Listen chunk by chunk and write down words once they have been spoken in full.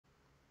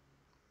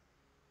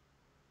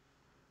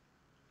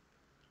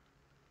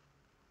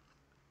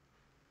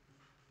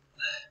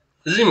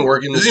This isn't even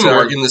working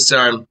this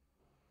time.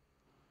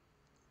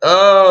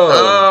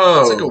 Oh,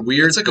 it's like a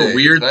weird thing.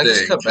 Can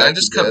I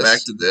just cut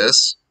back to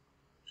this?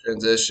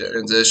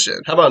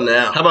 Transition. How about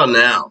now? How about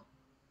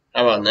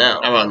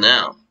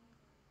now?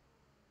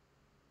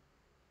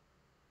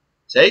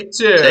 Take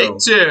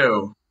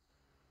two.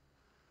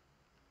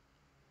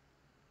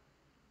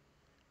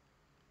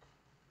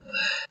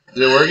 Is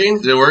it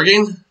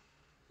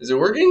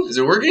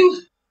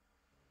working?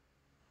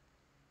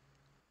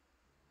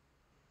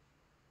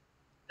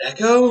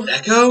 Echo?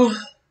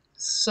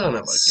 Son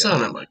of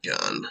a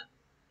gun.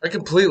 I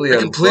completely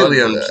unplugged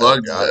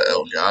the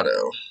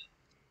Elgato.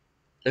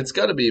 It's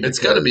gotta be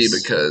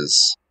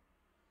because...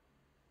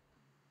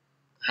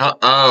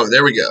 Oh,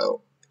 there we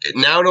go.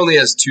 Now it only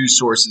has two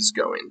sources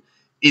going.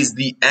 Is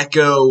the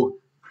echo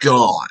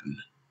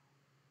gone?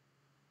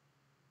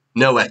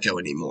 No echo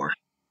anymore.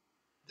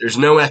 There's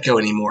no echo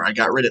anymore. I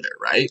got rid of it,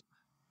 right?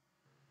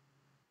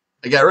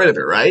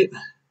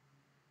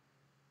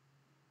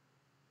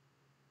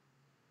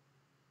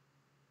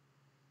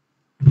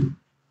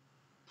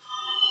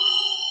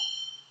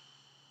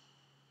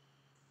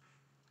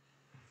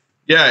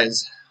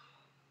 Guys,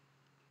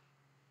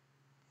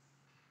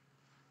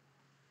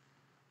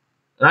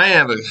 I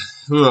have a...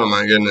 Oh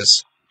my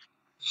goodness.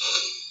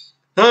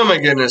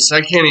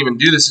 I can't even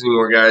do this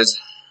anymore, guys.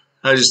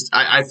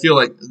 I feel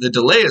like the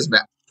delay is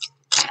back.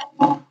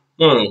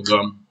 Oh,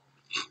 gum.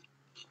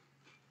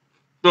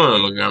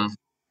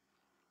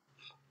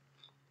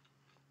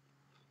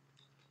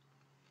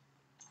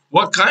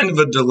 What kind of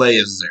a delay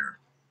is there?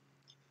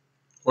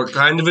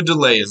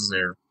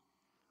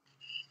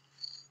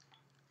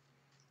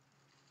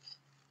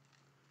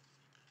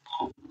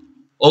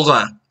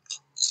 Okay.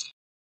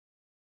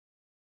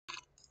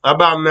 How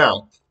about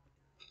now?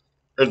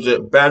 Is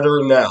it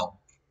better now?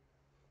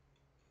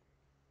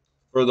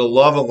 For the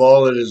love of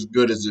all that is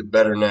good, is it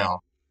better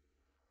now?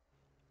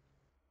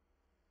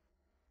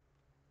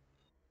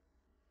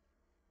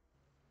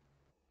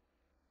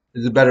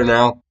 Is it better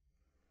now?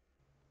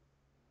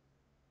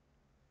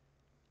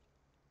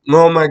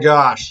 Oh my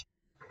gosh.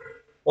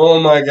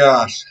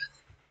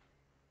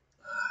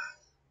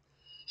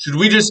 Should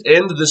we just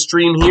end the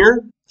stream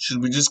here?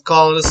 Should we just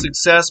call it a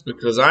success?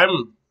 Because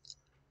I'm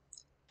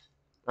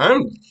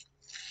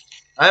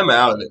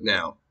out of it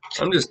now.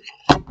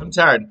 I'm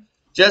tired.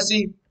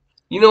 Jesse,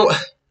 you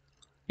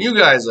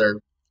guys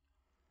are,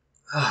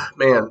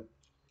 man.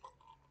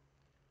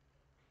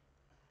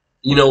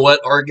 You know what,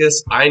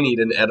 Argus? I need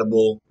an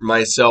edible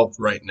myself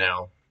right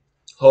now.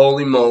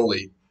 Holy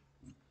moly.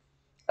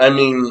 I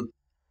mean,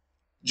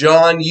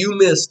 John, you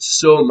missed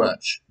so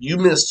much.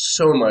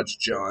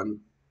 John.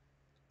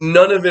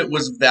 None of it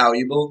was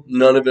valuable.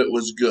 None of it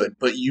was good,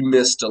 but you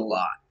missed a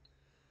lot.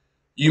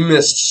 You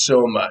missed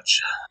so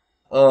much.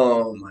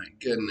 Oh my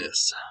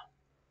goodness.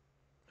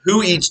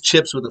 Who eats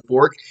chips with a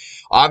fork?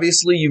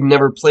 Obviously, you've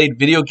never played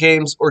video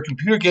games or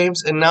computer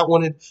games and not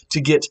wanted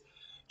to get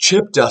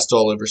chip dust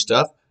all over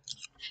stuff.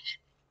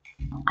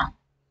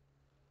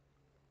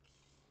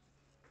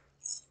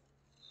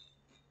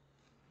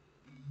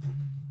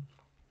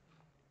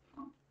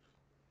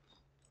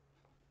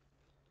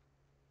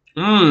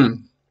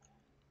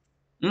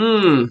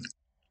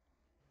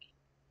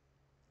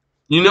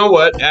 You know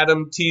what,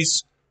 Adam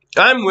Teese?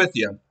 I'm with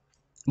you.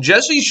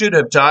 Jesse should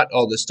have taught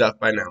all this stuff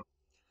by now.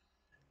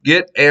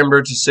 Get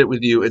Amber to sit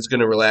with you. It's going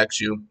to relax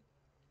you.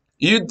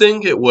 You'd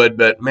think it would,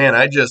 but man,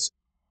 I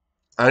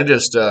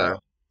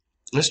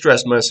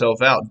stressed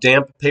myself out.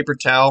 Damp paper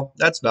towel,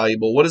 that's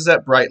valuable. What is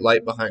that bright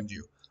light behind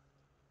you?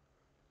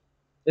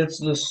 It's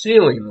the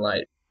ceiling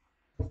light.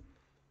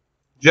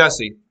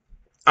 Jesse,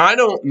 I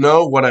don't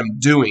know what I'm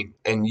doing,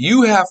 and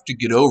you have to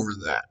get over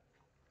that.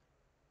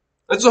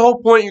 That's the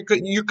whole point.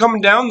 You're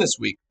coming down this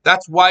week.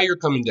 That's why you're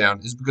coming down,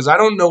 is because I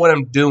don't know what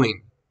I'm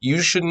doing.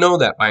 You should know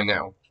that by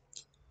now.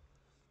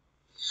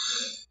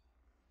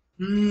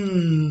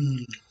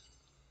 You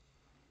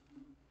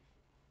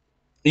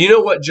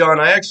know what, John?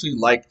 I actually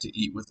like to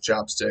eat with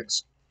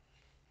chopsticks.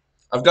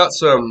 I've got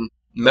some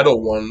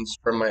metal ones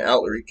from my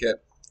outlery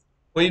kit.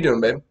 What are you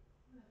doing, babe?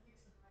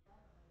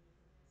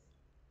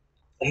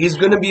 He's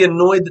going to be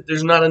annoyed that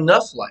there's not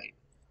enough light.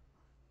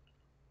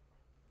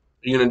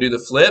 Are you going to do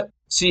the flip?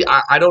 See,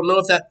 I don't know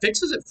if that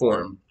fixes it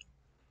for him.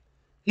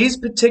 He's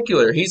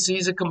particular.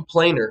 He's a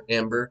complainer,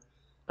 Amber.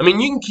 I mean,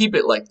 you can keep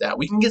it like that.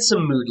 We can get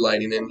some mood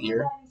lighting in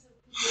here.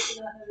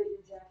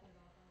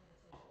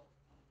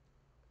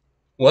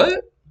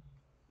 What?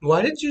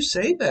 Why did you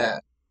say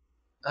that?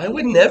 I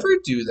would never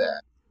do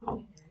that.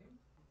 Oh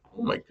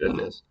my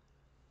goodness.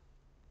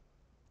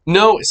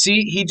 No,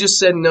 see, he just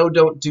said no,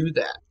 don't do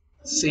that.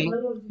 See?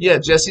 Yeah,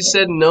 Jesse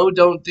said no,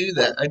 don't do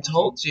that. I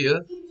told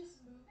you.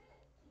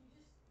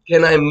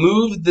 Can I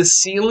move the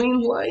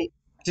ceiling light?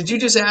 Did you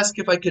just ask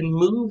if I could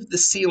move the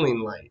ceiling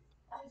light?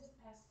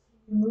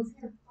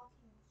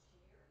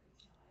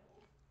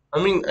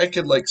 I mean, I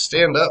could like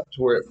stand up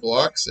to where it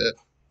blocks it.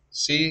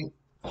 See?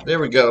 There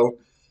we go.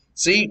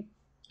 See?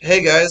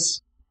 Hey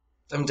guys,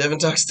 I'm Devin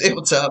Talks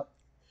Tabletop.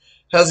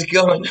 How's it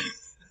going?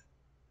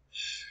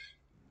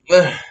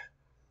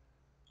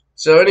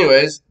 So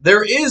anyways,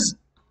 there is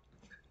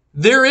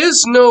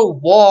no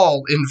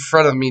wall in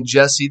front of me,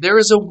 Jesse. There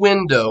is a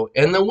window,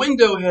 and the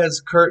window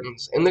has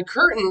curtains, and the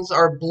curtains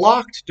are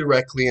blocked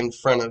directly in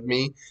front of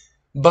me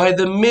by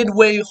the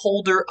midway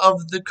holder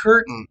of the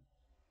curtain.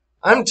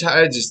 I'm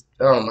tired.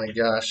 Oh my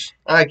gosh,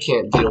 I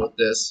can't deal with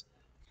this.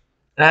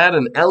 Add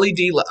an LED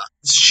light.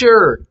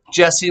 Sure,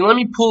 Jesse, let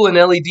me pull an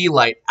LED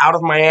light out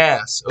of my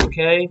ass,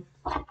 okay?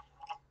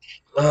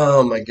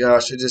 Oh my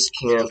gosh, I just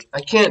can't.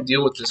 I can't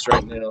deal with this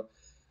right now.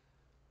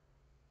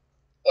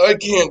 I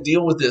can't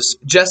deal with this.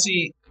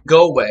 Jesse,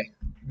 go away.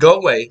 Go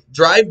away.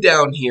 Drive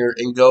down here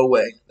and go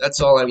away. That's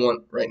all I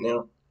want right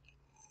now.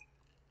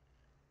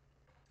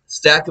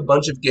 Stack a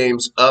bunch of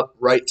games up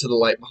right to the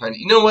light behind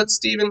it. You know what,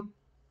 Steven?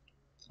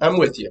 I'm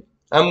with you.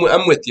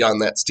 I'm with you on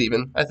that,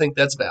 Steven. I think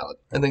that's valid.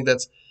 I think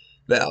that's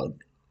valid.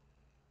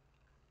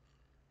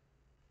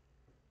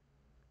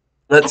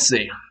 Let's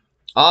see.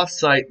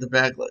 Off-site, the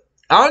backlit.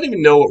 I don't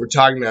even know what we're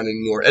talking about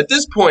anymore. At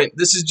this point,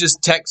 this is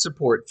just tech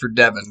support for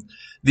Devin.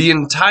 The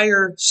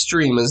entire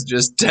stream is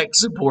just tech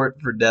support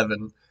for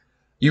Devin.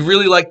 You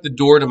really like the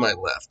door to my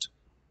left.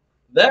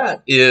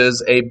 That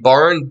is a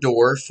barn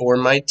door for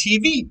my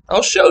TV.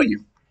 I'll show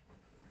you.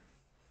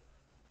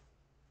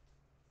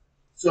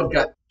 So I've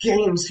got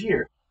games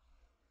here.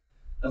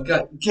 I've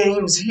got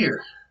games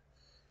here.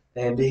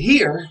 And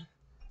here,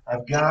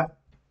 I've got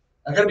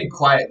to be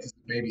quiet because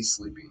the baby's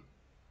sleeping.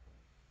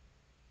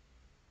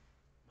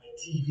 My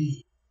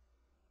TV,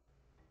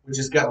 which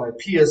has got my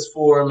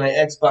PS4, my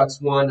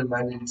Xbox One, and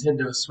my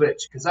Nintendo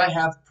Switch, because I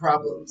have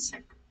problems.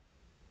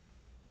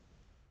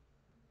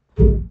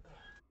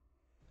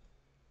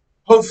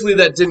 Hopefully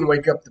that didn't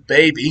wake up the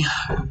baby.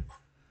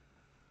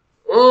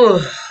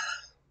 Ugh.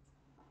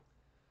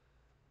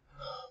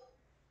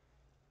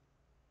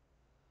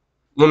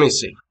 Let me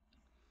see.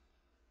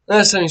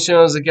 Last time you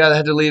showed was the guy that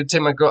had to leave to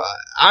take my girl.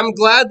 I'm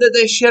glad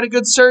that she had a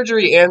good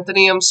surgery,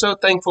 Anthony. I'm so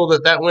thankful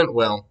that went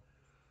well.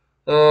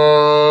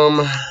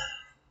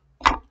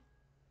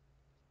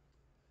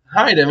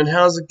 Hi, Devin.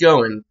 How's it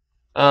going?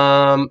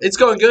 It's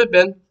going good,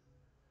 Ben.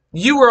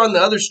 You were on the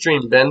other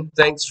stream, Ben.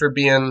 Thanks for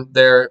being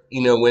there,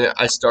 when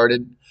I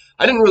started.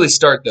 I didn't really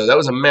start, though. That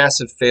was a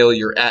massive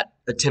failure at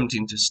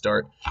attempting to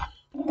start.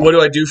 What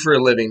do I do for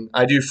a living?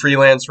 I do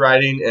freelance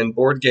writing and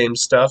board game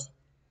stuff.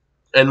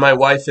 And my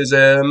wife is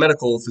a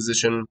medical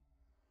physician,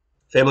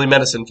 family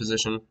medicine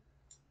physician.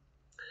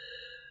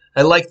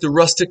 I like the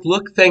rustic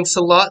look. Thanks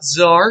a lot,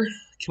 Czar.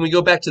 Can we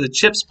go back to the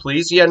chips,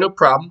 please? Yeah, no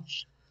problem.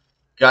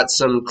 Got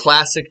some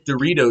classic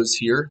Doritos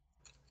here.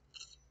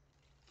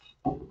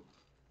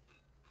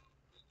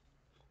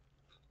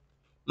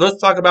 Let's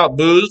talk about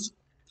booze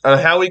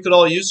and how we could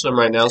all use some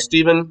right now.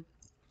 Steven,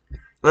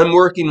 I'm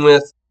working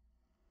with,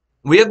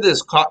 we have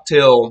this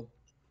cocktail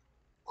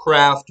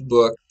craft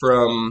book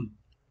from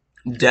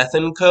Death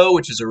 & Co.,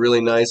 which is a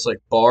really nice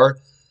bar.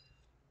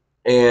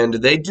 And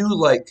they do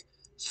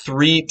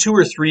 2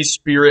 or 3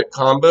 spirit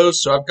combos.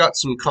 So I've got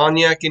some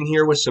cognac in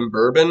here with some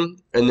bourbon,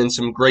 and then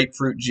some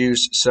grapefruit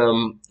juice,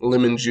 some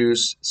lemon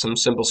juice, some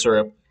simple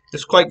syrup.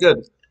 It's quite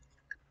good.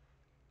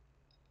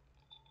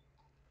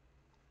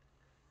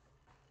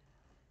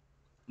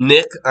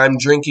 Nick, I'm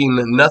drinking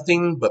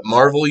nothing but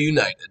Marvel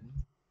United.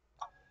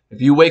 If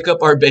you wake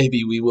up our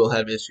baby, we will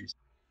have issues.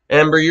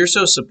 Amber, you're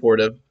so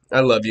supportive. I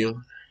love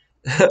you.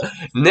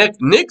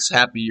 Nick's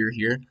happy you're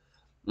here.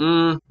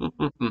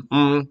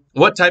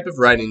 What type of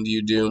writing do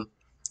you do?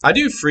 I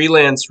do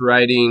freelance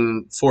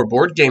writing for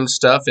board game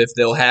stuff if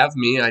they'll have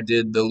me. I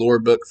did the lore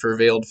book for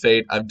Veiled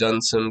Fate. I've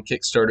done some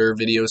Kickstarter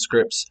video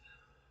scripts.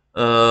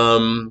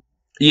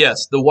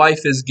 Yes, the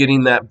wife is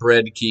getting that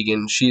bread,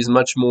 Keegan. She's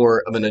much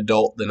more of an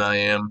adult than I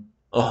am.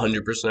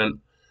 100%.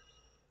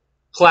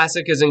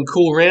 Classic as in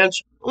Cool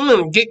Ranch.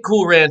 Get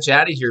Cool Ranch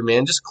out of here,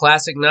 man. Just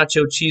classic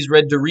nacho cheese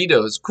red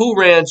Doritos. Cool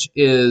Ranch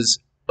is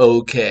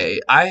okay.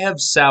 I have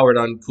soured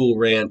on Cool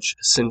Ranch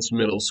since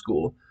middle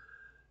school.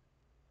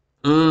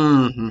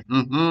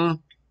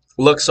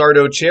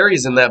 Luxardo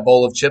cherries in that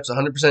bowl of chips,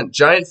 100%.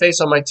 Giant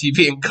face on my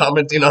TV and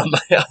commenting on my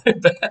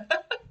iPad.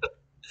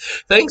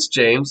 Thanks,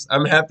 James.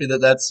 I'm happy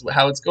that's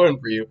how it's going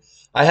for you.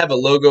 I have a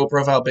logo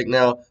profile pic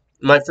now.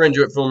 My friend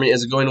drew it for me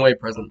as a going away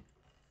present.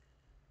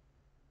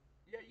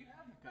 Yeah, you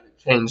haven't got it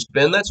changed,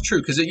 Ben. That's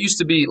true, because it used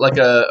to be like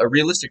a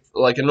realistic,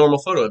 like a normal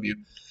photo of you.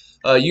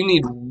 You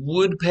need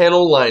wood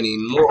panel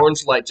lining, more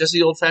orange light.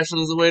 Jesse Old Fashioned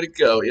is the way to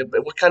go. Yeah,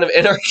 but what kind of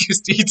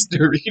anarchist eats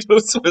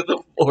Doritos with a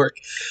fork?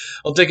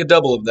 I'll take a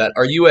double of that.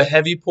 Are you a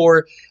heavy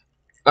pour?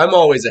 I'm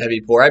always a heavy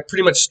pour. I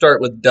pretty much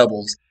start with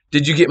doubles.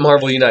 Did you get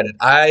Marvel United?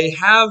 I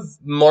have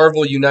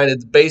Marvel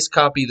United, the base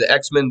copy, the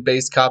X-Men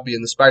base copy,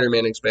 and the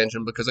Spider-Man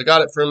expansion because I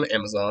got it from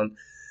Amazon.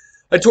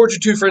 I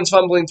tortured 2 friends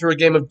fumbling through a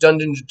game of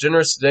Dungeons &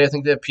 Dragons today. I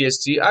think they have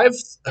PST. I've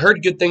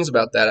heard good things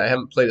about that. I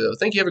haven't played it, though.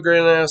 Thank you. Have a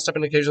great night. I'll step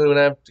in occasionally when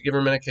I have to give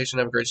her medication.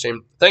 Have a great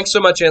stream. Thanks so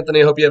much,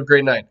 Anthony. I hope you have a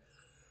great night.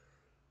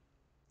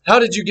 How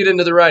did you get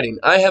into the writing?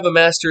 I have a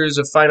master's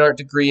of fine art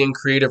degree in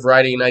creative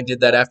writing. I did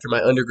that after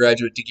my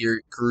undergraduate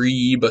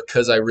degree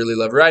because I really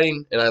love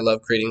writing and I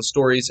love creating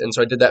stories. And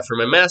so I did that for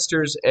my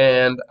master's,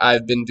 and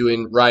I've been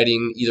doing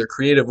writing, either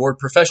creative or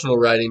professional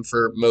writing,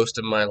 for most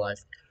of my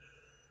life.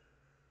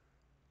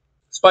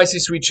 Spicy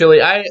sweet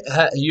chili.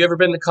 You ever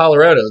been to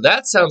Colorado?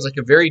 That sounds like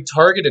a very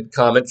targeted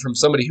comment from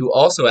somebody who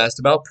also asked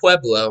about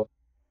Pueblo.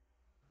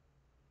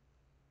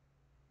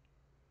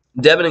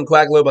 Devin and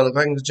Quacklope on the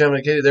Quacking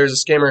Gentleman. There's a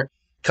scammer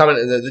comment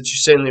that you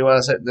saying you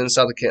want to then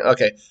saw the can.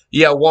 Okay,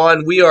 yeah,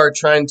 Juan, we are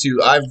trying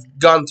to. I've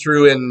gone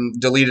through and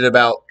deleted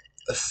about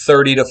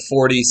 30 to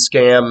 40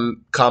 scam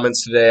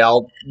comments today.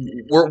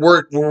 We're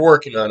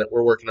working on it.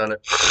 We're working on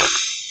it.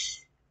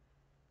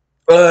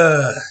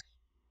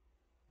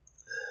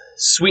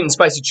 Sweet and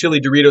spicy chili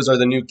Doritos are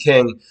the new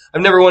king.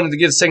 I've never wanted to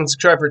get a second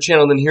subscribe for a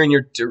channel than hearing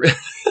your.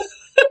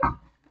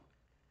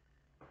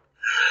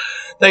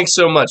 Thanks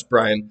so much,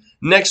 Brian.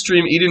 Next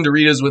stream, eating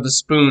Doritos with a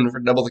spoon for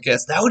double the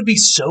cast. That would be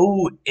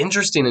so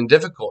interesting and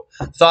difficult.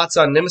 Thoughts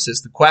on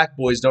Nemesis? The Quack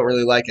Boys don't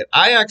really like it.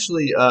 I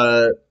actually,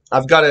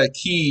 I've got a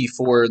key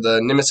for the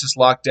Nemesis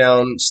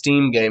Lockdown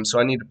Steam game, so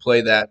I need to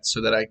play that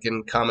so that I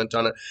can comment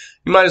on it.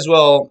 You might as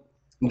well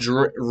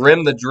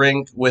rim the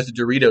drink with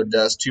Dorito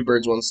dust. 2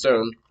 birds, 1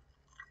 stone.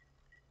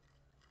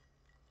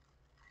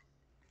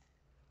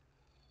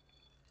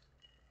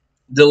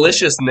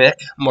 Delicious, Nick.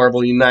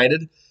 Marvel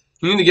United.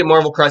 You need to get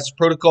Marvel Crisis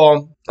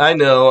Protocol. I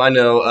know.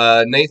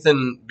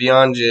 Nathan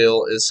Beyond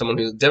Jail is someone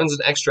who... Devin's an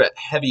extra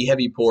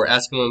heavy pour.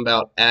 Ask him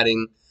about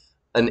adding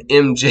an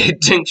MJ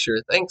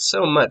tincture. Thanks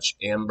so much,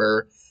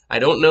 Amber. I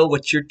don't know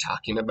what you're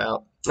talking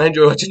about. I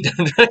enjoy watching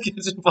Devin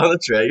Dragons on the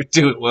track. You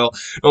do it well.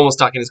 I'm almost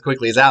talking as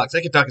quickly as Alex.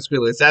 I can talk as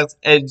quickly as Alex.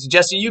 And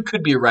Jesse, you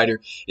could be a writer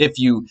if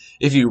you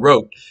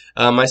wrote.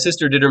 My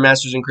sister did her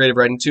master's in creative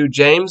writing too.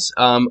 James,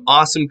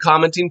 awesome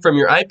commenting from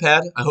your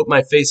iPad. I hope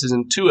my face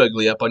isn't too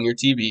ugly up on your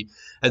TV.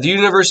 At the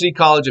University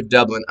College of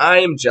Dublin, I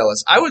am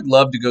jealous. I would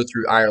love to go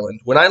through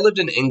Ireland. When I lived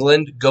in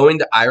England, going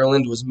to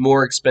Ireland was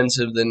more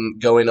expensive than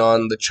going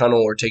on the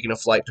Channel or taking a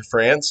flight to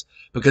France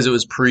because it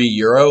was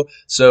pre-Euro.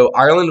 So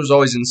Ireland was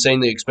always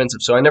insanely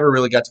expensive. So I never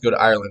really got to go to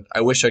Ireland.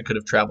 I wish I could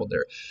have traveled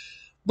there.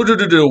 What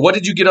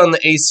did you get on the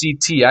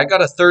ACT? I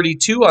got a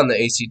 32 on the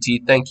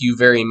ACT. Thank you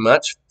very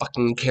much,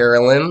 fucking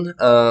Carolyn.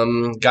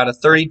 Got a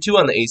 32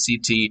 on the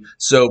ACT.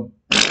 So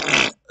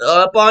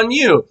up on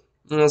you.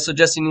 So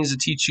Jesse needs to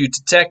teach you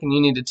to tech, and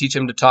you need to teach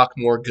him to talk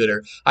more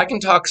gooder. I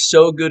can talk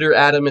so gooder,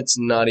 Adam, it's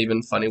not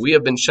even funny. We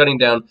have been shutting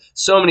down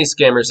so many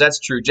scammers. That's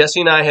true. Jesse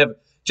and I have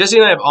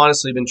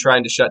honestly been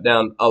trying to shut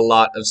down a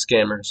lot of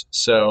scammers.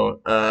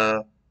 So,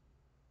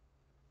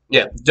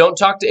 yeah, don't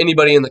talk to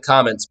anybody in the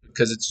comments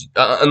because it's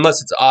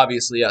unless it's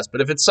obviously us.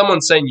 But if it's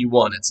someone saying you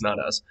won, it's not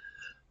us.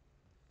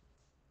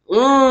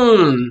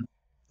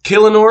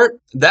 Killinort,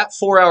 that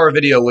 4-hour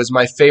video was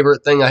my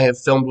favorite thing I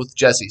have filmed with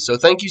Jesse. So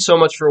thank you so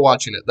much for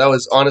watching it. That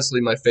was honestly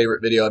my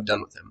favorite video I've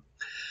done with him.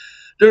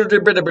 Those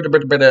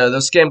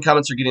scam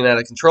comments are getting out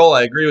of control.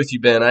 I agree with you,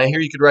 Ben. I hear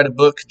you could write a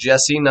book,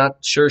 Jesse.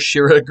 Not sure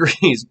Shira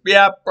agrees.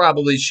 Yeah,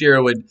 probably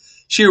Shira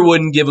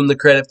wouldn't give him the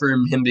credit for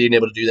him being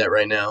able to do that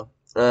right now.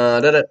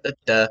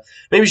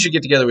 Maybe you should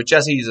get together with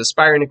Jesse. He's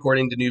aspiring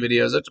according to new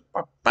videos.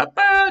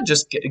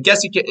 Just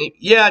guess he can.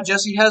 Yeah,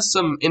 Jesse has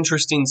some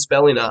interesting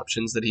spelling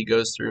options that he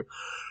goes through.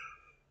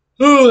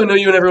 Oh, I know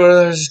you and everyone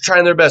else is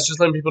trying their best. Just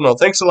letting people know.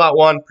 Thanks a lot,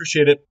 Juan.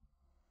 Appreciate it.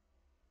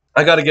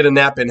 I got to get a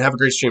nap in. Have a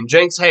great stream.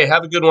 Jenks, hey,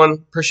 have a good one.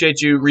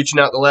 Appreciate you reaching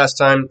out the last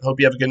time.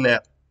 Hope you have a good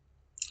nap.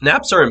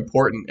 Naps are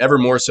important, ever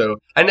more so.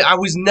 I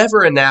was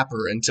never a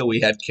napper until we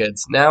had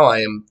kids. Now I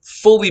am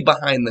fully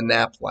behind the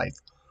nap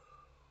life.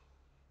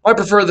 I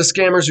prefer the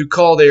scammers who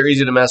call. They are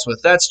easy to mess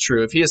with. That's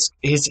true.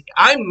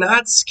 I'm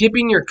not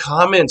skipping your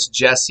comments,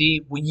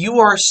 Jesse. You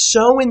are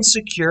so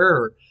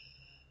insecure.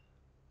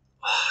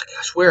 Oh,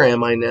 gosh, where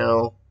am I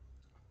now?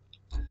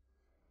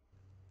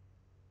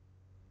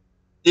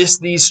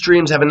 These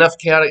streams have enough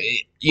chaotic.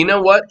 You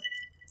know what?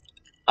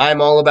 I'm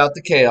all about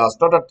the chaos.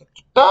 But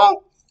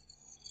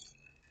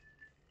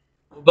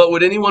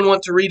would anyone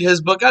want to read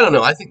his book? I don't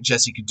know. I think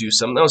Jesse could do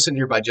something. I was sitting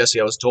here by Jesse.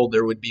 I was told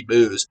there would be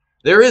booze.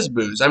 There is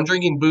booze. I'm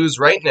drinking booze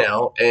right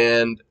now,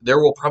 and there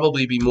will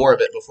probably be more of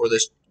it before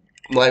this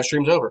live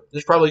stream's over.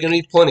 There's probably going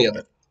to be plenty of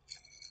it.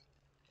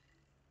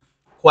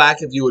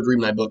 Quack, if you would read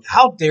my book.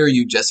 How dare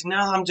you, Jesse? No,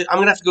 I'm going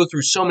to have to go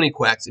through so many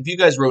quacks. If you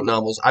guys wrote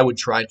novels, I would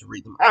try to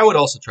read them. I would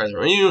also try to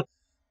read you.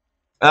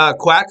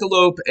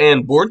 Quackalope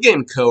and Board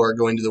Game Co. are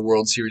going to the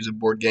World Series of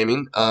Board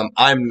Gaming.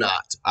 I'm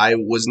not. I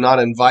was not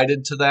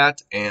invited to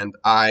that, and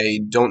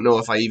I don't know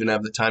if I even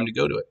have the time to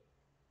go to it.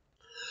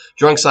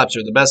 Drunk slaps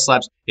are the best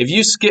slaps. If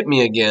you skip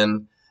me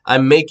again,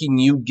 I'm making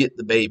you get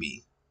the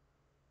baby.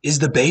 Is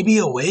the baby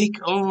awake?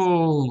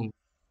 Oh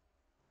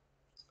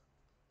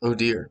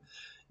dear.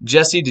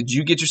 Jesse, did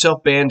you get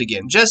yourself banned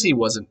again? Jesse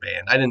wasn't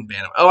banned. I didn't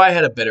ban him. Oh, I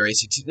had a better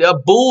ACT.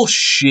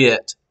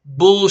 Bullshit.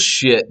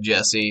 Bullshit,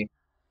 Jesse.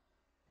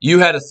 You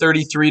had a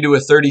 33 to a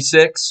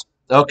 36?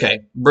 Okay,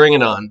 bring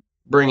it on.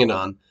 Bring it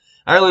on.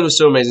 Ireland was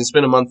so amazing.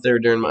 Spent a month there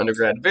during my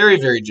undergrad. Very,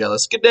 very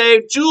jealous. Good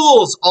day,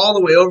 Jules, all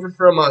the way over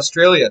from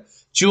Australia.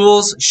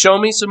 Jules, show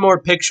me some more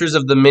pictures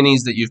of the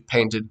minis that you've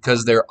painted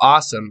because they're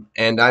awesome,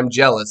 and I'm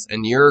jealous,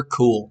 and you're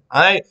cool.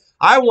 I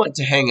want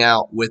to hang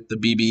out with the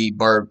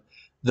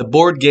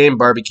board game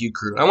barbecue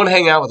crew. I want to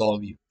hang out with all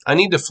of you. I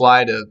need to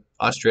fly to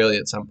Australia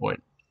at some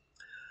point.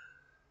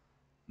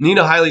 Need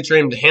a highly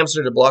trained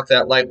hamster to block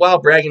that light while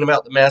bragging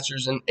about the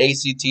Masters and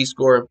ACT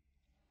score.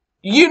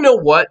 You know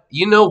what?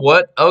 You know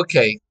what?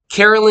 Okay.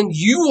 Carolyn,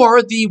 you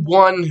are the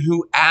one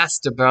who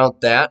asked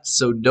about that,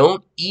 so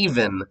don't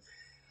even.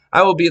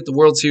 I will be at the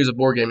World Series of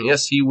Board Gaming.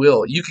 Yes, he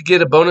will. You could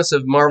get a bonus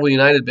of Marvel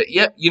United, but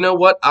yeah, you know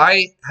what?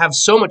 I have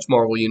so much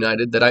Marvel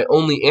United that I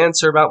only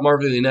answer about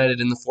Marvel United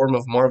in the form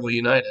of Marvel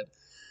United.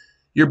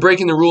 You're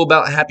breaking the rule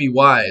about happy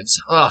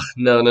wives. Ah,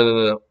 no, no,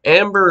 no, no.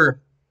 Amber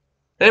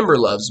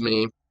loves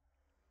me.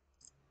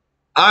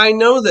 I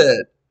know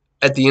that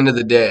at the end of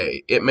the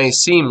day, it may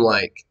seem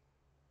like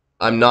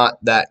I'm not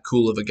that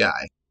cool of a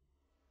guy.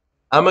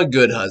 I'm a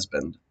good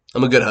husband.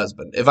 I'm a good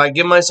husband. If I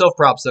give myself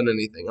props on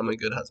anything, I'm a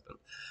good husband.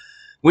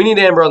 We need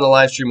Amber on the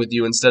live stream with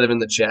you instead of in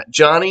the chat.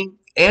 Johnny,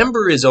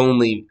 Amber is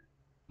only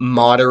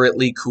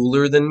moderately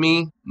cooler than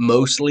me,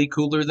 mostly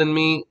cooler than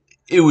me.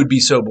 It would be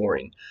so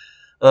boring.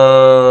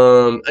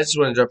 I just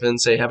want to drop in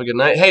and say have a good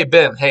night. Hey,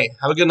 Ben. Hey,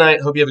 have a good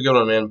night. Hope you have a good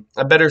one, man.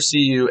 I better see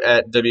you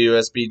at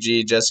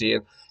WSBG, Jesse.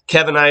 And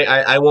Kevin,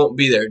 I won't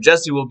be there.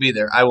 Jesse will be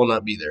there. I will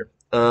not be there.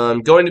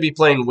 Going to be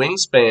playing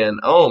Wingspan.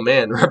 Oh,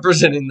 man.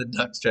 Representing the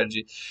duck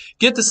strategy.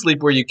 Get to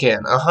sleep where you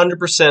can.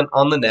 100%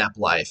 on the nap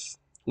life.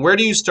 Where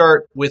do you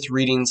start with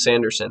reading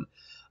Sanderson?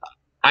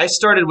 I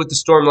started with the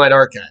Stormlight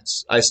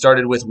Archives. I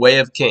started with Way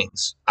of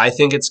Kings. I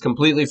think it's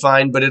completely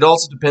fine, but it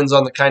also depends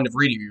on the kind of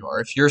reader you are.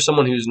 If you're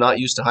someone who's not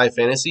used to high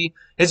fantasy,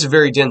 it's a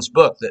very dense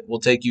book that will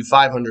take you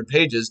 500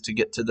 pages to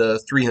get to the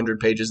 300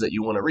 pages that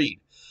you want to read.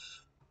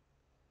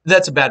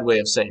 That's a bad way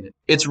of saying it.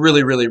 It's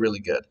really, really, really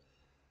good.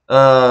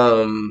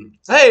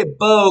 Hey,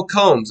 Bo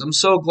Combs, I'm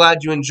so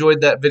glad you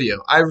enjoyed that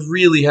video. I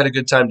really had a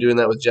good time doing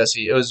that with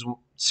Jesse. It was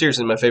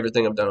seriously my favorite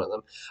thing I've done with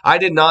him. I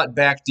did not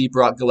back Deep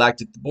Rock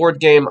Galactic, the board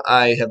game.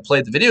 I have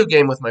played the video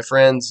game with my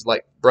friends,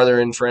 like brother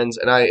and friends,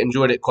 and I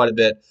enjoyed it quite a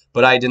bit,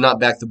 but I did not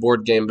back the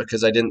board game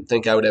because I didn't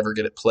think I would ever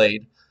get it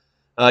played.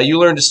 You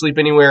learn to sleep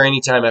anywhere,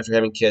 anytime after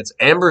having kids.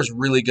 Amber's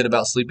really good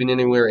about sleeping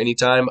anywhere,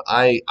 anytime.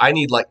 I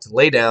need like to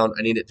lay down.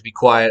 I need it to be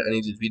quiet. I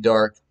need it to be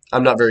dark.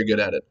 I'm not very good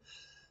at it.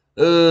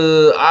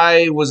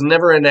 I was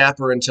never a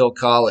napper until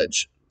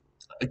college.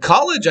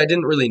 College, I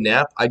didn't really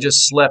nap. I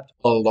just slept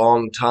a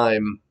long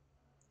time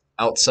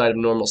outside of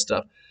normal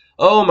stuff.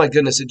 Oh my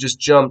goodness, it just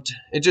jumped.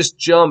 It just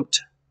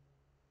jumped.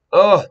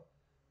 Oh,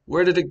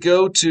 where did it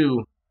go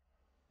to?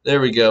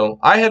 There we go.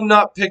 I have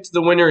not picked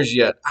the winners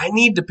yet. I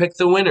need to pick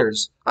the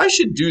winners. I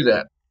should do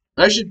that.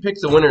 I should pick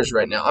the winners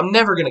right now. I'm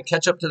never going to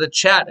catch up to the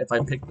chat if I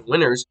pick the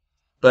winners,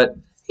 but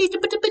it's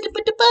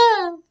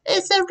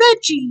a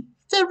Reggie.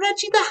 It's a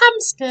Reggie the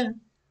hamster.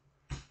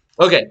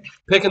 Okay,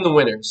 picking the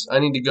winners. I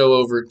need to go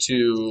over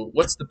to,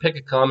 what's the pick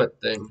a comment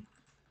thing?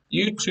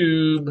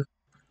 YouTube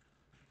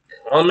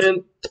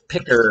comment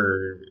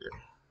picker.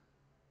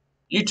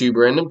 YouTube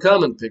random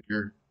comment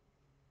picker.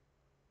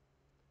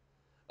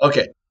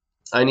 Okay,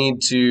 I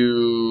need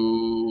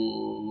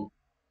to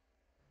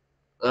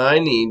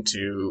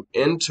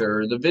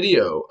enter the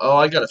video. Oh,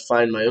 I gotta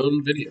find my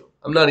own video.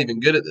 I'm not even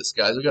good at this,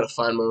 guys. I gotta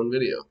find my own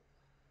video.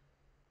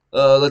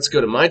 Let's go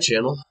to my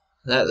channel.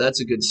 That's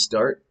a good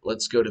start.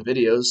 Let's go to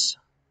videos.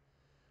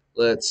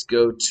 Let's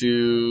go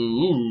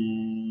to...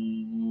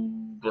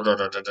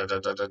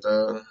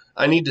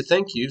 I need to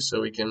thank you,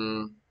 so we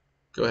can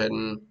go ahead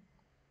and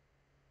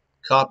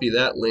copy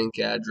that link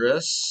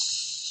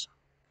address.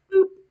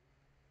 Boop.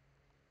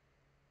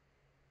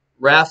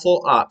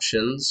 Raffle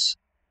options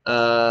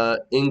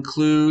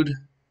include...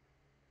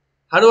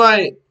 How do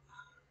I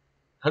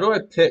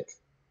pick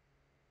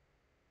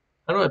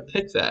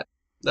that?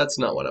 That's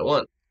not what I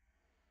want.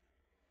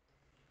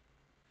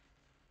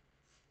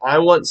 I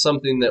want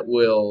something that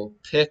will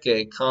pick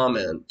a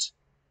comment.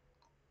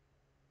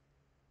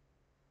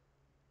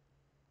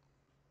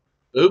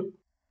 Oop.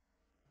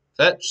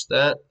 Fetch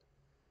that.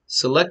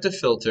 Select a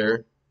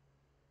filter.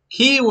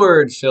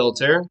 Keyword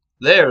filter.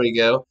 There we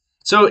go.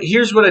 So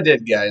here's what I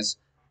did, guys.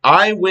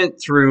 I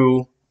went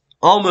through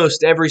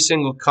almost every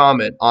single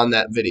comment on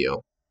that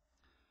video.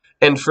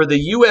 And for the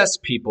US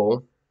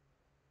people,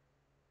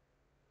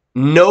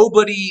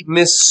 nobody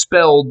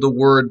misspelled the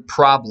word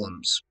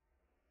problems.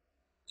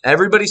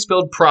 Everybody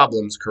spelled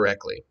problems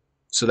correctly.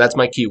 So that's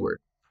my keyword.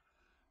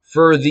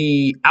 For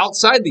the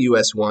outside the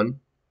US one,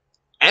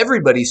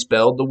 everybody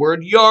spelled the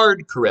word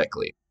yard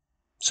correctly.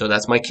 So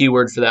that's my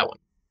keyword for that one.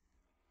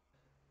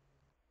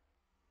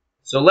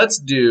 So let's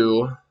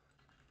do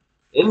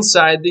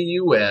inside the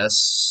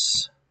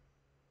US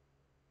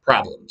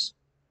problems.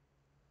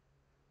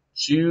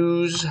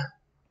 Choose,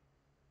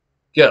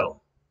 go.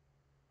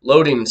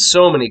 Loading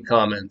so many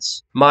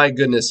comments. My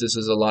goodness, this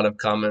is a lot of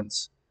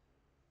comments.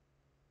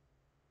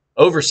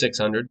 Over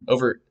 600,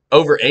 over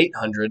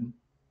 800.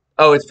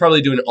 Oh, it's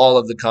probably doing all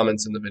of the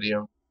comments in the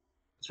video.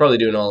 It's probably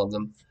doing all of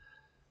them.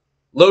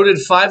 Loaded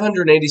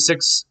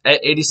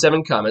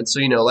 587 comments, so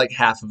you know, like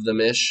half of them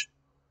ish,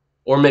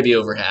 or maybe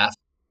over half.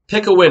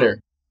 Pick a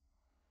winner.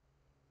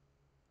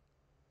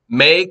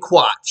 May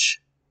Quatch.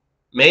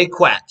 May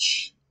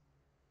Quatch.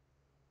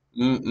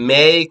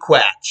 May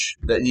Quatch.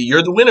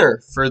 You're the winner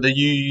for the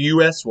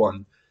US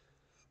one.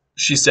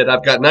 She said,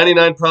 I've got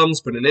 99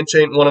 problems, but an inch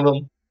ain't one of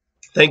them.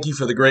 Thank you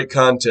for the great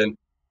content.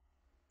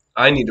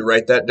 I need to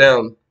write that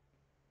down.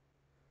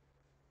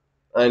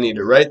 I need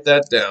to write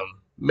that down.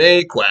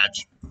 May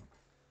Quatch.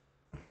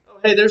 Oh,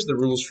 hey, there's the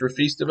rules for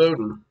Feast of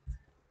Odin.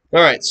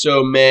 All right,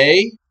 so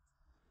May.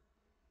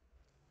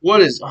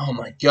 What is... Oh,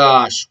 my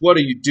gosh. What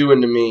are you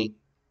doing to me?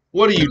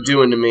 What are you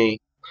doing to me?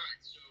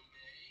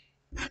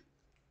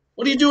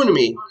 What are you doing to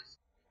me?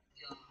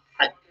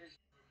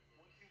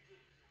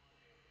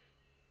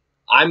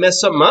 I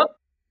messed something up?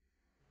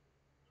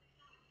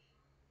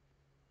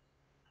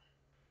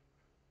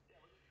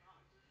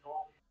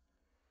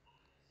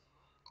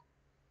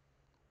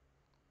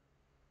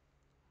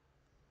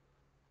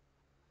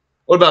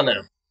 What about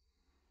now?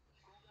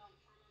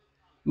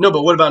 No,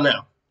 but what about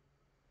now?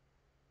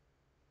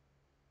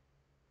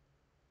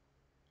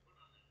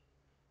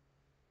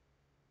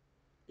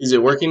 Is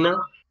it working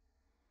now?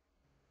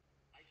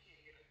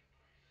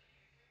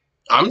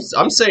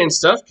 I'm saying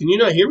stuff. Can you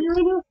not hear me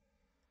right now?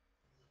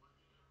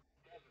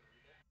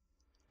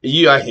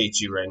 I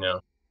hate you right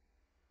now.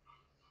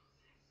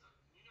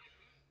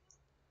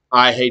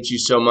 I hate you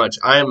so much.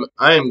 I am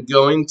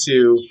going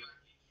to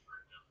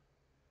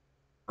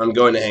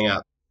hang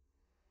up.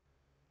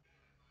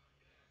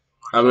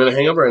 I'm going to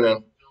hang up right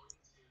now.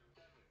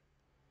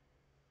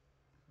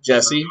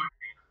 Jesse,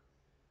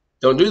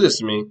 don't do this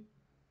to me.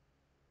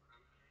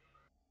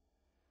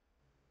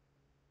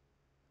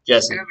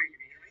 Jesse,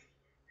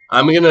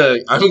 I'm gonna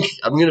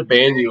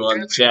ban you on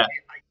the chat.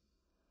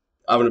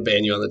 I'm gonna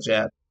ban you on the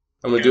chat.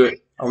 I'm gonna do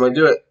it. I'm gonna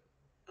do it.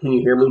 Can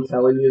you hear me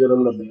telling you that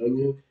I'm gonna ban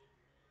you?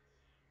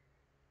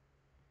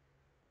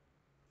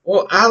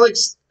 Well,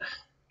 Alex,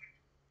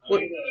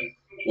 what?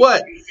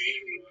 What?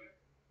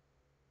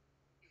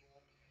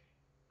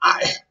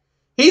 I.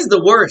 He's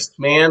the worst,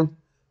 man.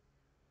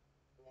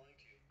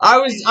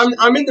 I'm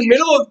in the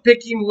middle of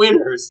picking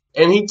winners,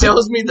 and he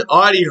tells me the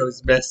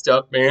audio's messed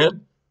up,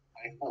 man.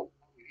 I know.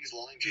 He's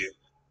lying to you.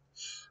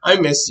 I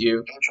miss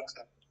you. Don't trust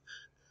him.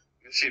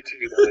 Miss you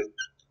too, darling.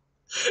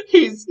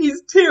 He's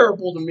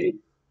terrible to me.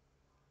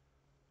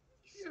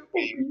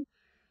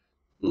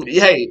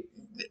 Hey,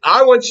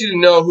 I want you to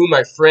know who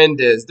my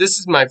friend is. This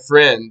is my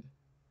friend.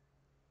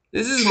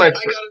 This is my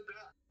friend.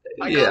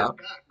 Yeah.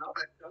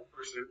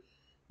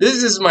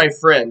 This is my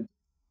friend.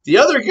 The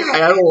other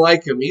guy, I don't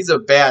like him. He's a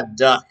bad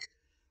duck.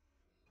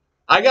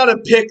 I gotta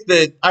pick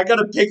the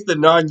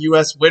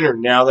non-US winner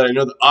now that I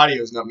know the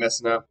audio's not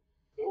messing up.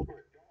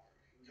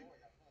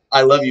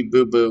 I love you,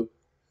 boo boo.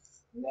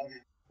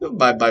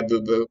 Bye bye,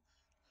 boo boo.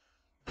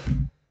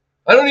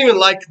 I don't even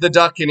like the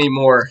duck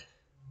anymore.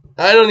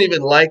 I don't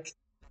even like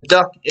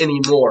duck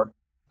anymore.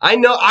 I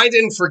know I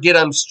didn't forget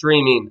I'm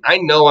streaming. I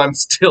know I'm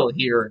still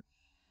here.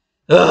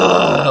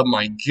 Oh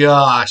my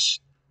gosh.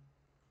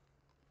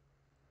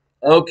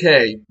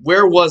 Okay,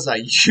 where was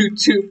I?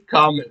 YouTube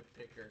comment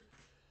picker.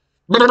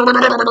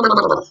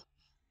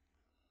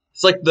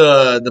 It's like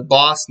the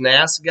boss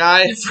Nass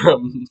guy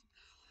from.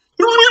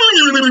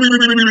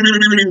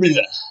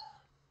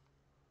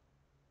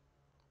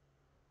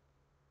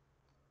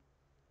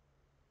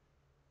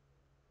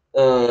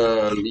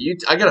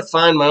 I gotta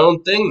find my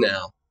own thing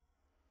now.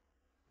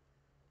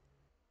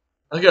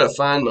 I gotta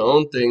find my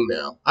own thing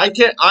now. I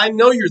can't. I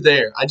know you're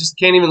there. I just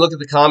can't even look at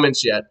the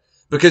comments yet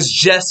because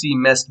Jesse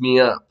messed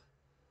me up.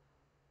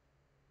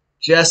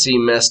 Jesse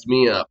messed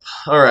me up.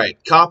 All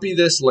right, copy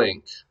this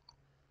link.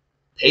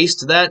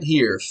 Paste that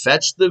here.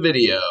 Fetch the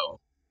video.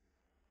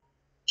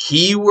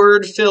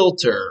 Keyword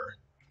filter.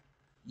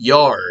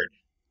 Yard.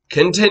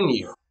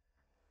 Continue.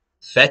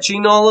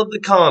 Fetching all of the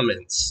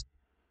comments.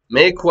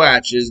 May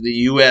Quatch is the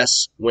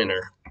US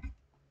winner.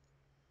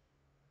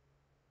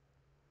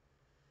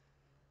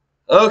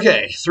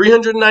 Okay,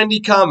 390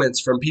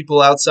 comments from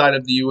people outside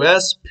of the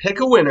US.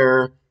 Pick a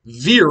winner.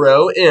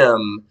 Vero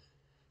M.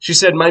 She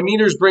said, my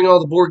meters bring all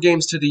the board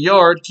games to the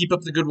yard. Keep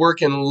up the good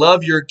work and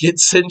love your Get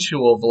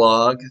Sensual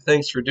vlog.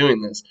 Thanks for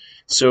doing this.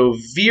 So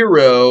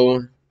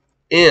Vero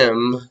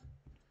M,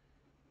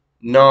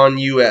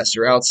 non-US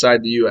or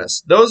outside the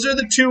US. Those are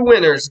the two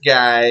winners,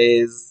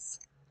 guys.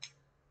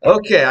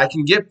 Okay, I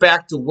can get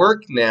back to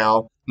work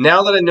now.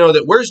 Now that I know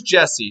that. Where's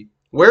Jesse?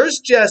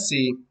 Where's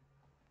Jesse?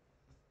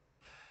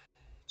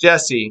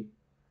 Jesse,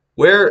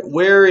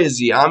 where is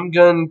he? I'm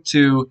going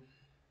to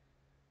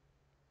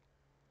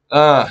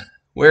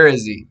where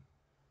is he?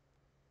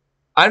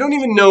 I don't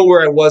even know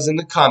where I was in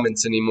the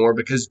comments anymore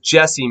because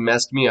Jesse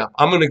messed me up.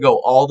 I'm going to go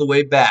all the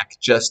way back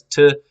just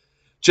to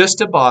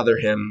bother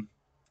him.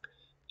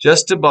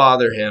 Just to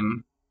bother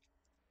him.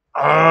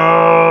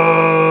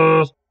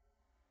 I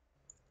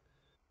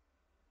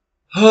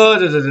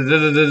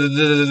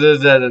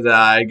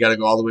gotta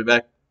go all the way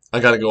back. I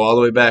gotta go all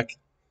the way back.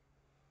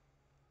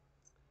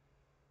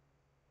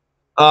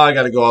 Oh, I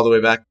got to go all the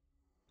way back.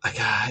 I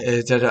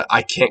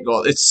can't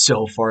go. It's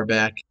so far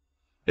back.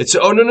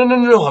 Oh,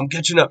 no. I'm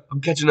catching up.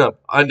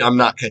 I'm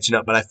not catching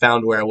up, but I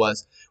found where I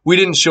was. We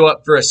didn't show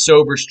up for a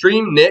sober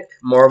stream. Nick,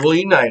 Marvel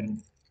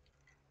United.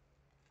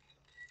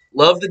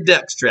 Love the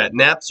deck strat.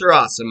 Naps are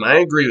awesome. I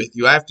agree with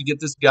you. I have to get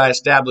this guy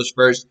established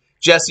first.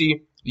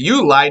 Jesse,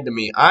 you lied to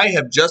me. I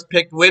have just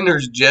picked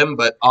winners, Jim,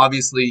 but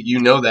obviously you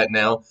know that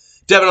now.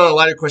 Devin, on a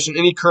lighter question,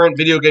 any current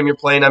video game you're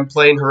playing? I'm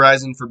playing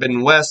Horizon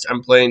Forbidden West.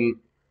 I'm playing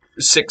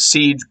Six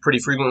Siege pretty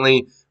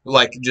frequently,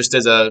 like just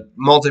as a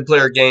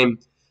multiplayer game.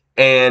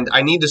 And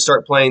I need to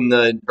start playing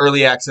the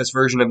early access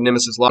version of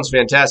Nemesis Law. It's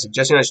fantastic.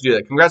 Jesse and I should do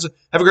that. Congrats.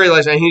 Have a great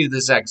life. I needed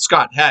this act.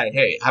 Scott,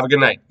 hey, have a good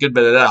night. Good,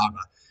 blah, blah, blah.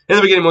 In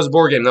the beginning was a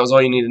board game. That was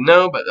all you needed to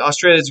know. But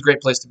Australia is a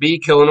great place to be.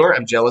 Killenor,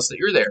 I'm jealous that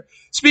you're there.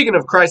 Speaking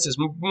of Crisis,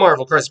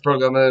 Marvel Crisis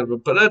Program, I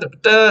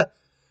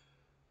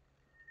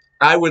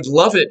would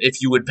love it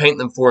if you would paint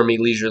them for me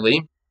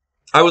leisurely.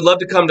 I would love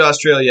to come to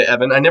Australia,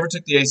 Evan. I never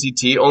took the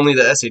ACT, only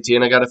the SAT,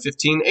 and I got a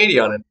 1580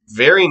 on it.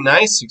 Very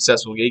nice,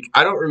 successful geek.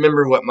 I don't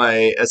remember what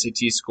my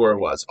SAT score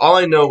was. All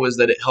I know was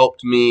that it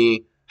helped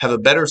me have a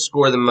better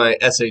score than my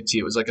SAT.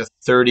 It was like a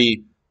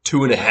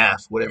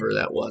 32.5, whatever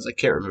that was. I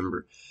can't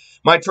remember.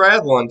 My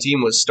triathlon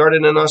team was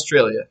started in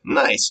Australia.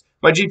 Nice.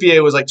 My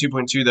GPA was like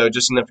 2.2, though,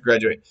 just enough to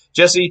graduate.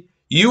 Jesse,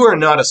 you are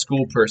not a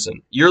school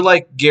person. You're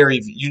like Gary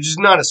V. You're just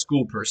not a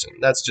school person.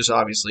 That's just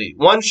obviously.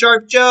 One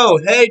Sharp Joe.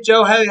 Hey,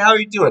 Joe. Hey, how are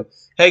you doing?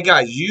 Hey,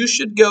 guys, you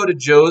should go to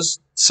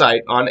Joe's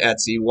site on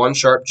Etsy, One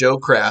Sharp Joe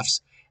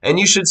Crafts, and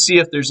you should see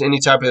if there's any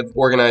type of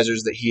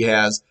organizers that he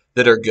has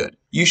that are good.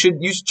 You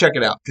should check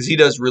it out because he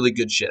does really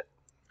good shit.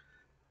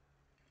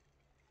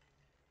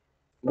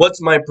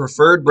 What's my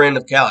preferred brand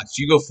of Calyx?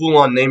 You go full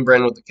on name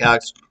brand with the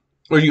Calyx,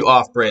 or you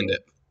off brand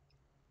it?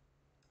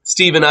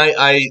 Steven,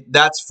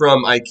 that's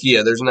from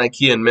IKEA. There's an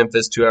IKEA in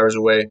Memphis 2 hours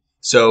away.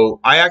 So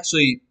I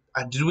actually,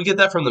 did we get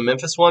that from the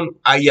Memphis one?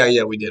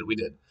 Yeah, we did.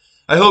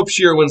 I hope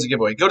Shearer wins the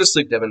giveaway. Go to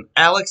sleep, Devin.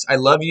 Alex, I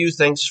love you.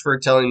 Thanks for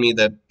telling me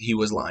that he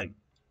was lying.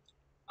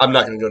 I'm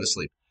not going to go to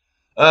sleep.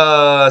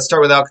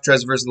 Start with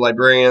Alcatraz versus the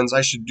Librarians.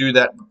 I should do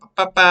that.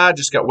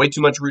 Just got way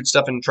too much root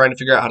stuff and trying to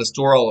figure out how to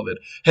store all of it.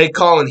 Hey,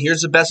 Colin,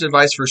 here's the best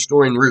advice for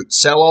storing root.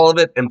 Sell all of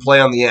it and play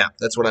on the app.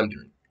 That's what I'm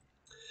doing.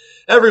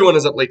 Everyone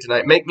is up late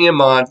tonight. Make me a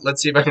mod.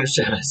 Let's see if I can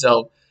understand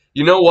myself.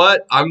 You know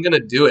what? I'm going to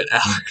do it,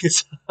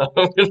 Alex. I'm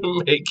going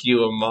to make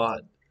you a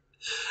mod.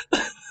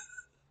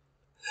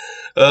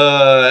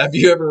 Have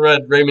you ever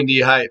read Raymond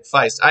E.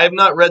 Feist? I have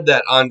not read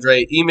that,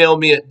 Andre. Email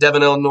me at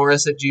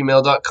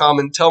devinlnorris@gmail.com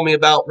and tell me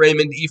about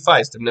Raymond E.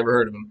 Feist. I've never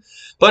heard of him.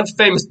 Bunch of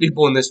famous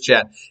people in this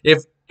chat.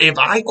 If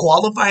I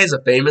qualify as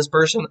a famous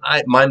person,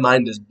 my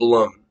mind is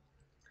blown.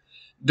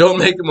 Don't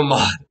make him a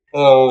mod.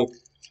 Oh.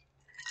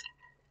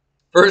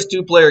 First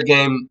two-player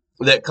game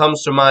that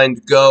comes to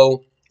mind,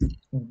 go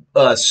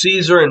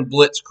Caesar and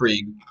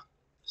Blitzkrieg.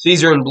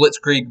 Caesar and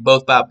Blitzkrieg,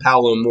 both by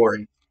Paolo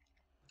Mori.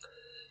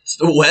 It's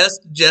the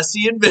West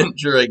Jesse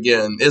Adventure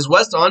again. Is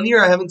West on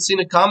here? I haven't seen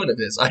a comment of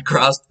his. I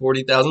crossed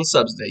 40,000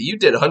 subs today. You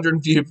did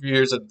 150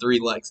 viewers and 3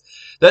 likes.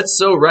 That's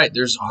so right.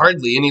 There's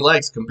hardly any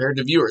likes compared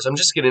to viewers. I'm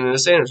just getting into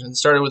Sanderson.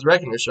 Started with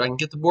Reckoner so I can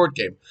get the board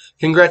game.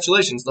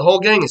 Congratulations. The whole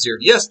gang is here.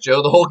 Yes,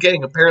 Joe, the whole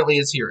gang apparently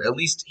is here. At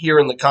least here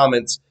in the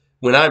comments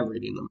when I'm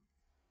reading them.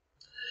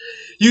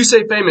 You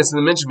say famous and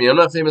then mention me. I'm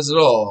not famous at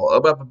all.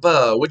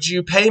 Would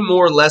you pay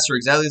more or less or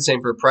exactly the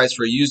same for a price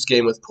for a used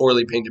game with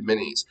poorly painted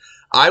minis?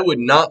 I would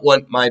not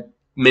want my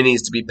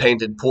minis to be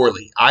painted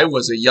poorly. I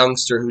was a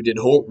youngster who did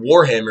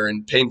Warhammer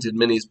and painted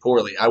minis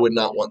poorly. I would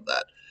not want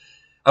that.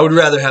 I would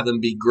rather have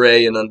them be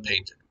gray and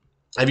unpainted.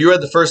 Have you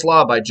read The First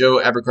Law by Joe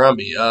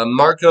Abercrombie?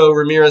 Marco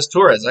Ramirez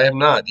Torres. I have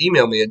not.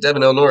 Email me at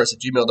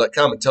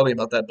devinlnorris@gmail.com and tell me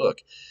about that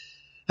book.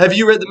 Have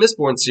you read the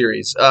Mistborn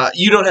series?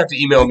 You don't have to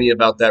email me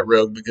about that,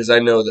 Rogue, because I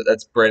know that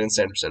that's Brandon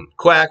Sanderson.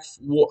 Quack,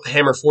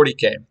 Hammer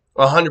 40K.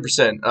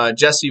 100%.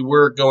 Jesse,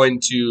 we're going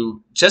to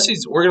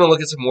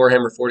look at some more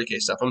Hammer 40K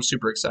stuff. I'm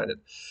super excited.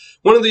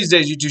 One of these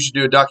days, you two should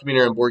do a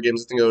documentary on board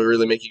games. I think it would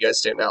really make you guys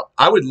stand out.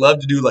 I would love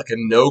to do like a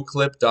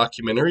no-clip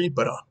documentary,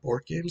 but on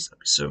board games,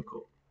 that'd be so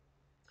cool.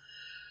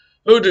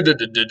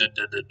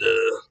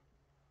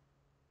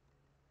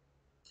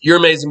 You're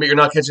amazing, but you're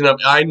not catching up.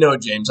 I know,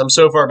 James. I'm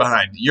so far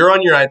behind. You're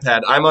on your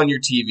iPad, I'm on your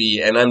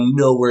TV, and I'm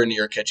nowhere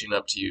near catching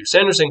up to you.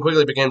 Sanderson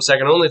quickly became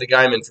second only to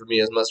Gaiman for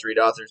me as must-read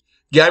authors.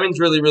 Gaiman's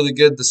really, really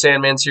good. The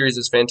Sandman series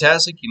is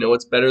fantastic. You know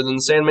what's better than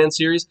the Sandman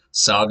series?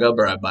 Saga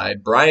by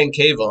Brian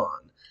K. Vaughan.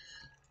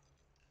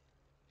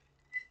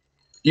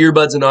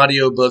 Earbuds and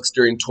audiobooks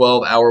during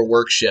 12-hour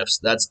work shifts.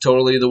 That's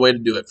totally the way to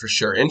do it, for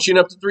sure. Inching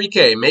up to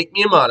 3K. Make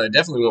me a mod. I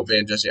definitely won't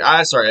ban Jesse.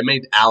 Sorry, I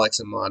made Alex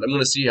a mod. I'm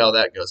going to see how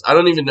that goes. I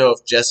don't even know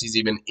if Jesse's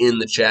even in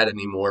the chat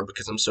anymore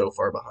because I'm so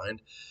far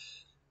behind.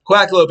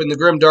 Quacklope, in the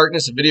grim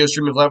darkness of video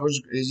streaming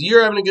platforms, is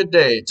you're having a good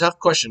day? Tough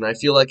question. I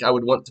feel like I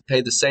would want to pay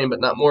the same but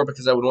not more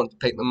because I would want to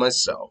paint them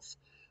myself.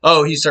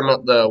 Oh, he's talking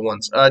about the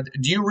ones.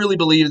 Do you really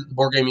believe that the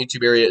board game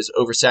YouTube area is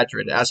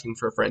oversaturated? Asking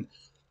for a friend.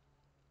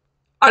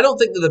 I don't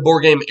think that the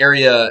board game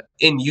area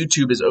in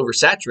YouTube is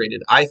oversaturated.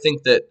 I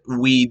think that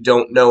we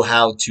don't know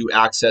how to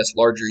access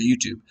larger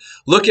YouTube.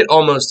 Look at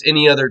almost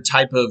any other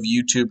type of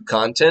YouTube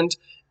content,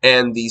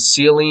 and the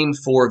ceiling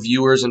for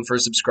viewers and for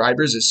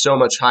subscribers is so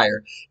much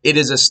higher. It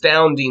is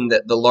astounding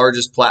that the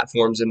largest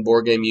platforms in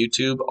board game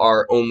YouTube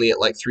are only at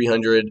like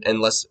 300 and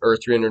less, or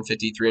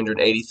 350,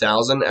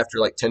 380,000 after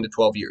like 10 to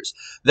 12 years.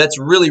 That's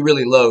really,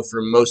 really low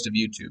for most of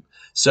YouTube.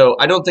 So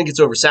I don't think it's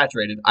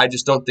oversaturated. I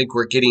just don't think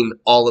we're getting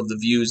all of the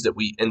views that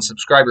we and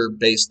subscriber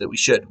base that we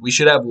should. We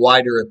should have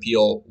wider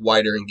appeal,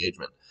 wider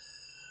engagement.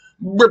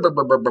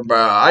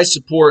 I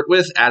support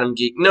with Adam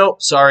Geek. No,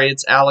 sorry,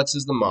 it's Alex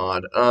is the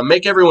mod.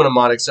 Make everyone a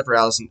mod except for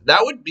Allison.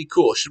 That would be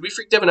cool. Should we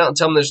freak Devin out and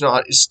tell him there's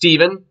no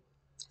Steven?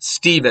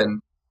 Steven.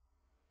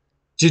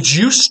 Did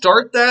you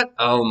start that?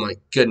 Oh my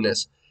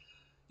goodness.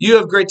 You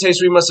have great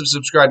taste. We must have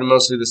subscribed to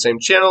mostly the same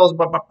channels.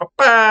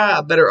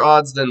 Better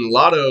odds than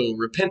Lotto.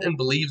 Repent and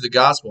believe the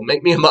gospel.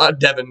 Make me a mod,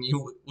 Devin.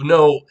 You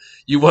know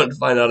you want to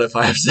find out if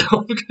I have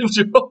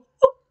self-control.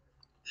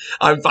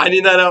 I'm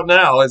finding that out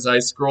now as I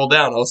scroll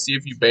down. I'll see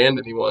if you banned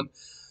anyone.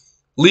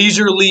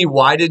 Leisure Lee,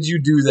 why did you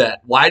do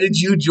that? Why did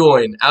you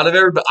join? Out of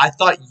everybody, I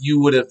thought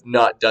you would have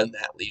not done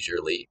that, Leisure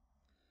Lee.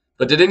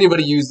 But did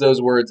anybody use those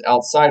words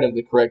outside of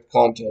the correct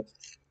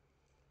context?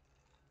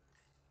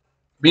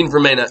 Bean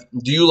for Mena,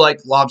 do you like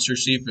lobster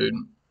seafood?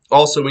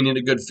 Also, we need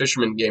a good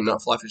fisherman game,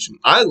 not fly fishing.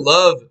 I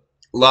love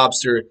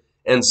lobster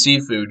and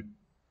seafood.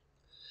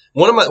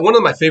 One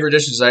of my favorite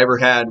dishes I ever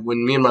had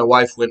when me and my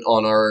wife went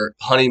on our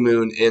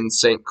honeymoon in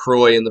St.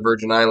 Croix in the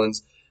Virgin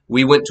Islands.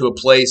 We went to a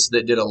place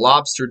that did a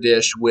lobster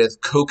dish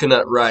with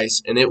coconut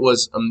rice, and it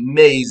was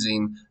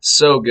amazing.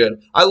 So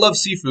good. I love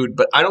seafood,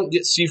 but I don't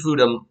get seafood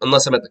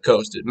unless I'm at the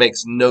coast. It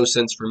makes no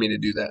sense for me to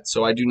do that.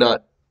 So I do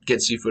not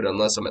get seafood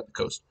unless I'm at the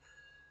coast.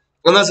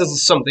 Unless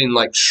it's something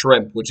like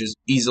shrimp, which is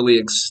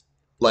easily,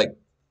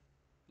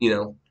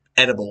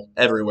 edible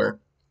everywhere.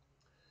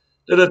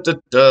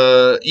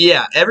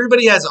 Yeah,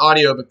 everybody has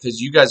audio because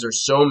you guys are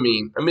so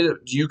mean. I mean,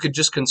 you could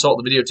just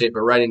consult the videotape,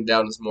 but writing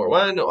down is more.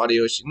 Well, no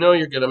audio issue. No,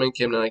 you're good. I'm in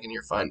Cam, now I can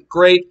hear fine.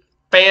 Great.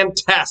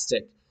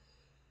 Fantastic.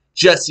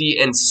 Jesse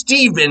and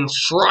Steven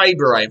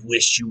Schreiber, I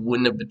wish you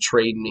wouldn't have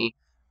betrayed me.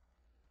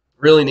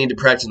 Really need to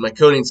practice my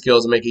coding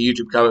skills and make a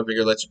YouTube comment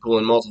figure that lets you pull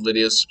in multiple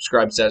videos,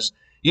 subscribe sessions.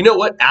 You know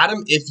what,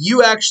 Adam? If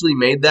you actually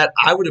made that,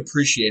 I would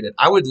appreciate it.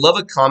 I would love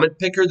a comment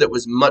picker that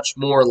was much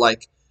more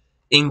like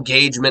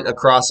engagement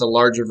across a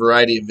larger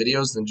variety of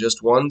videos than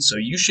just one, so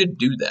you should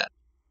do that.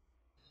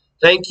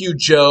 Thank you,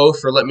 Joe,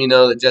 for letting me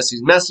know that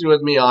Jesse's messing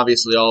with me.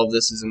 Obviously, all of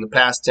this is in the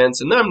past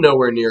tense, and I'm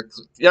nowhere near...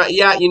 Yeah,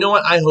 you know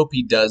what? I hope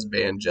he does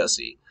ban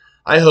Jesse.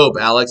 I hope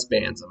Alex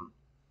bans him.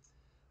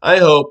 I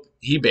hope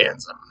he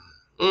bans him.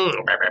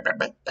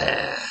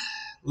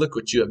 Look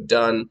what you have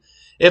done.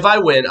 If I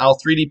win, I'll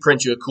 3D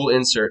print you a cool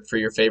insert for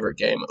your favorite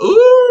game.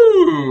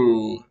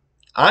 Ooh!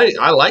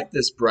 I like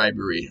this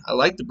bribery. I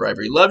like the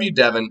bribery. Love you,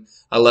 Devin.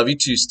 I love you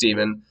too,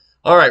 Steven.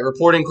 All right,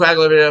 reporting Quack.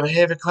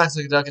 Hey, if it quacks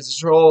like a duck, it's a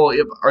troll.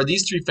 Are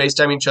these three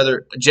FaceTiming each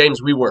other?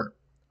 James, we were.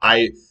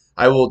 I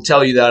will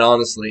tell you that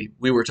honestly.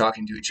 We were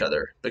talking to each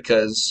other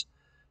because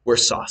we're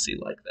saucy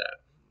like that.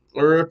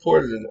 We're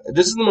reported.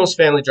 This is the most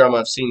family drama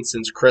I've seen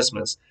since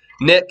Christmas.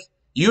 Nick,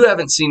 you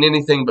haven't seen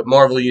anything but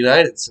Marvel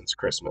United since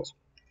Christmas.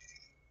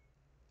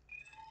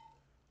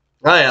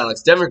 Hi,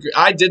 Alex.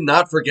 I did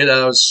not forget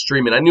I was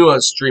streaming. I knew I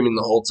was streaming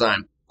the whole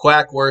time.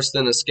 Quack worse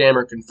than a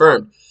scammer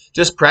confirmed.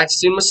 Just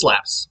practicing my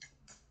slaps.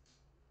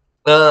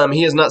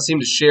 He has not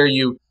seemed to share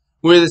you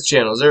with his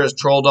channels. There is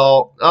Troll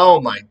Doll. Oh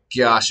my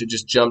gosh, it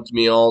just jumped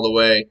me all the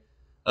way.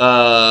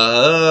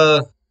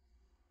 I'm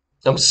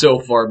so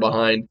far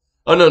behind.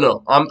 Oh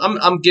no.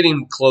 I'm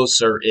getting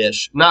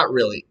closer-ish. Not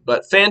really.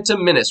 But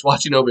Phantom Menace,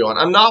 watching Obi-Wan.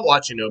 I'm not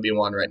watching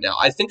Obi-Wan right now.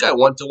 I think I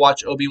want to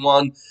watch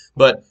Obi-Wan,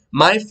 but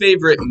my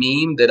favorite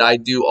meme that I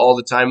do all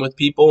the time with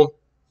people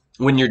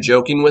when you're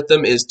joking with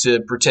them is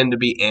to pretend to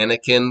be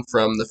Anakin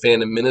from the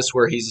Phantom Menace,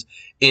 where he's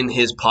in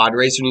his pod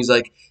racer and he's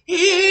like,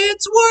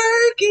 "It's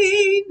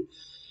working!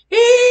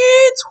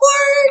 It's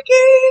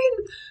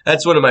working!"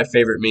 That's one of my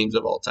favorite memes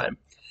of all time.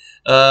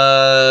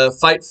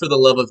 Fight for the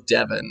love of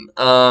Devin.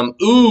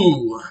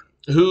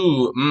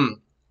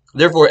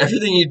 Therefore,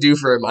 everything you do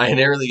for him, I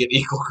inherently get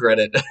equal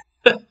credit.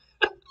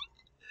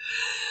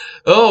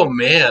 Oh,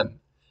 man.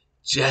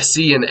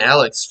 Jesse and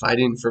Alex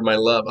fighting for my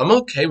love. I'm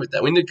okay with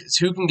that. We need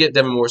who can get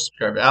Devin more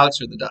subscribers, Alex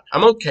or the Duck.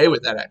 I'm okay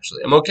with that,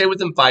 actually. I'm okay with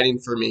them fighting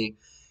for me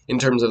in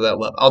terms of that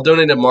love. I'll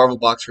donate a Marvel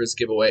box for his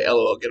giveaway.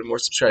 LOL, get him more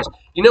subscribers.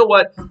 You know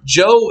what?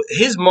 Joe,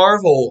 his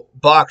Marvel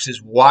box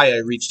is why I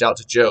reached out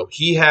to Joe.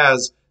 He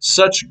has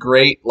such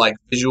great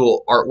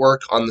visual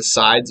artwork on the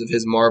sides of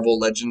his Marvel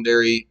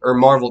Legendary or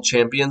Marvel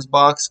Champions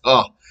box.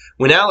 Oh,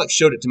 when Alex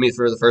showed it to me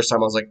for the first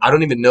time, I was like, I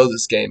don't even know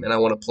this game, and I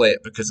want to play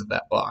it because of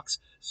that box.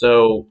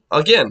 So,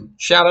 again,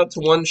 shout out to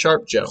One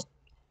Sharp Joe.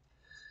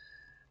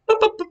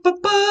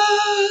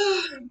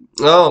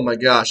 Oh my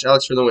gosh,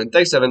 Alex for the win.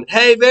 Thanks, Evan.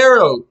 Hey,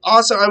 Vero.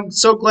 Awesome. I'm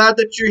so glad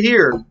that you're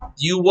here.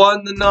 You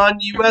won the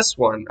non-US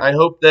one. I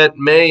hope that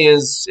May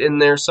is in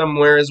there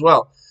somewhere as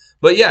well.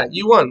 But yeah,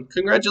 you won.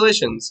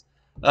 Congratulations.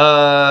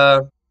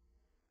 Uh,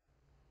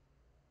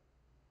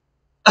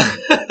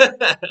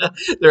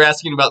 they're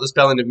asking about the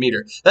spelling of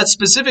meter. That's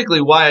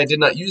specifically why I did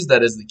not use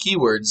that as the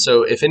keyword.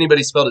 So if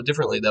anybody spelled it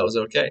differently, that was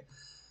okay.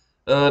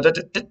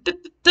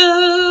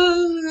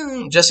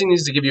 Jesse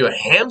needs to give you a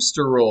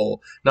hamster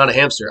roll, not a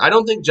hamster. I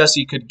don't think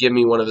Jesse could give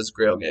me one of his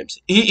Grail games.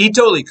 He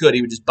totally could.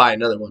 He would just buy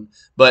another one.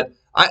 But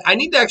I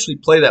need to actually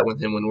play that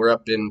with him when we're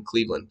up in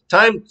Cleveland.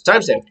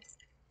 Timestamp.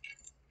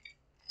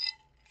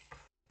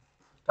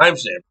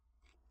 Timestamp.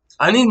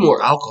 I need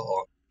more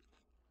alcohol.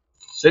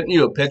 Sent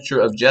you a picture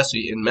of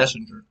Jesse in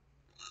Messenger.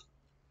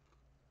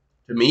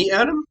 To me,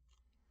 Adam?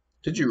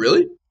 Did you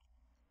really?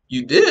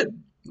 You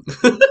did.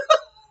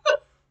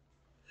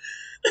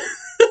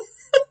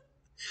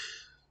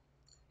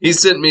 He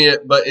sent me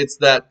it, but it's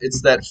that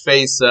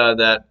face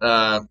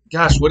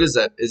gosh, what is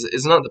that?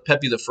 It's not the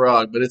Peppy the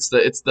Frog, but it's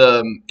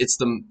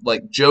the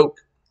like joke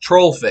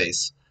troll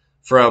face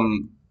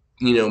from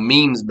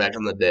memes back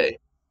in the day.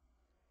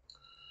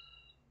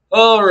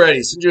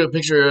 Alrighty, send you a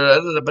picture.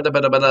 Is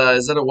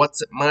that a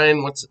what's it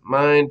mine? What's it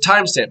mine?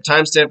 Timestamp,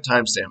 timestamp,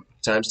 timestamp,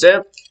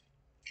 timestamp.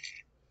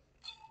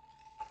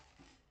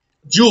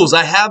 Jules,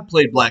 I have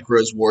played Black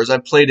Rose Wars.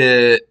 I've played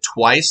it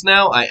twice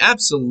now. I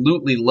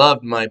absolutely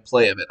loved my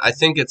play of it. I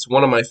think it's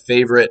one of my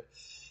favorite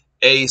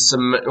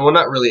well,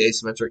 not really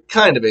asymmetric,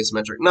 kind of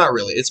asymmetric, not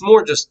really. It's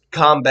more just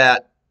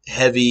combat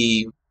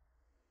heavy,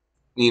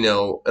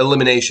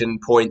 elimination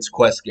points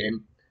quest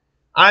game.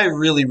 I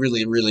really,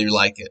 really, really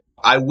like it.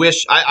 I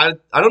wish I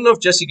don't know if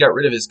Jesse got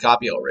rid of his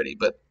copy already,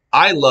 but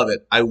I love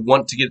it. I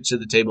want to get it to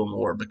the table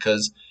more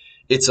because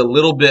it's a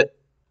little bit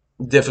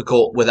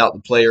difficult without the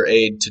player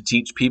aid to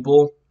teach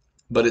people,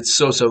 but it's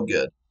so so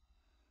good.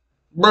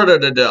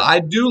 I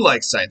do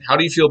like Scythe. How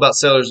do you feel about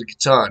Settlers of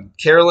Catan?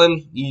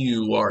 Carolyn,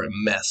 you are a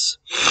mess.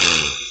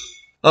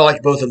 I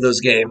like both of those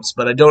games,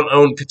 but I don't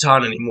own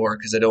Catan anymore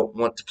because I don't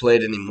want to play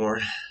it anymore.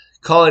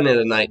 Calling it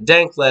a night.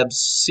 Dank Labs,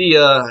 see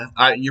ya.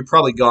 You're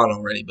probably gone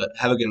already, but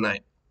have a good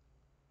night.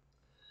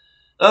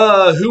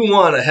 Who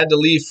won? I had to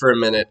leave for a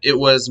minute. It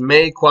was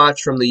May Quach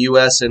from the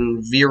U.S.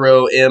 and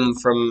Vero M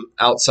from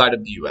outside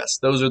of the U.S.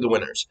 Those are the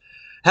winners.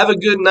 Have a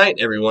good night,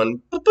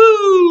 everyone.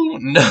 Boo-boo!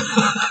 No,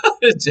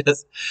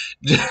 just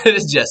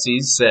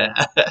Jesse's sad.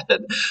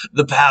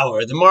 The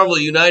power, the Marvel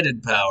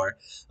United power.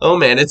 Oh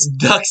man, it's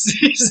duck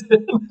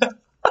season.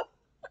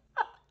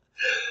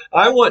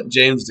 I want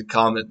James to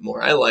comment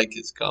more. I like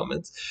his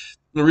comments.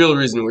 The real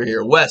reason we're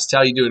here. West,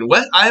 how you doing?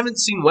 West, I haven't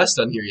seen West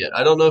on here yet.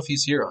 I don't know if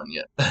he's here on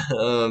yet.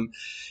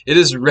 It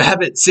is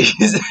rabbit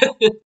season.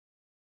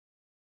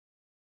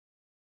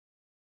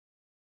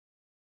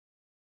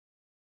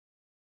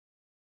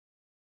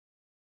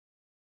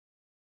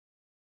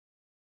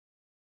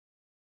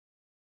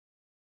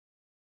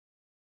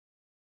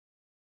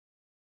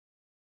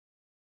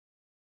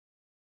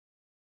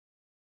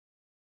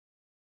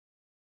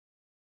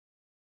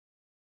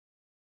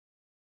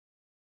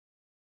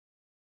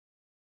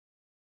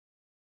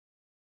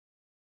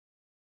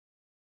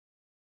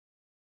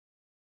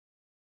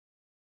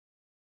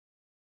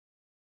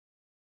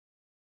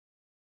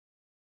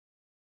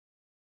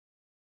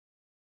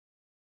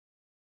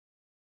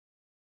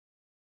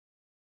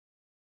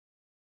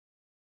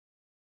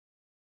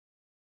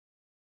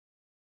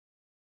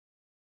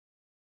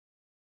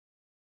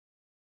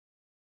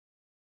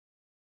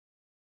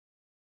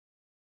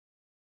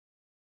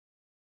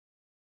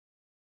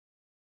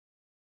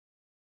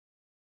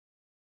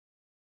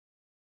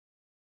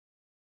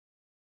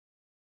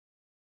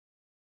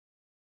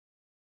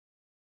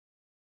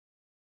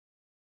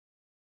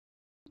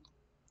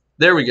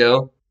 There we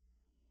go.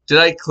 Did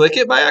I click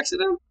it by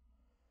accident?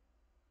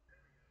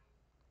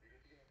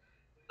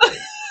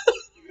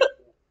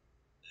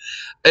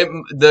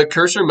 The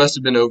cursor must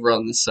have been over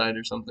on this side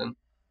or something.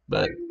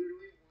 But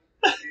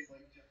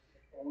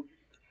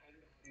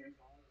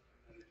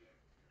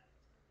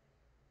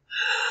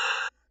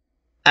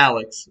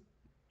Alex,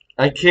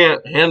 I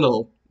can't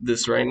handle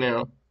this right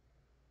now.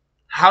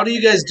 How do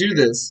you guys do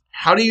this?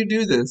 How do you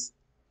do this?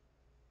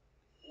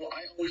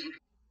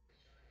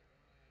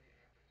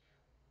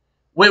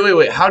 Wait, wait,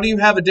 wait. How do you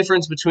have a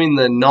difference between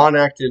the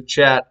non-active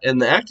chat and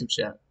the active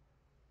chat?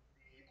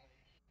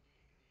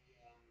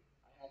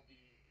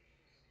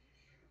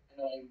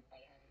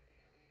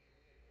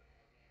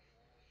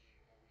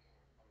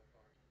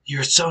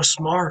 You're so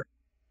smart.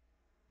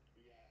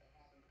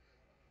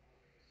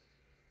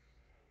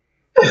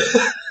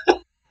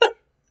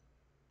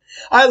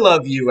 I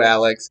love you,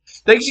 Alex.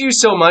 Thank you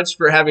so much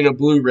for having a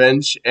blue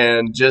wrench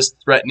and just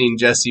threatening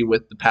Jesse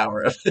with the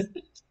power of it.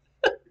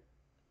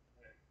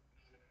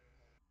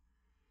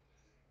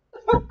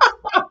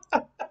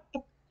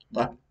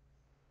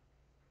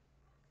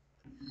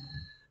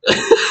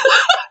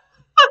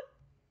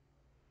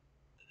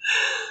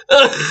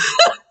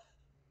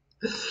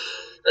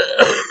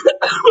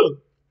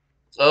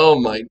 Oh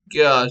my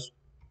gosh.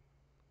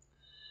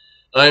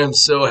 I am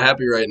so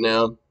happy right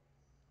now.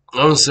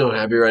 I'm so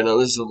happy right now.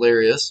 This is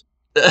hilarious.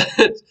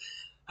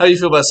 How do you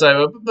feel about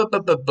Saga?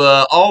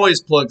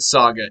 Always plug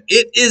Saga.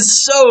 It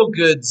is so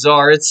good,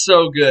 Czar. It's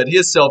so good. He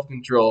has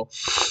self-control.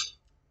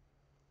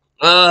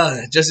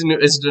 Jesse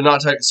is to not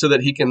talk so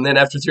that he can then,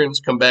 after 3 minutes,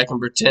 come back and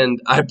pretend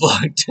I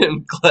blocked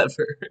him.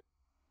 Clever.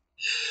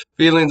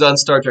 Feelings on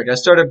Star Trek. I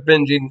started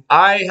binging.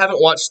 I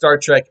haven't watched Star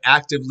Trek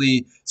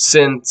actively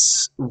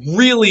since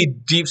really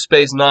Deep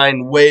Space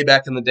Nine, way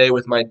back in the day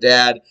with my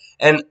dad.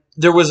 And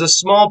there was a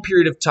small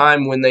period of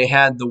time when they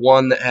had the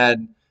one that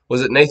had,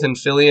 was it Nathan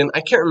Fillion?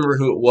 I can't remember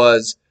who it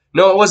was.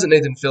 No, it wasn't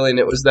Nathan Fillion.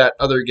 It was that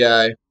other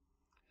guy.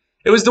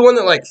 It was the one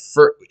that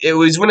it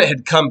was when it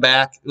had come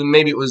back.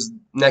 Maybe it was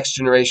Next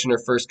Generation or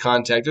First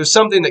Contact. It was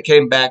something that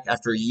came back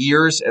after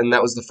years, and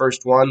that was the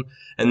first one,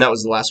 and that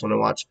was the last one I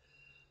watched.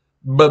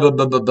 No, I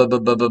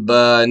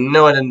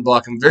didn't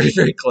block him. Very,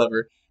 very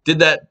clever. Did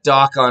that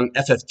doc on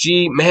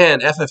FFG. Man,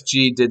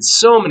 FFG did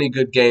so many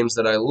good games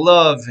that I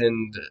love,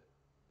 and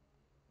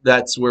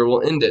that's where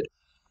we'll end it.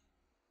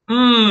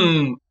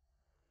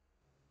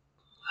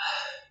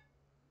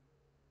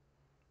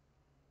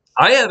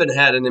 I haven't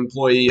had an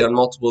employee on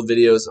multiple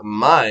videos of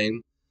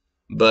mine,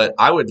 but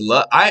I would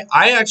love. I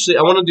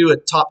want to do a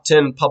top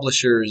 10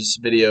 publishers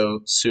video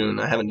soon.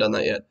 I haven't done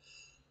that yet.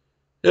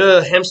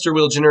 Hamster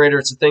wheel generator.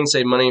 It's a thing.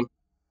 Save money.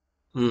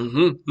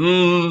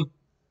 We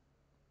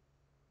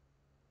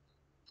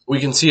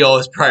can see all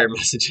his prior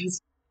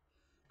messages.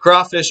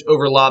 Crawfish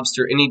over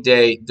lobster any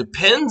day.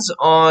 Depends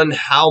on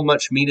how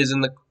much meat is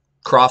in the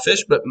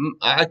crawfish, but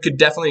I could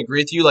definitely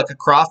agree with you. Like a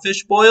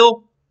crawfish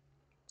boil,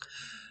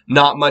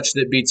 not much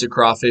that beats a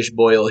crawfish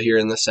boil here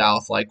in the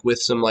South. Like with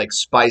some like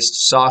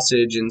spiced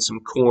sausage and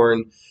some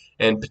corn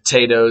and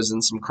potatoes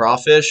and some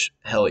crawfish.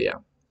 Hell yeah.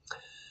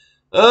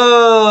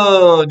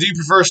 Oh, do you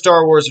prefer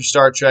Star Wars or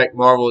Star Trek,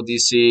 Marvel,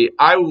 DC?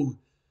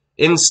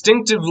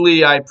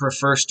 Instinctively, I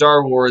prefer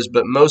Star Wars,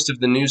 but most of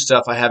the new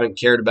stuff I haven't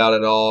cared about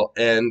at all.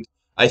 And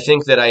I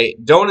think that I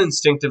don't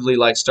instinctively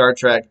like Star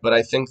Trek, but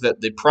I think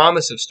that the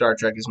promise of Star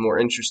Trek is more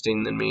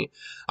interesting than me.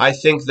 I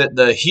think that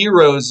the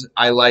heroes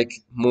I like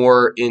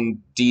more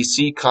in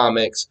DC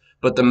comics,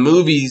 but the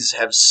movies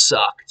have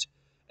sucked.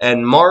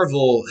 And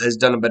Marvel has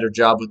done a better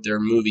job with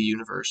their movie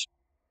universe.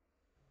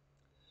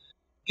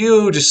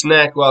 Huge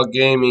snack while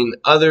gaming,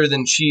 other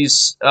than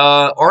cheese.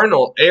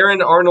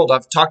 Aaron Arnold.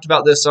 I've talked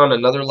about this on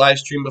another live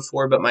stream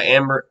before, but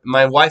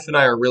my wife and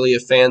I are really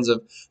fans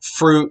of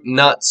fruit,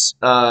 nuts,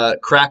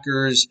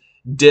 crackers,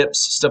 dips,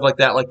 stuff like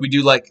that. Like we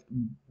do like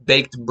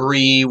baked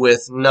brie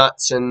with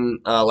nuts and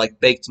like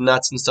baked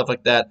nuts and stuff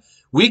like that.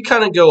 We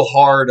kind of go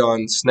hard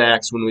on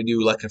snacks when we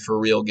do like a for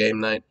real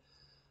game night.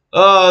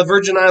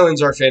 Virgin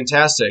Islands are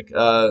fantastic.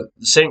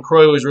 St.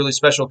 Croix was really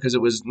special because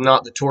it was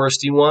not the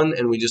touristy one,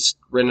 and we just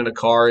rented a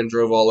car and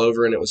drove all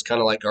over, and it was kind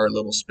of like our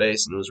little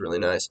space, and it was really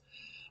nice.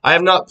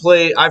 I've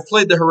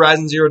played the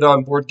Horizon Zero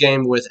Dawn board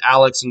game with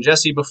Alex and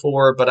Jesse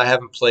before, but I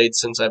haven't played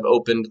since I've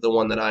opened the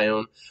one that I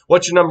own.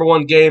 What's your number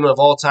one game of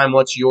all time?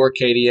 What's your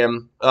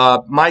KDM?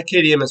 My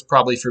KDM is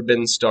probably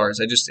Forbidden Stars.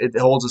 It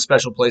holds a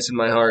special place in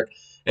my heart,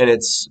 and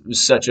it's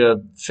such a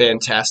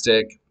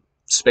fantastic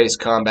space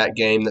combat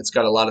game that's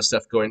got a lot of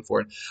stuff going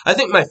for it. I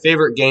think my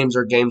favorite games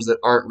are games that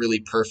aren't really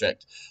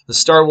perfect. The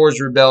Star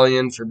Wars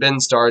Rebellion, Forbidden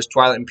Stars,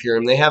 Twilight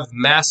Imperium, they have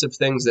massive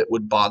things that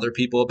would bother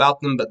people about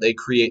them, but they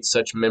create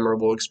such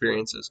memorable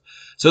experiences.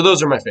 So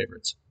those are my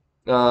favorites.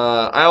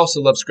 I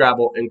also love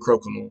Scrabble and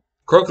Crokinole.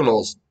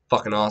 Crokinole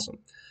fucking awesome.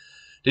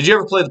 Did you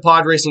ever play the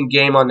pod racing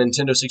game on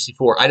Nintendo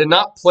 64? I did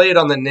not play it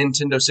on the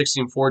Nintendo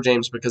 64,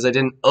 James, because I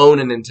didn't own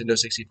a Nintendo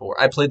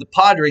 64. I played the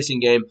pod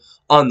racing game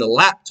on the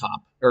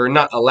laptop, or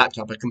not a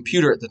laptop, a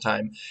computer at the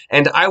time,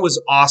 and I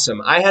was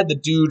awesome. I had the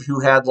dude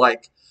who had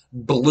like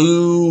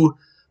blue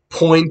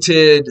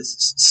pointed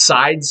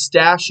side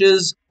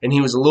stashes, and he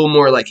was a little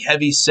more like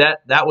heavy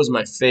set. That was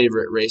my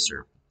favorite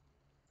racer.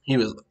 He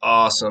was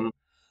awesome.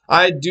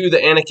 I do the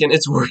Anakin,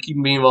 it's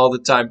working meme all the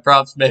time.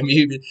 Props, man.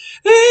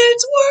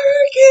 It's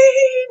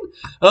working!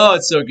 Oh,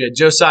 it's so good.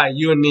 Josiah,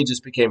 you and me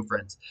just became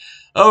friends.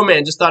 Oh,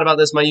 man, just thought about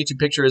this. My YouTube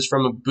picture is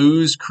from a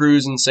booze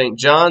cruise in St.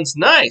 John's.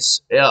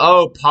 Nice.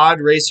 Oh, Pod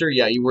Racer.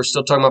 Yeah, you were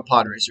still talking about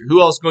Pod Racer. Who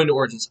else going to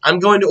Origins? I'm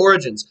going to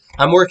Origins.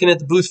 I'm working at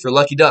the booth for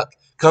Lucky Duck.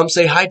 Come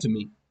say hi to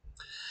me.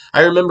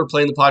 I remember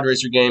playing the Pod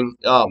Racer game.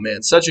 Oh,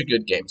 man, such a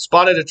good game.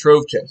 Spotted a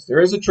trove chest. There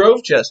is a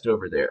trove chest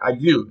over there. I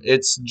do.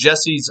 It's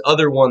Jesse's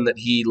other one that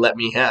he let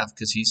me have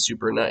because he's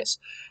super nice.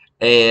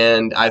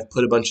 And I've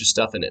put a bunch of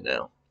stuff in it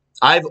now.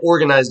 I've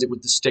organized it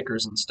with the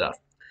stickers and stuff.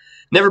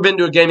 Never been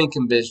to a gaming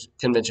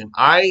convention.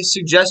 I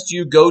suggest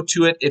you go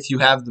to it if you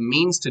have the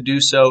means to do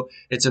so.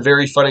 It's a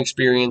very fun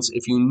experience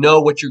if you know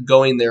what you're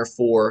going there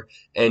for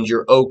and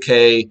you're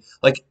okay.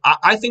 Like,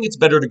 I think it's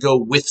better to go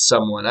with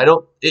someone.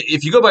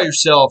 If you go by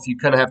yourself, you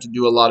kind of have to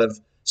do a lot of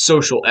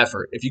social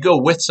effort. If you go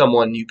with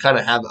someone, you kind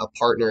of have a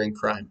partner in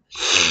crime.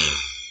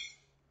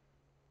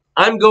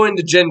 I'm going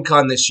to Gen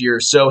Con this year,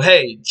 so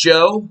hey,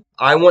 Joe,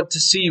 I want to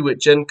see you at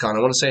Gen Con. I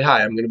want to say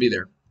hi. I'm going to be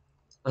there.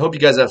 I hope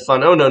you guys have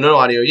fun. Oh, no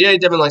audio. Yay,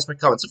 Devin likes my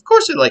comments. Of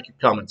course I like your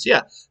comments.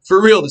 Yeah,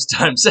 for real this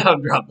time.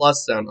 Sound drop,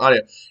 lost sound,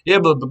 audio. Yeah,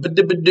 but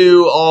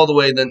do all the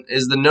way. Then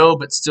is the no,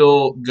 but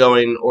still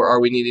going, or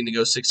are we needing to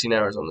go 16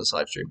 hours on this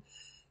live stream?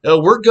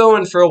 We're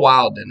going for a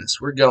while, Dennis.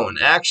 We're going.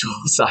 Actual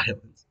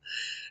silence.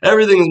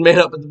 Everything is made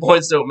up, but the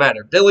points don't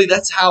matter. Billy,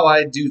 that's how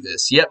I do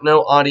this. Yep,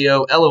 no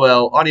audio.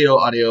 LOL. Audio.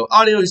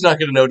 He's not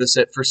going to notice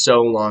it for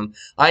so long.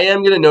 I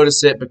am going to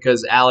notice it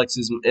because Alex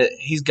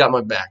he's got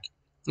my back.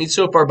 He's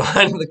so far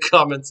behind in the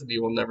comments that he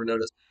will never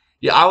notice.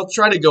 Yeah, I'll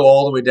try to go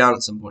all the way down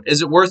at some point.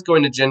 Is it worth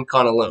going to Gen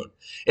Con alone?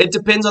 It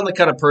depends on the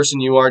kind of person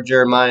you are,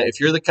 Jeremiah. If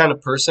you're the kind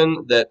of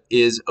person that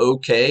is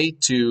okay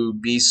to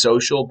be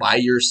social by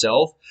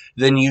yourself,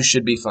 then you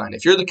should be fine.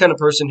 If you're the kind of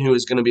person who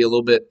is going to be a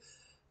little bit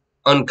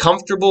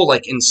uncomfortable,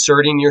 like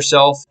inserting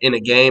yourself in a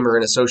game or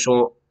in a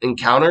social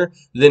encounter,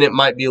 then it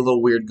might be a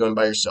little weird going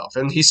by yourself.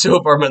 And he's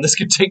so far, man, this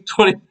could take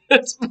 20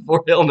 minutes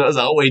before Hill knows.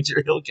 I'll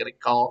wager he'll get a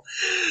call.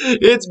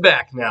 It's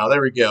back now.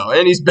 There we go.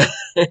 And he's back.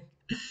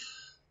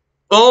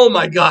 Oh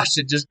my gosh,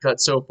 it just cut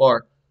so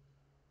far.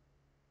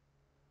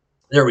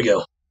 There we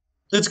go.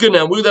 It's good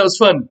now. Woo, that was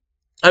fun.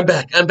 I'm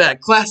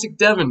back. Classic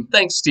Devin.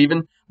 Thanks,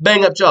 Steven.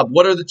 Bang up job.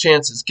 What are the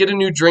chances? Get a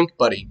new drink,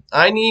 buddy.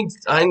 I need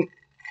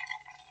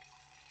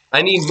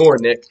more,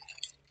 Nick.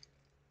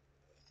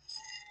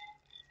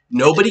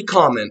 Nobody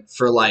comment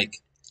for like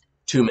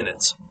 2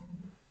 minutes.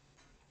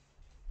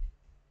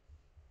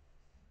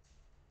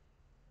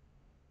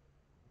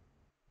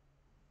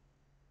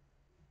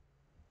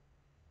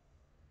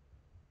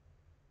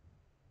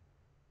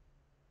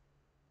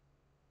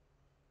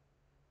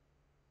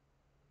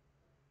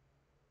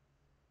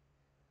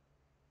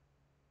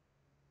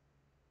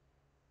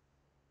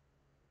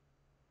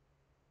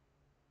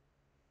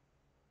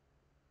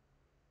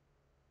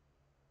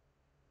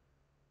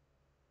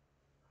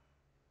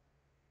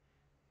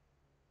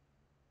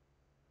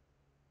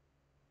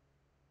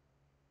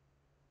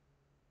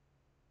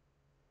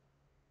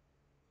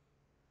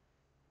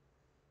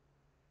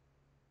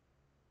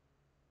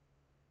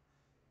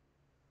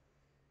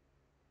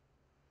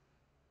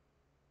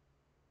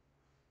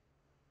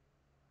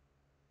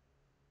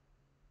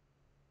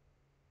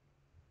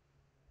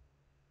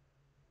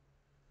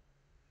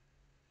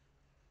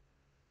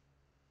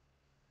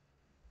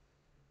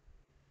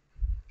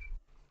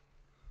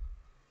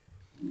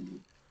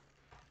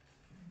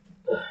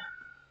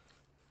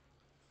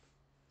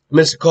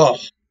 Missed a call.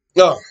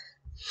 Oh,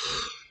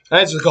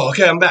 I answered the call.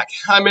 Okay, I'm back.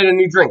 I made a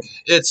new drink.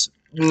 It's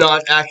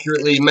not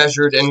accurately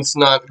measured, and it's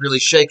not really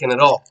shaken at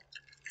all.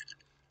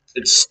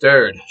 It's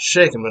stirred.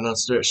 Shaken, but not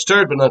stirred.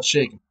 Stirred, but not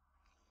shaken.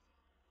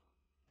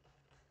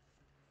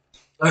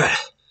 All right.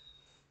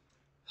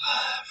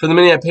 For the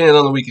mini I painted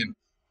on the weekend.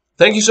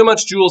 Thank you so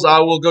much, Jules. I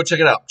will go check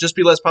it out. Just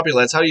be less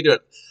popular. That's how you do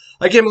it.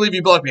 I can't believe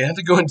you blocked me. I have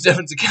to go into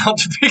Devin's account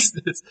to fix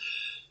this.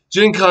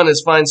 Gen Con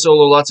is fine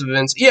solo, lots of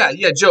events. Yeah,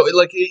 Joe,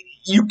 like,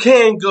 you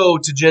can go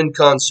to Gen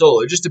Con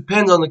solo. It just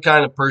depends on the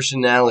kind of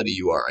personality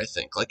you are, I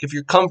think. Like, if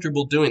you're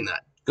comfortable doing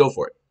that, go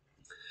for it.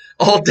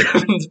 All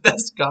Devin's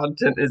best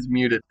content is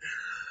muted.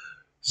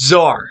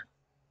 Czar.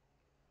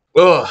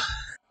 Ugh.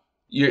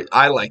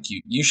 I like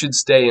you. You should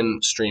stay in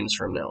streams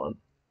from now on.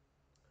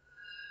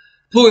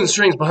 Pulling the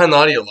strings behind the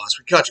audio loss.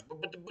 We caught you.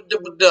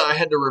 I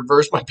had to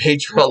reverse my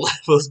Patreon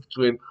levels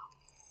between.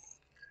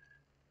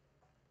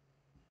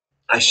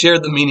 I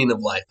shared the meaning of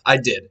life. I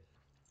did.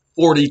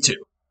 42.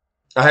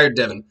 I hired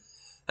Devin.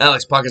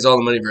 Alex pockets all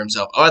the money for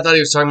himself. Oh, I thought he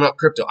was talking about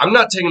crypto. I'm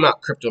not talking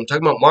about crypto. I'm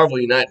talking about Marvel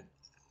United.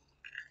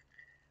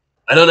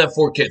 I don't have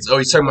 4 kids. Oh,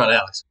 he's talking about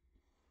Alex.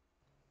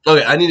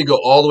 Okay, I need to go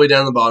all the way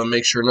down to the bottom,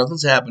 make sure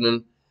nothing's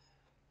happening.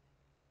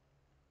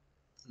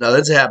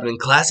 Nothing's happening.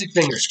 Classic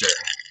finger stir.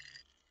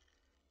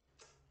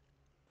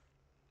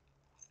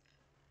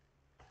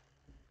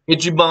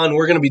 Ichiban,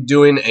 we're going to be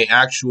doing an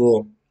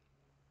actual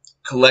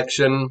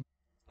collection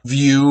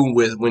view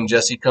with when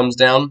Jesse comes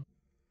down.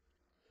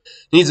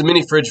 Needs a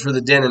mini fridge for the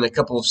den and a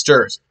couple of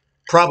stirs.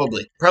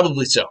 Probably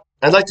so.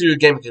 I'd like to do a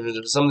game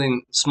of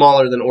something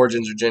smaller than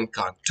Origins or Gen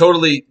Con.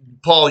 Totally,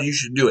 Paul, you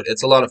should do it.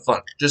 It's a lot of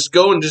fun. Just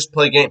go and just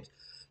play games.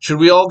 Should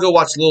we all go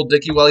watch Lil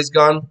Dicky while he's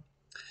gone?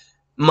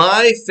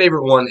 My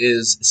favorite one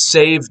is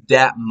Save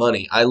Dat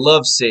Money. I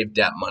love Save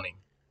Dat Money.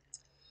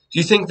 Do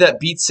you think that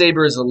Beat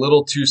Saber is a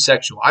little too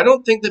sexual? I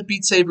don't think that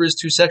Beat Saber is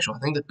too sexual. I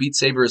think that Beat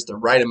Saber is the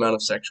right amount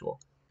of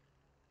sexual.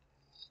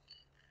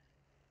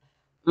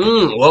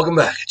 Welcome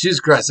back. Jesus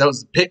Christ, that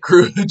was the pit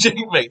crew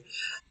mate.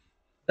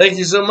 Thank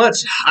you so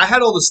much. I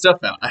had all the stuff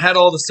out.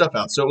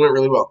 So it went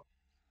really well.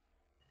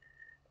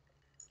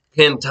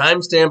 Can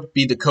timestamp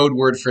be the code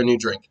word for a new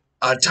drink?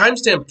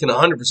 Timestamp can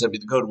 100% be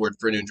the code word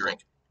for a new drink.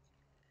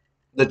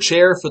 The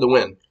chair for the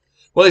win.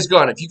 Well, he's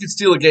gone. If you could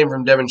steal a game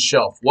from Devin's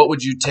shelf, what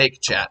would you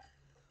take, chat?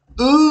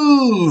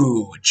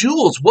 Ooh,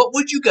 Jules, what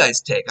would you guys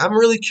take? I'm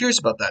really curious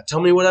about that. Tell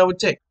me what I would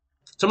take.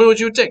 Tell me what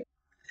you would take.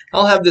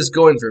 I'll have this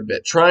going for a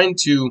bit. Trying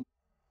to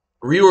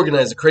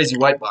reorganize the crazy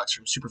white box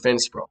from Super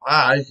Fantasy Pro.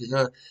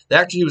 The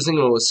actor he was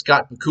thinking of was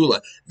Scott Bakula.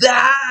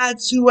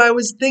 That's who I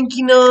was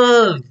thinking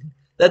of.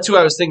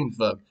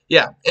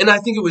 Yeah, and I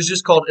think it was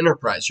just called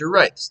Enterprise. You're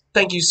right.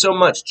 Thank you so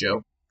much,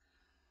 Joe.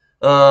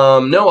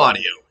 No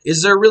audio.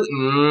 Is there really?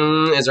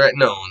 Is there?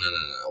 No.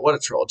 What a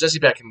troll. Jesse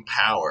back in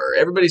power.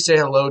 Everybody say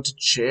hello to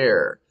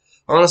Chair.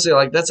 Honestly,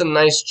 like, that's a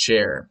nice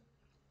chair.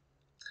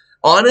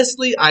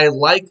 Honestly, I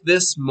like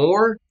this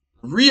more.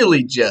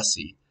 Really,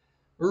 Jesse?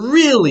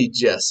 Really,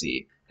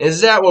 Jesse?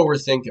 Is that what we're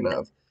thinking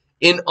of?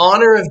 In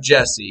honor of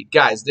Jesse,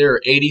 guys, there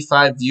are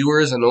 85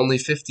 viewers and only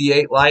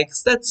 58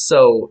 likes. That's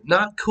so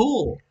not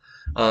cool.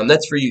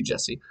 That's for you,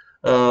 Jesse.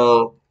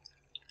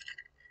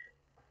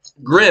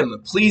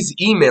 Grim, please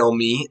email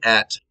me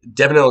at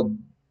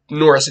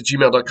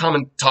devinnorris@gmail.com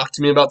and talk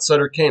to me about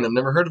Sutter Kane. I've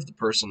never heard of the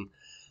person.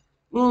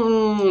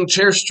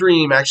 Chair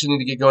stream. Actually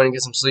need to get going and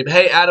get some sleep.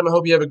 Hey, Adam, I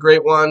hope you have a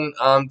great one.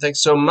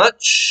 Thanks so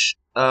much.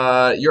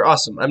 You're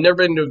awesome. I've never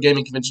been to a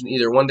gaming convention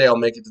either. One day I'll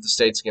make it to the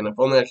States again. If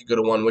only I could go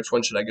to one. Which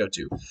one should I go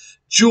to?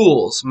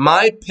 Jules,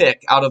 my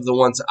pick out of the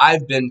ones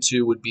I've been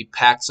to would be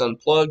PAX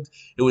Unplugged.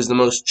 It was the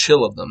most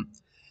chill of them.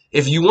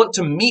 If you want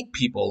to meet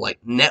people, like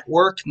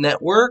network,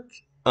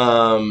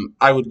 I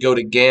would go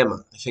to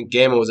Gamma. I think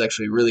Gamma was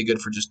actually really good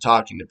for just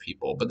talking to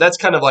people. But that's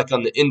kind of like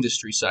on the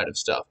industry side of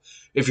stuff.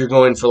 If you're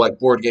going for like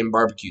board game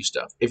barbecue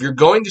stuff. If you're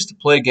going just to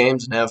play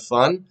games and have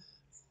fun,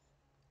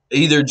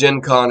 either Gen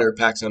Con or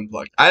PAX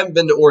Unplugged. I haven't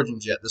been to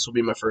Origins yet. This will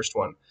be my first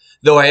one.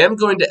 Though I am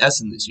going to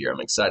Essen this year.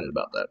 I'm excited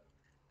about that.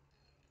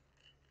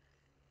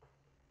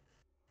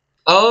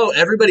 Oh,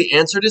 everybody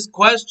answered his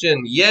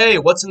question. Yay.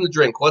 What's in the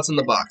drink? What's in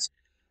the box?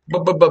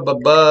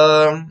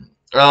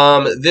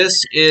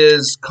 This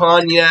is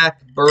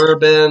cognac,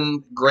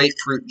 bourbon,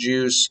 grapefruit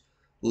juice,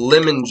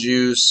 lemon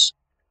juice,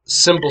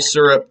 simple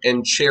syrup,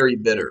 and cherry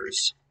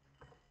bitters.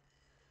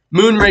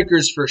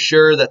 Moonrakers for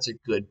sure. That's a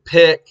good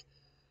pick.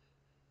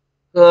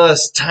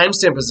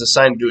 Timestamp is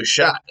assigned to do a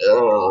shot.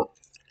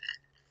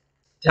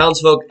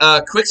 Townsfolk,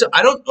 Quixo,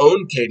 I don't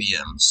own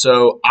KDM,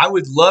 so I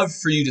would love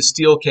for you to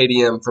steal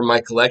KDM from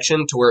my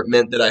collection to where it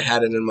meant that I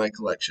had it in my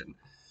collection.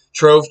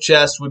 Trove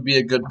Chest would be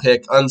a good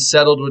pick.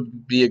 Unsettled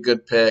would be a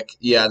good pick.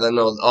 Yeah,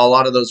 no, a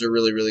lot of those are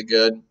really, really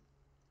good.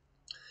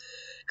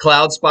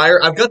 Cloudspire,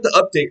 I've got the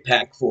update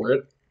pack for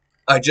it.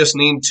 I just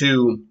need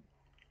to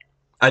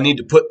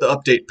put the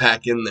update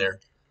pack in there.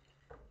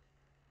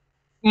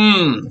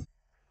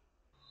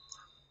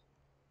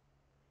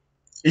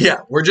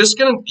 Yeah, we're just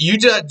gonna. You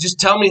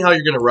just tell me how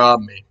you're gonna rob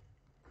me.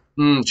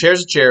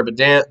 Chair's a chair, but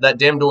that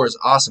damn door is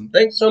awesome.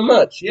 Thanks so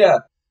much.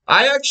 Yeah,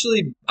 I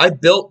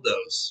built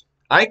those.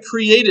 I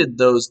created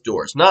those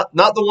doors. Not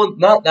that one,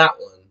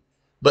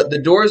 but the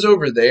doors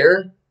over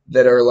there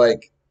that are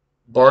like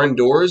barn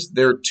doors.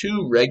 They're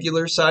two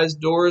regular sized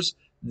doors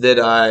that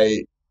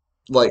I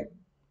like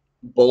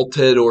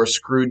bolted or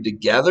screwed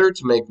together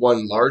to make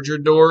one larger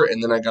door,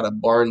 and then I got a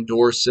barn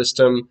door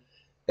system,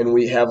 and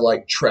we have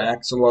like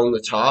tracks along the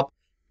top.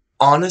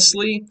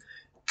 Honestly,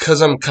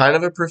 because I'm kind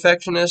of a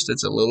perfectionist,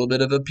 it's a little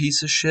bit of a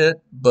piece of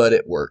shit, but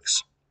it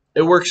works.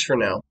 It works for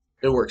now.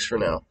 It works for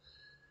now.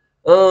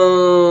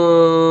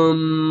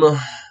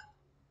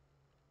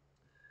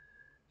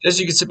 Just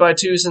you can sit by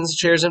too since the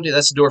chair's empty.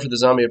 That's the door for the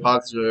zombie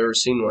apocalypse if I've ever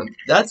seen one.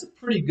 That's a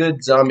pretty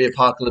good zombie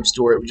apocalypse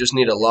door. We just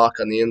need a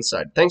lock on the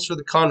inside. Thanks for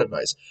the con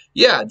advice.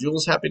 Yeah,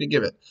 Jules, happy to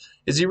give it.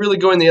 Is he really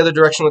going the other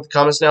direction with the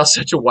comments now?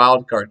 Such a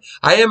wild card.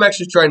 I am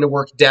actually trying to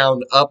work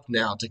down up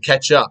now to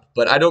catch up,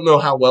 but I don't know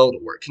how well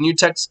it'll work. Can you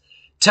text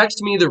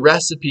me the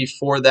recipe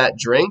for that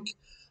drink?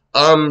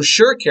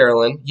 Sure,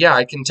 Carolyn. Yeah,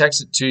 I can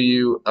text it to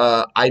you.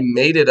 I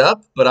made it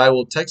up, but I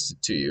will text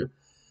it to you.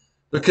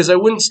 Because I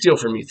wouldn't steal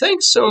from you.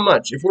 Thanks so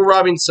much. If we're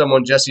robbing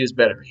someone, Jesse is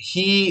better.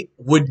 He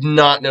would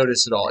not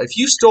notice at all. If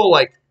you stole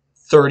like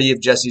 30 of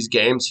Jesse's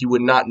games, he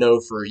would not know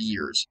for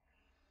years.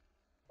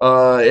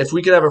 If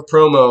we could have a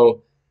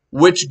promo,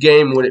 which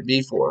game would it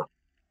be for?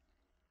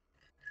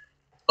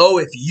 Oh,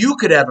 if you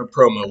could have a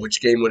promo,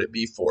 which game would it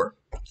be for?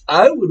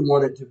 I would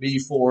want it to be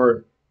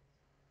for...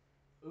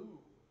 Ooh,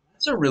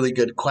 that's a really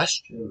good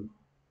question.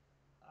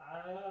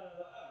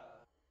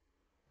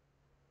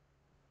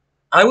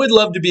 I would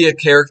love to be a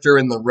character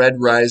in the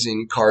Red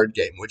Rising card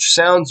game, which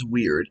sounds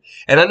weird.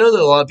 And I know that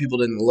a lot of people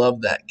didn't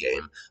love that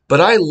game, but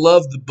I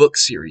love the book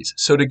series.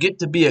 So to get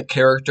to be a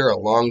character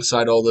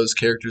alongside all those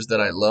characters that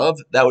I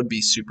love, that would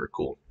be super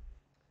cool.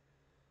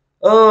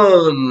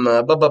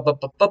 That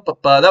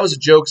was a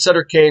joke.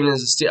 Sutter Kane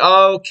is a steal.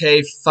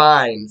 Okay,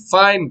 fine.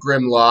 Fine,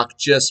 Grimlock.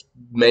 Just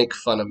make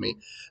fun of me.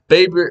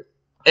 Amber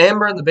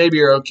and the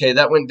baby are okay.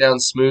 That went down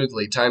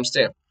smoothly.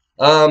 Timestamp.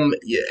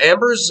 Yeah,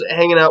 Amber's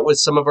hanging out with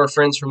some of our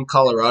friends from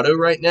Colorado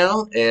right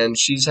now, and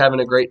she's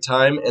having a great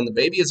time, and the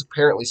baby is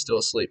apparently still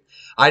asleep.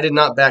 I did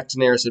not back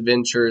Daenerys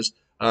Adventures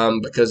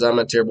because I'm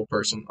a terrible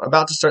person. I'm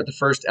about to start the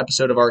first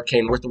episode of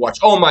Arcane, worth the watch.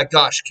 Oh my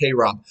gosh,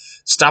 K-Rob,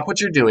 stop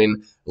what you're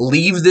doing,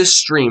 leave this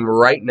stream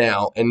right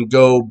now, and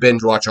go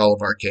binge watch all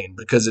of Arcane,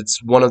 because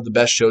it's one of the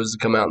best shows to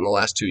come out in the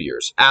last 2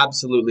 years.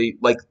 Absolutely,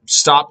 like,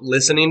 stop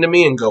listening to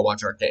me and go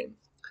watch Arcane.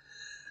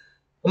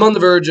 I'm on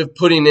the verge of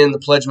putting in the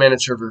Pledge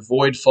Manager for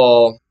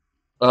Voidfall.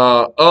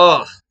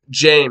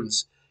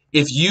 James,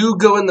 if you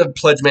go in the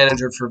pledge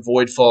manager for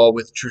Voidfall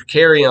with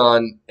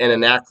Tricarion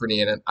and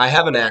Anachrony in it, I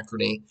have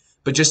Anachrony,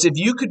 but just if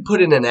you could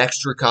put in an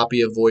extra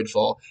copy of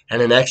Voidfall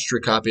and an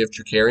extra copy of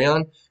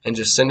Tricarion and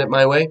just send it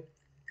my way,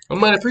 I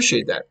might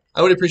appreciate that.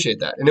 I would appreciate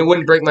that, and it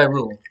wouldn't break my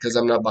rule because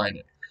I'm not buying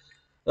it.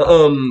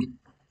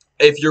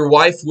 If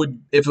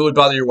it would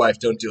bother your wife,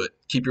 don't do it.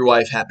 Keep your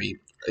wife happy.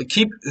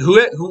 Keep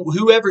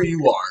whoever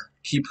you are.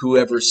 Keep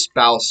whoever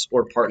spouse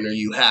or partner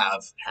you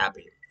have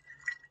happy.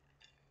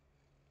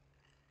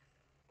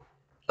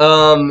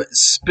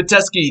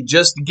 Spiteski,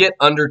 just get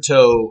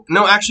Undertow.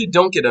 No, actually,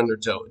 don't get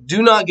Undertow.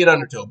 Do not get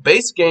Undertow.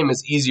 Base game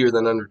is easier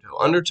than Undertow.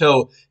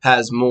 Undertow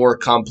has more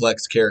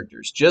complex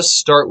characters. Just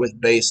start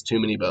with base Too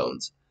Many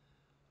Bones.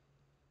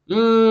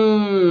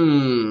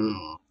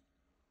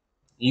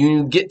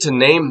 You get to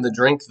name the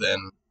drink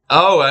then.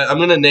 Oh, I'm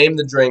going to name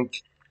the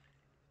drink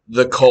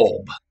the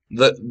Kolb.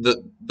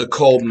 The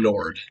Kolb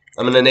Nord.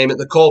 I'm going to name it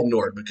the Kolb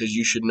Nord because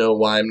you should know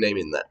why I'm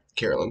naming that,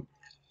 Carolyn.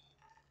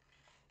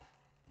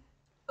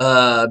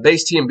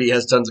 Base TMB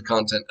has tons of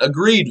content.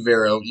 Agreed,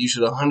 Vero. You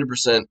should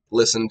 100%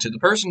 listen to the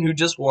person who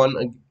just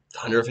won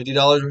 $150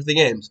 worth of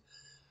games.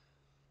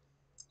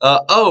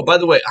 Oh, by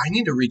the way, I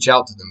need to reach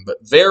out to them, but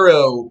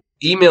Vero,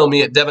 email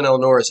me at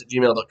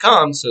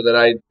devinelnorris@gmail.com so that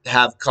I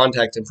have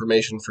contact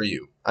information for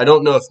you. I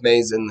don't know if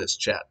May's in this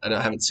chat.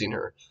 I haven't seen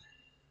her.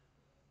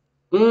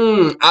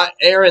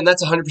 Aaron,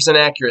 that's 100%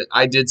 accurate.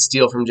 I did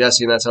steal from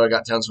Jesse, and that's how I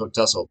got Townsfolk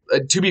Tussle.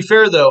 To be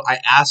fair, though, I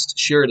asked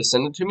Shira to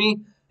send it to me,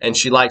 and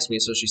she likes me,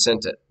 so she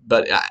sent it.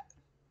 But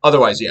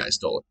otherwise, yeah, I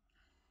stole it.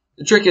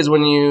 The trick is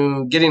when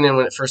you getting in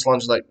when it first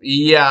launches, like,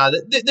 yeah,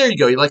 there you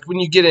go. Like when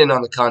you get in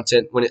on the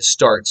content when it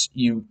starts,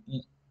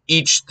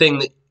 each thing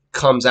that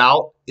comes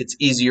out, it's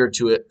easier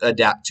to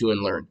adapt to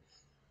and learn.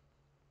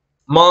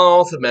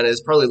 Moth Meta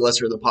is probably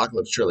lesser of the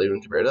Apocalypse trilogy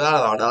when compared to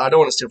I don't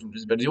want to steal from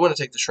this, but do you want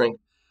to take the shrink?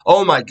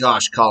 Oh my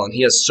gosh, Colin,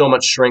 he has so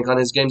much shrink on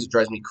his games, it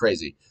drives me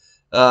crazy.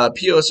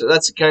 POS,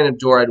 that's the kind of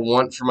door I'd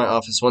want for my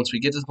office once we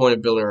get to the point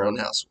of building our own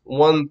house.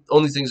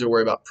 Only things I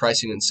worry about,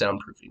 pricing and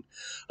soundproofing.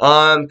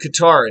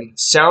 Katarin,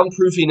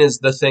 soundproofing is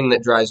the thing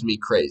that drives me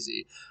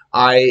crazy.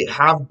 I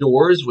have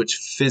doors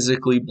which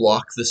physically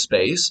block the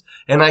space,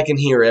 and I can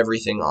hear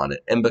everything on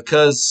it. And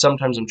because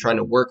sometimes I'm trying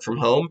to work from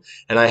home,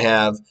 and I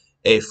have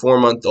a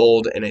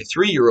 4-month-old and a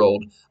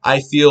 3-year-old,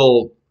 I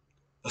feel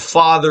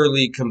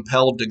fatherly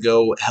compelled to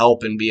go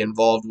help and be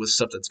involved with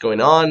stuff that's going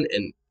on,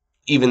 and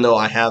even though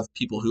I have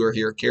people who are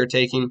here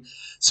caretaking.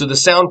 So the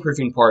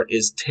soundproofing part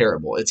is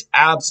terrible. It's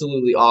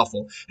absolutely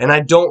awful. And I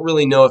don't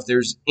really know if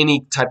there's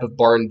any type of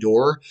barn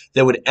door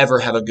that would ever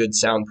have a good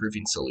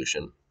soundproofing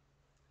solution.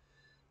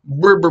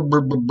 Did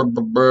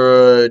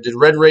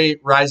Red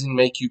Rising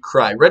make you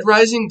cry? Red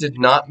Rising did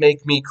not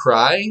make me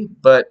cry,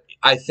 but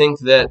I think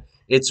that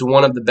it's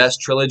one of the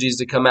best trilogies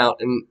to come out.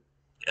 And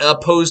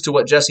opposed to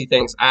what Jesse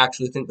thinks, I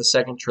actually think the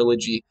second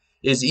trilogy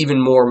is even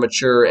more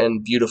mature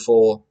and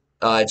beautiful.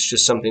 It's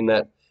just something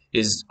that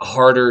is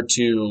harder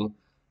to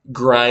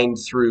grind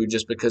through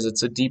just because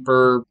it's a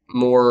deeper,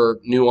 more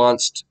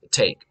nuanced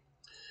take.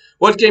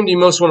 What game do you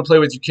most want to play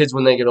with your kids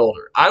when they get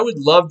older? I would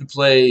love to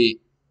play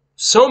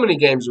so many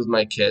games with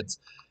my kids.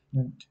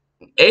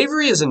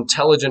 Avery is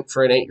intelligent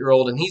for an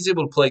 8-year-old, and he's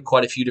able to play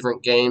quite a few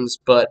different games,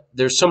 but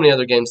there's so many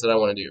other games that I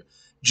want to do.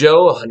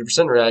 Joe,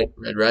 100% right.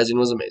 Red Rising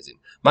was amazing.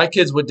 My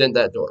kids would dent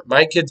that door.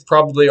 My kids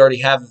probably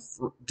already have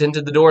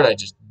dented the door, and I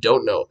just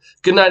don't know.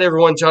 Good night,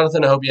 everyone.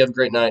 Jonathan, I hope you have a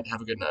great night.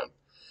 Have a good night.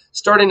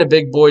 Starting a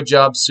big boy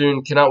job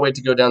soon. Cannot wait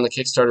to go down the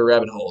Kickstarter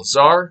rabbit hole.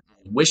 Czar,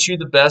 I wish you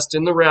the best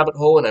in the rabbit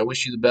hole, and I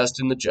wish you the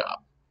best in the job.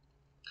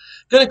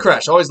 Gonna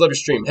crash. Always love your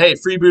stream. Hey,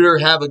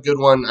 Freebooter, have a good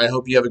one. I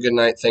hope you have a good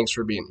night. Thanks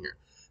for being here.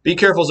 Be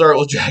careful, Czar. It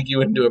will drag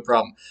you into a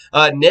problem.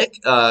 Nick,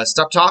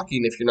 stop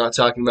talking if you're not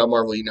talking about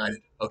Marvel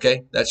United.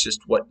 Okay? That's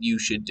just what you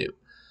should do.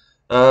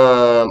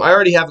 I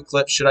already have a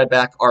clip. Should I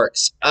back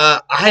ARCs?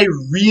 I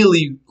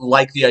really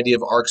like the idea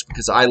of ARCs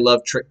because I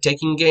love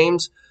trick-taking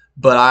games,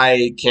 but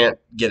I can't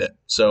get it.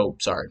 So,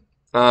 sorry.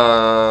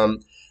 I'm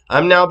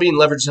now being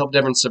leveraged to help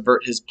Devin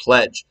subvert his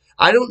pledge.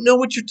 I don't know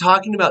what you're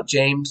talking about,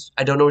 James.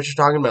 I don't know what you're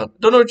talking about.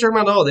 Don't know what you're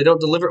talking about at all. They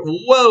don't deliver.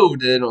 Whoa,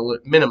 they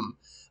don't minimum.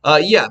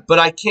 Yeah, but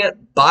I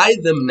can't buy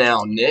them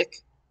now, Nick.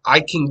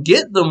 I can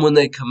get them when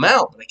they come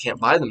out, but I can't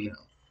buy them now.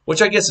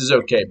 Which I guess is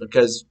okay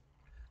because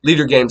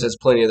Leader Games has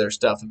plenty of their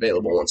stuff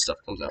available once stuff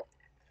comes out.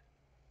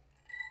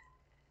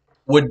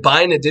 Would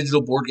buying a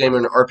digital board game or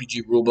an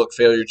RPG rulebook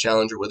fail your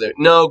challenger with it?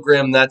 No,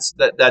 Grim, that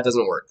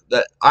doesn't work.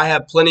 I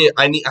have plenty.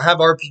 I have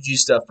RPG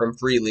stuff from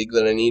Free League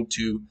that I need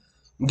to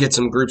get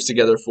some groups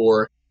together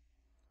for,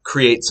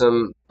 create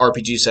some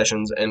RPG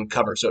sessions and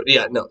cover. So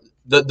yeah, no,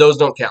 those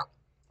don't count.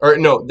 Or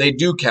no, they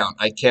do count.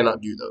 I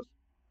cannot do those.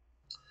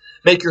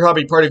 Make your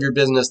hobby part of your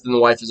business, then the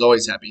wife is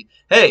always happy.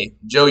 Hey,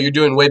 Joe, you're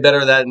doing way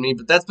better than me,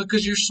 but that's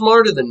because you're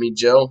smarter than me,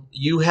 Joe.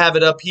 You have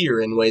it up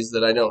here in ways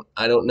that I don't.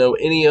 I don't know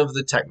any of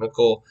the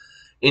technical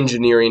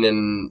engineering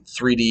and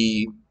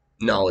 3D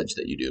knowledge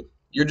that you do.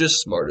 You're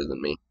just smarter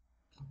than me.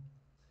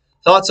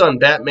 Thoughts on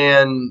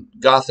Batman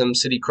Gotham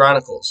City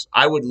Chronicles?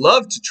 I would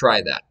love to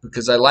try that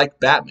because I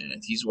like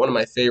Batman. He's one of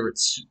my favorite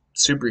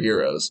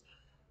superheroes,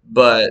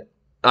 but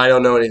I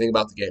don't know anything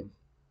about the game.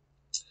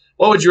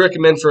 What would you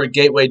recommend for a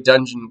gateway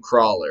dungeon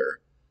crawler?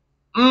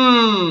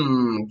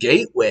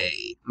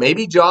 Gateway.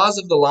 Maybe Jaws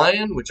of the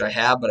Lion, which I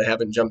have, but I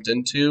haven't jumped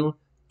into.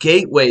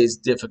 Gateway is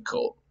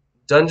difficult.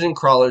 Dungeon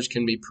crawlers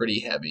can be pretty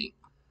heavy.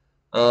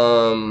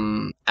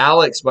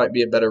 Alex might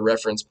be a better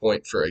reference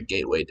point for a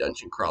gateway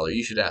dungeon crawler.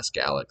 You should ask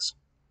Alex.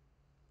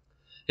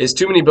 Is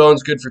Too Many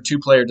Bones good for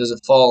two-player? Does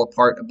it fall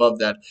apart above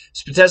that?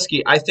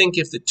 Spitesky, I think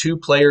if the two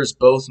players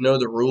both know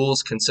the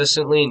rules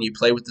consistently and you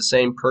play with the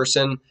same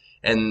person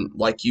and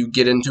like you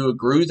get into a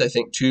groove, I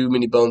think Too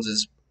Many Bones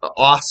is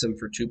awesome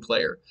for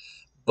two-player.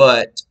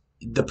 But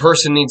the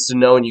person needs to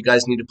know and you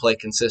guys need to play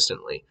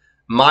consistently.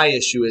 My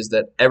issue is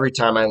that every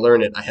time I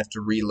learn it, I have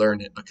to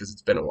relearn it because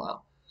it's been a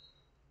while.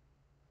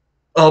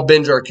 I'll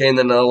binge Arcane,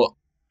 then I'll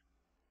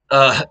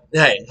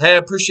hey, I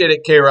appreciate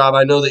it, K-Rob.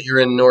 I know that you're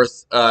in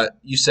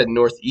you said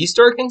Northeast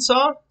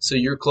Arkansas, so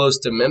you're close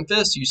to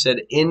Memphis. You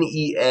said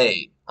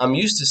NEA. I'm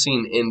used to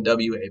seeing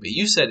NWA, but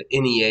you said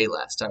NEA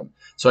last time.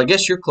 So I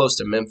guess you're close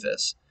to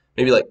Memphis.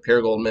 Maybe like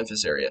Paragould,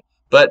 Memphis area.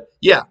 But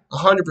yeah,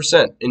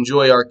 100%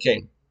 enjoy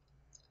Arcane.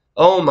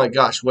 Oh my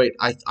gosh, wait,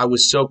 I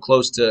was so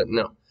close to,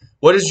 no.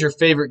 What is your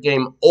favorite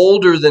game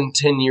older than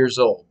 10 years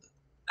old?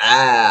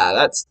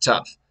 That's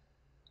tough.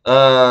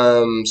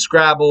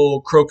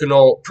 Scrabble,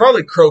 Crokinole,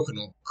 probably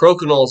Crokinole.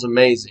 Crokinole is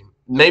amazing.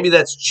 Maybe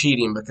that's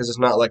cheating because it's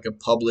not like a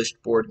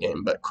published board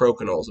game, but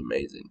Crokinole is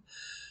amazing.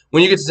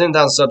 When you get to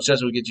 10,000 subs,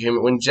 Jesse will get you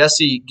him. When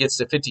Jesse gets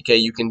to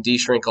 50K, you can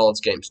de-shrink all its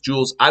games.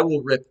 Jules, I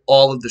will rip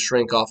all of the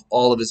shrink off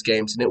all of his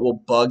games, and it will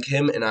bug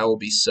him, and I will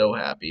be so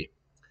happy.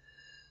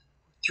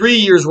 3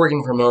 years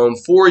working from home,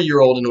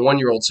 4-year-old and a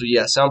 1-year-old. So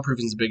yeah,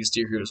 soundproofing is the biggest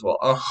deal here as well.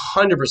 100%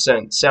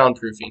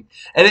 soundproofing.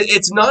 And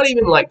it's not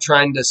even like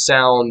trying to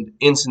sound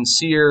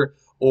insincere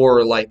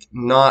or like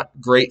not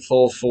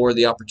grateful for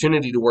the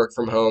opportunity to work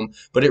from home.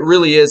 But it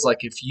really is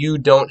like if you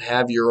don't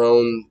have your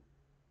own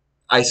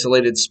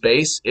isolated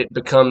space, it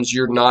becomes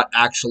you're not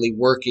actually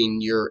working,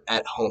 you're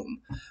at home.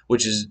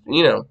 Which is,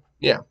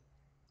 yeah.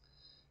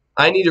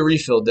 I need a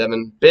refill,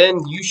 Devin. Ben,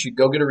 you should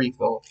go get a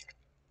refill.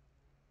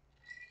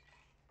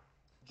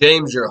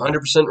 James, you're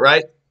 100%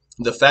 right.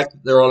 The fact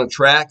that they're on a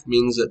track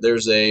means that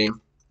there's a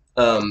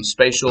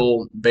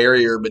spatial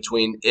barrier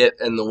between it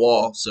and the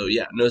wall. So,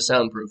 yeah, no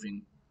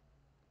soundproofing.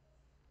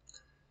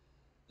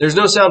 There's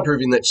no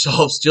soundproofing that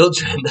solves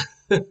children.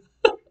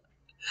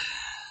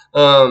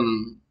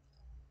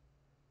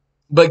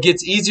 But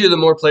gets easier the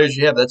more players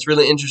you have. That's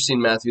really interesting,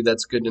 Matthew.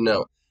 That's good to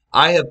know.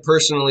 I have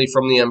personally,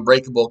 from the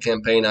Unbreakable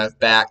campaign, I've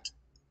backed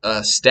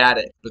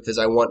Static because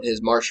I want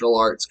his martial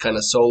arts kind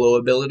of solo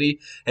ability.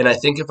 And I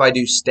think if I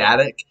do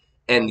Static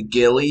and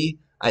Gilly,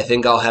 I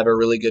think I'll have a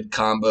really good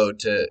combo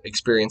to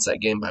experience that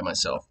game by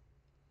myself.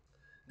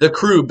 The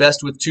crew,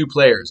 best with 2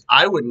 players.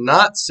 I would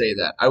not say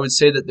that. I would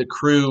say that the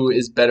crew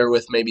is better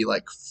with maybe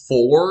like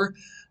 4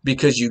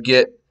 because you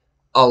get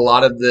a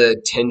lot of the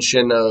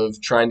tension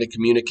of trying to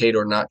communicate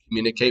or not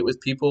communicate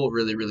with people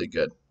really, really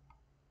good.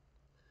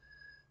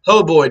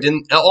 Oh boy,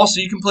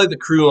 also you can play the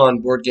crew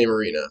on Board Game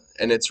Arena,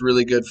 and it's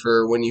really good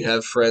for when you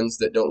have friends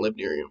that don't live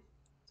near you.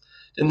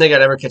 Didn't think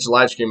I'd ever catch a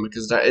live stream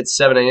because it's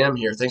 7 a.m.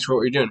 here. Thanks for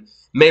what you're doing.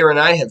 Mayor and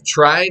I have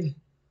tried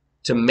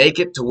to make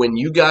it to when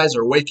you guys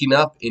are waking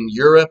up in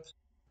Europe,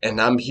 and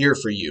I'm here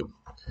for you.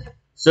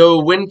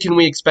 So when can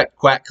we expect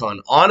QuackCon?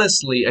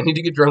 Honestly, I need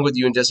to get drunk with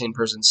you and Jesse in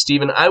person.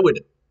 Steven, I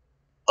would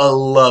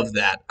love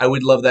that. I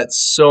would love that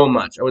so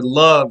much. I would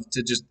love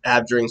to just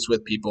have drinks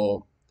with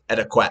people at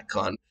a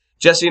QuackCon.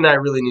 Jesse and I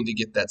really need to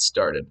get that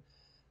started.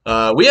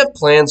 We have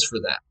plans for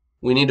that.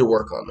 We need to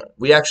work on that.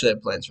 We actually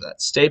have plans for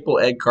that. Staple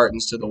egg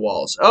cartons to the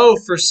walls. Oh,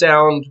 for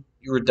sound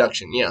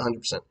reduction. Yeah,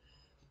 100%.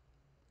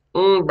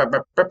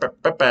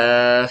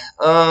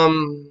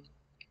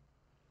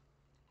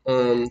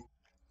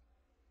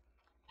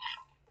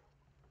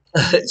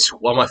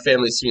 While my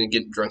family's seeing me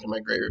getting drunk in my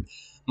graveyard.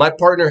 My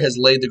partner has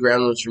laid the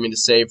groundwork for me to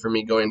save for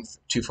me going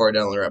too far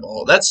down the rabbit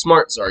hole. That's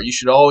smart, Czar. You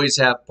should always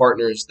have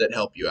partners that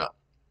help you out.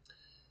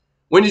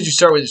 When did you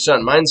start with your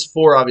son? Mine's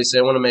 4, obviously.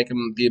 I want to make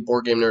him be a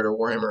board game nerd or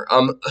Warhammer.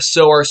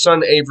 So our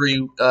son Avery,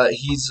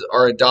 he's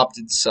our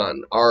adopted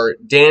son. Our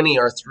Danny,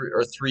 our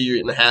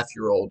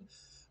 3.5-year-old,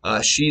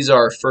 she's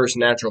our first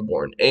natural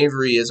born.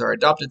 Avery is our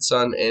adopted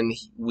son, and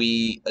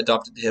we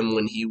adopted him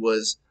when he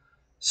was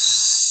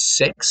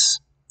 6.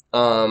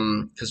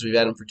 Because we've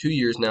had him for 2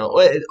 years now,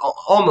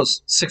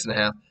 almost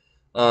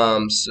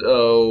 6.5.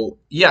 So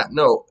yeah,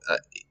 no,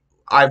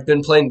 I've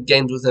been playing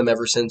games with him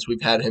ever since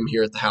we've had him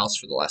here at the house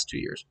for the last 2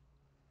 years.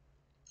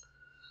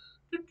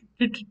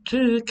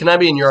 Can I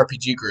be in your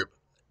RPG group?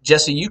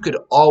 Jesse, you could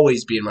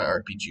always be in my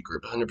RPG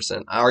group,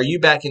 100%. Are you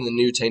back in the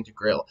new Tainted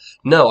Grail?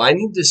 No, I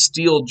need to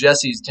steal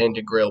Jesse's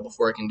Tainted Grail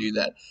before I can do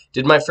that.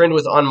 Did my friend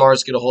with On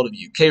Mars get a hold of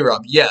you?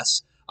 K-Rob,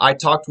 yes. I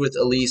talked with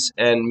Elise,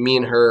 and me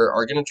and her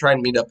are going to try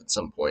and meet up at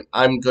some point.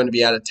 I'm going to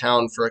be out of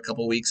town for a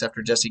couple weeks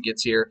after Jesse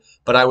gets here,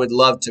 but I would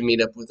love to meet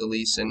up with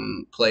Elise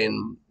and play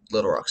in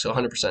Little Rock, so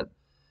 100%.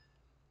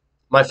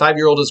 My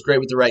 5-year-old is great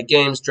with the right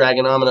games.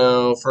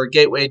 Dragonomino for a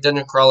gateway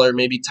dungeon crawler,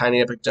 maybe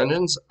Tiny Epic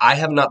Dungeons. I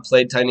have not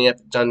played Tiny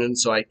Epic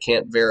Dungeons, so I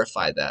can't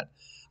verify that.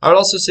 I would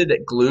also say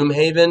that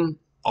Gloomhaven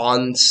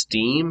on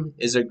Steam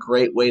is a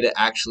great way to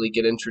actually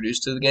get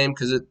introduced to the game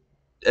because it,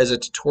 as a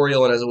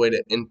tutorial and as a way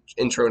to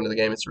intro into the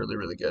game, it's really,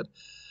 really good.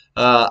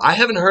 I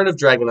haven't heard of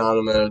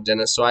Dragonomino,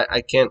 Dennis, so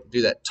I can't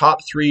do that. Top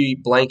 3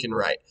 blank and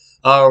right.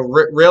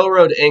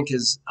 Railroad Inc.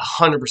 is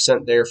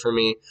 100% there for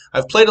me.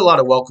 I've played a lot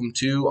of Welcome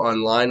to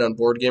online on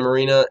Board Game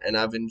Arena, and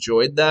I've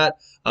enjoyed that.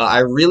 I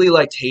really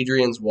liked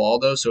Hadrian's Wall,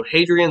 though. So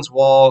Hadrian's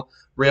Wall,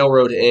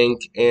 Railroad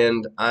Inc.,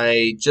 and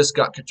I just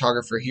got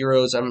Cartographer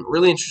Heroes. I'm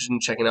really interested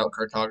in checking out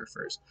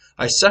Cartographers.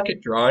 I suck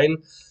at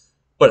drawing,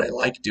 but I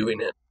like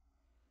doing it.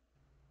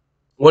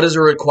 What is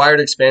a required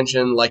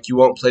expansion like you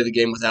won't play the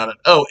game without it?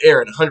 Oh,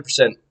 Aaron,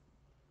 100%.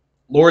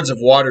 Lords of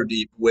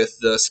Waterdeep with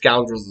the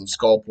Scoundrels of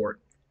Skullport.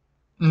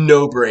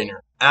 No-brainer.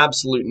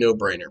 Absolute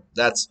no-brainer.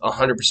 That's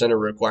 100% a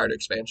required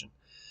expansion.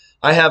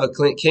 I have a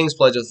King's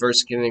Pledge with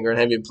Versus Kindergarten.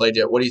 Haven't even played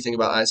yet. What do you think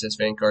about ISS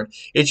Vanguard?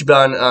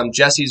 Ichiban,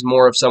 Jesse's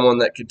more of someone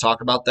that could talk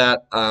about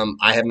that.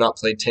 I have not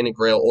played Tainted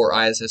Grail or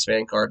ISS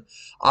Vanguard.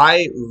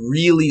 I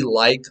really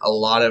like a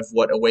lot of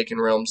what Awakened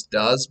Realms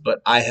does,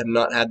 but I have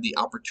not had the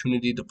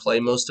opportunity to play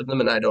most of them,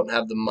 and I don't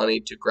have the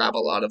money to grab a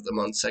lot of them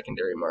on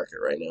secondary market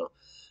right now.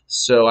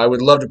 So I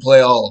would love to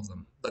play all of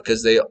them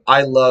because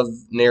I love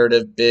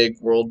narrative, big,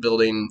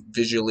 world-building,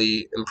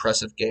 visually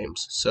impressive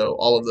games. So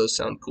all of those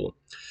sound cool.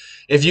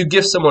 If you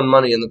give someone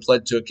money and the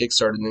pledge to a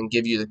Kickstarter and then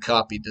give you the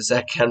copy, does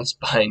that count as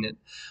buying it?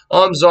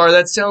 Czar,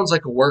 that sounds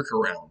like a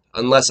workaround,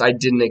 unless I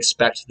didn't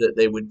expect that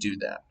they would do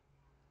that.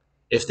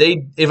 If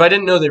I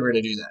didn't know they were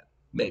going to do that,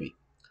 maybe.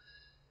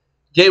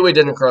 Gateway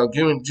Dinner Carl,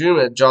 June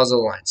at Jaws of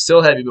the Line.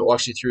 Still heavy, but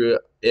walks you through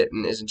it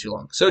and isn't too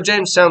long. So,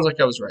 James, sounds like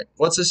I was right.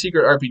 What's the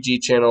secret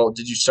RPG channel?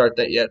 Did you start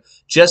that yet?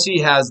 Jesse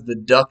has the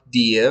Duck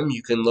DM.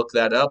 You can look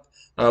that up.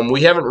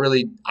 We haven't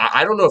really,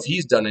 I don't know if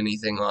he's done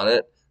anything on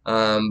it,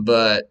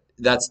 but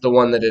that's the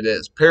one that it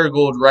is.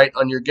 Paragould, right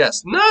on your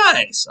guest.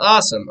 Nice.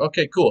 Awesome.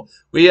 Okay, cool.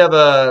 We have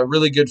a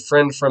really good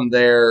friend from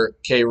there,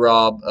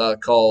 K-Rob,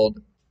 called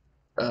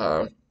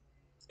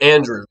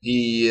Andrew.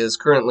 He is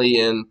currently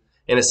in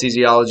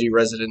anesthesiology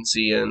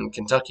residency in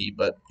Kentucky,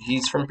 but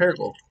he's from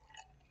Paragould.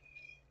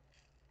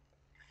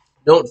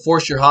 Don't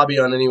force your hobby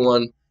on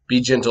anyone.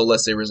 Be gentle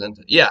lest they resent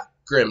it. Yeah,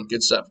 Grim,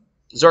 good stuff.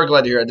 Zara,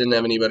 glad to hear I didn't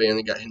have anybody and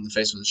they got hit in the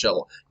face with a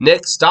shovel.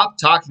 Nick, stop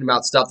talking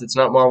about stuff that's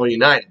not Marvel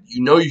United.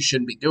 You know you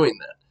shouldn't be doing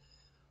that.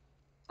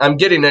 I'm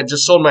getting it.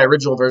 Just sold my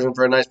original version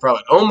for a nice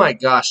profit. Oh my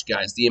gosh,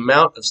 guys, the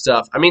amount of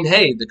stuff. I mean,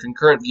 hey, the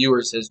concurrent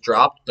viewers has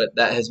dropped, but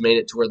that has made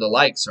it to where the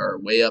likes are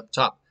way up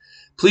top.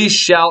 Please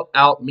shout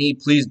out me,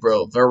 please,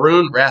 bro.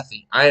 Varun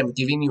Rathi, I am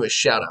giving you a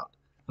shout out.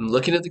 I'm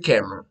looking at the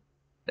camera,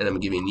 and I'm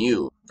giving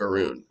you,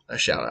 Varun, a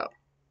shout out.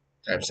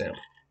 Timestamp.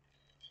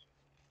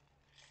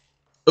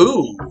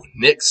 Ooh,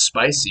 Nick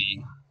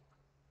Spicy.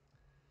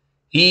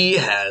 He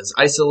has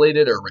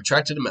isolated or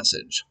retracted a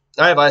message.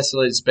 I have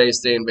isolated space.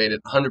 They invaded.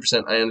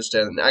 100%. I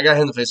understand. I got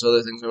hit in the face with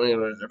other things.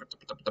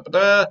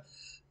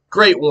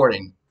 Great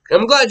warning.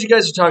 I'm glad you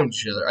guys are talking to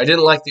each other. I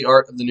didn't like the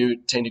art of the new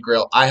Tainted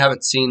Grail. I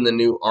haven't seen the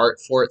new art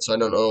for it, so I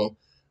don't know.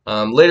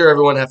 Later,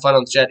 everyone, have fun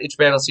on the chat. Each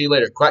band, I'll see you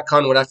later.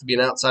 QuackCon would have to be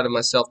an outside of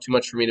myself. Too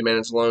much for me to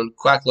manage alone.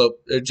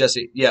 Quacklope,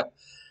 Jesse, yeah.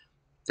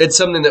 It's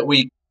something that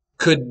we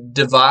could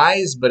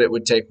devise, but it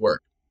would take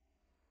work.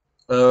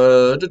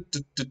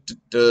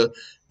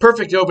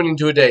 Perfect opening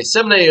to a day.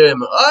 7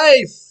 a.m.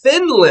 Hey,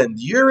 Finland!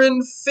 You're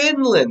in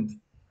Finland!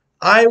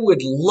 I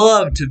would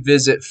love to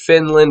visit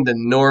Finland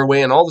and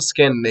Norway and all the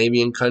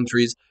Scandinavian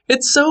countries.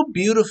 It's so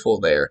beautiful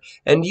there.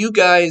 And you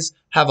guys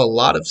have a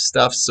lot of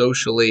stuff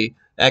socially,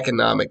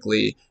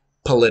 economically,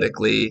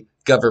 politically,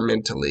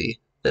 governmentally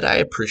that I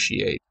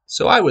appreciate.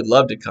 So I would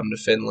love to come to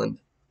Finland.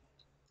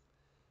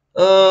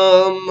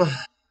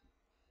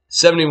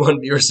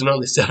 71 viewers and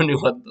only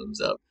 71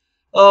 thumbs up.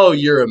 Oh,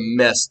 you're a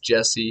mess,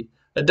 Jesse.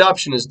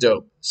 Adoption is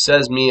dope,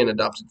 says me, an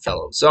adopted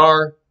fellow.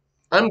 Czar,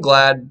 I'm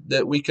glad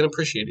that we can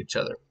appreciate each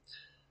other.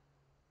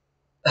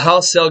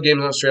 I'll sell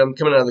games on Australia. I'm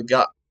coming out of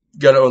the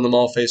gotta own them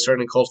all phase,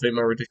 starting to cultivate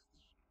my ridiculous.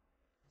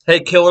 Hey,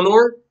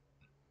 Killenor,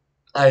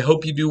 I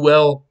hope you do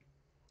well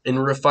in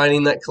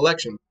refining that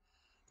collection.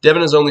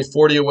 Devin is only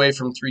 40 away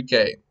from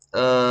 3K.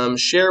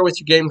 Share with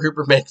your game group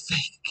or make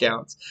fake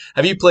accounts.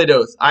 Have you played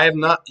Oath? I have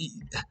not.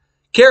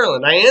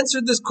 Carolyn, I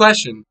answered this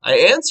question. I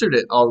answered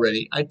it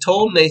already. I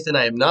told Nathan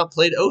I have not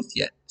played Oath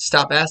yet.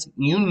 Stop asking.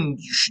 You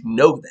should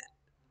know that.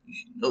 You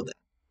should know that.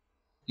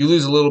 You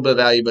lose a little bit of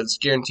value, but it's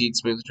guaranteed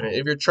smooth.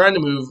 If you're trying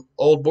to move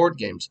old board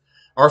games.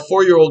 Our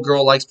 4-year-old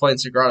girl likes playing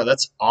Sagrada.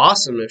 That's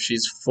awesome if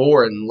she's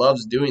 4 and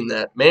loves doing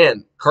that.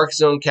 Man,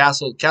 Carcassonne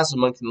Castle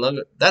Monk can love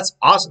it. That's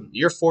awesome.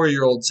 Your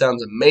 4-year-old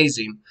sounds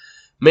amazing.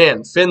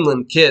 Man,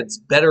 Finland kids,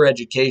 better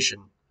education.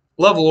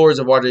 Love Lords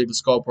of Waterdeep with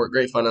Skullport.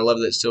 Great fun. I love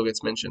that it still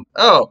gets mentioned.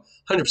 Oh,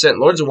 100%.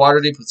 Lords of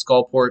Waterdeep with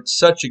Skullport.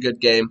 Such a good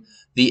game.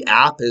 The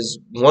app is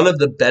one of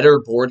the better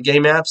board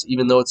game apps,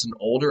 even though it's an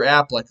older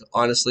app. Like,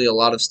 honestly, a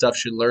lot of stuff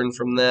should learn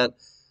from that.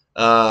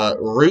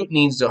 Root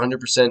needs to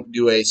 100%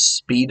 do a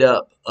speed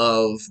up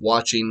of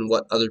watching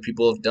what other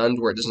people have done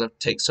to where it doesn't have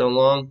to take so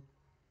long.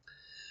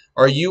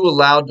 Are you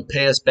allowed to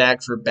pay us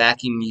back for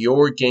backing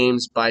your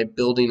games by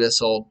building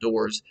us all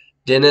doors?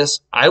 Dennis,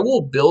 I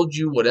will build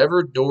you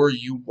whatever door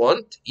you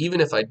want,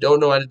 even if I don't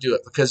know how to do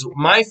it. Because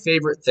my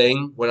favorite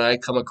thing when I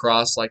come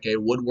across like a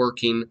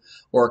woodworking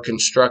or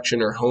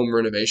construction or home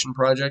renovation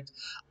project,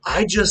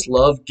 I just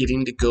love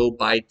getting to go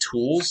buy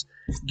tools.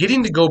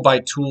 Getting to go buy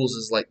tools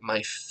is like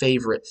my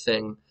favorite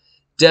thing.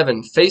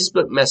 Devin,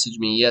 Facebook message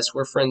me. Yes,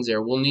 we're friends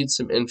there. We'll need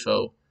some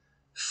info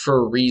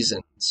for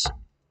reasons.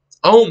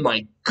 Oh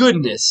my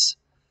goodness.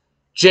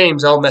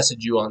 James, I'll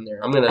message you on there.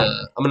 I'm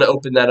gonna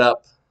open that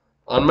up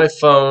on my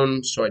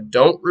phone so I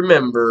don't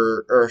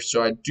remember, or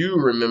so I do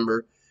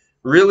remember.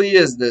 Really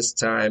is this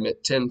time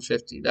at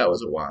 10:50. That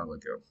was a while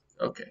ago.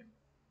 Okay.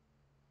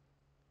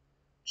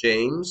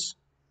 James.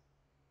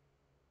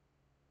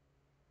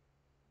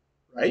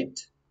 Right?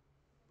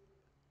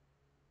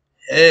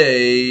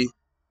 Hey,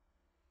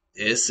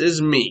 this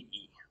is me.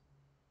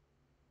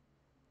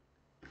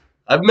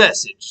 I've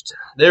messaged.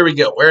 There we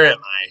go. Where am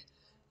I?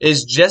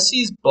 Is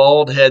Jesse's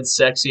bald head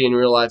sexy in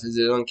real life as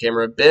it is on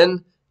camera?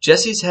 Ben,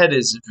 Jesse's head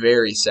is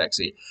very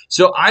sexy.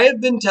 So I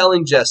have been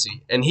telling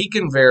Jesse, and he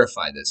can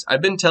verify this.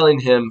 I've been telling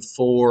him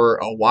for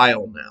a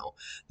while now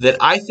that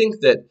I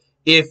think that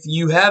if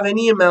you have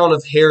any amount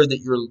of hair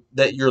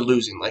that you're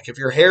losing, like if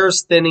your hair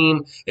is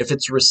thinning, if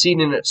it's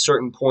receding at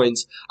certain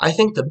points, I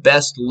think the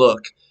best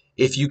look,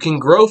 if you can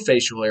grow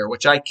facial hair,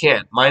 which I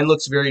can't, mine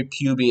looks very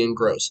puby and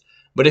gross.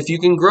 But if you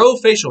can grow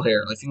facial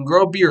hair, if you can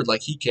grow a beard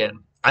like he can,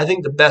 I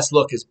think the best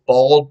look is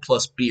bald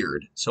plus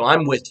beard. So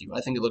I'm with you. I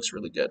think it looks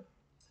really good.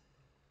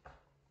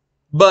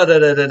 But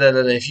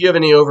if you have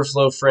any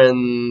overflow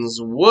friends,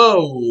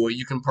 whoa,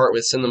 you can part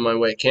with, send them my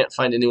way. Can't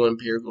find anyone in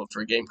Paragould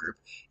for a game group.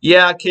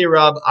 Yeah,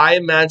 K-Rob, I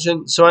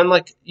imagine. So I'm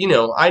like,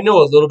 I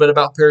know a little bit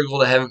about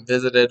Paragould. I haven't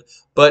visited.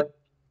 But,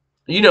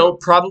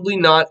 probably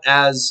not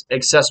as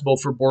accessible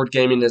for board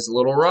gaming as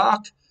Little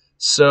Rock.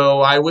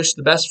 So I wish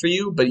the best for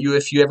you. But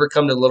if you ever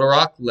come to Little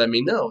Rock, let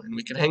me know and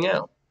we can hang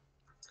out.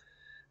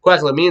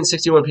 Quacklet, me and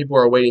 61 people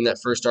are awaiting that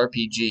first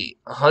RPG.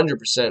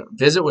 100%.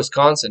 Visit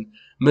Wisconsin.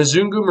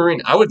 Mizungu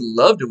Marine. I would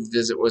love to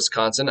visit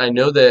Wisconsin. I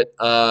know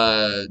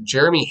that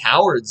Jeremy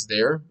Howard's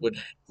there. Would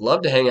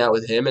love to hang out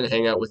with him and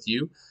hang out with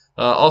you.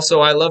 Also,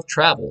 I love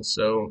travel,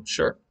 so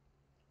sure.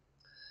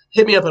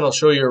 Hit me up and I'll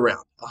show you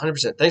around.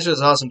 100%. Thanks for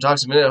this awesome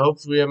Talks a Minute.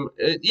 Hopefully,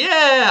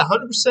 yeah,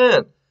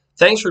 100%.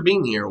 Thanks for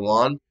being here,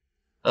 Juan.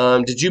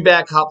 Did you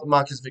back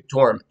Hoplomachus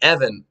Victorum?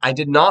 Evan, I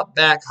did not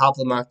back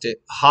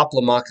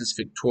Hoplomachus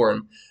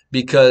Victorum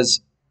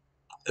because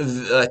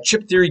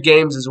Chip Theory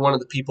Games is one of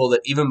the people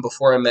that even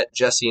before I met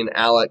Jesse and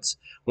Alex,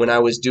 when I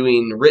was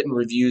doing written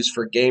reviews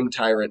for Game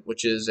Tyrant,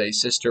 which is a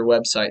sister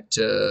website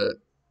to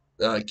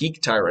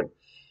Geek Tyrant,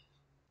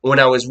 when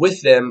I was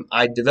with them,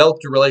 I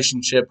developed a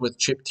relationship with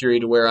Chip Theory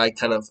to where I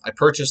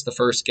purchased the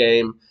first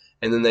game,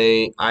 and then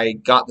I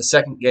got the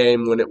second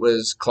game when it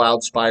was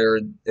Cloud Spire,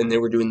 and they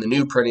were doing the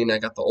new printing. I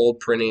got the old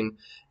printing,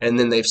 and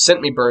then they've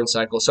sent me Burn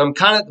Cycle. So I'm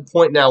kind of at the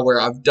point now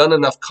where I've done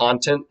enough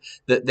content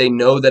that they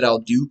know that I'll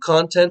do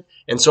content,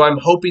 and so I'm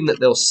hoping that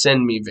they'll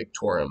send me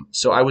Victorum.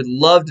 So I would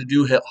love to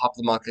do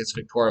Hoplomachus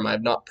Victorum. I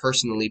have not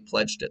personally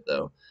pledged it,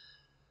 though.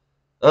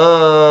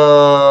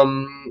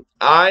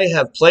 I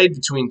have played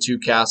Between Two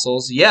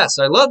Castles. Yes,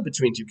 I love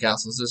Between Two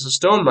Castles. It's a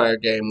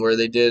Stonemaier game where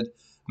they did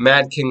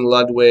Mad King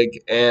Ludwig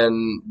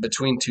and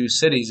Between Two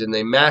Cities, and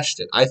they mashed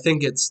it. I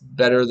think it's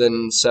better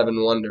than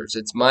Seven Wonders.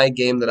 It's my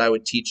game that I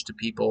would teach to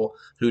people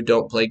who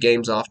don't play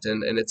games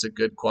often, and it's a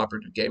good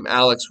cooperative game.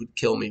 Alex would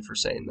kill me for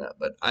saying that,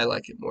 but I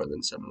like it more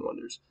than Seven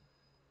Wonders.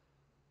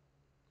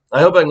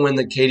 I hope I can win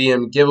the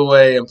KDM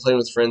giveaway. I'm playing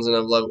with friends, and I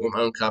love it with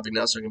my own copy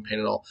now, so I can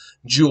paint it all.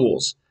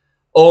 Jules.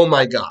 Oh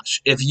my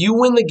gosh. If you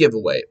win the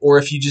giveaway, or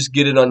if you just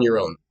get it on your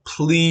own,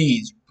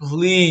 please,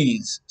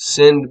 please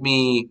send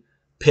me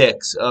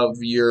pics of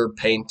your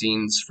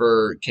paintings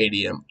for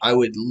KDM. I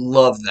would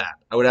love that.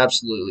 I would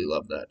absolutely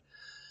love that.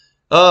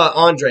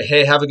 Andre,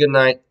 hey, have a good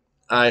night.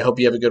 I hope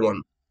you have a good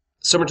one.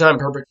 Summertime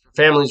perfect for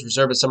families.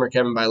 Reserve a summer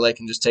cabin by lake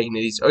and just taking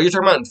it easy. Oh, you're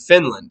talking about in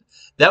Finland.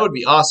 That would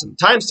be awesome.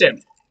 Timestamp.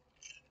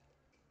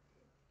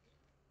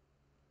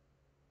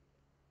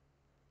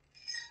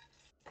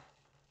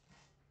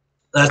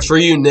 That's for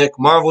you, Nick.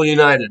 Marvel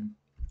United.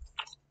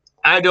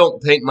 I don't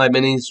paint my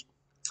minis.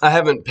 I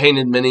haven't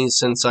painted minis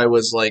since I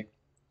was like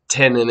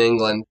 10 in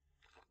England.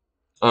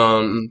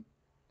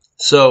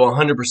 So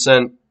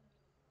 100%.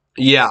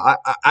 Yeah,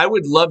 I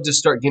would love to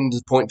start getting to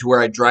the point to where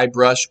I dry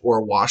brush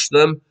or wash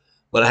them,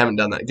 but I haven't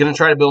done that. Gonna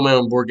try to build my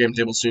own board game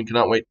table soon.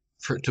 Cannot wait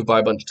to buy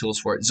a bunch of tools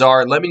for it.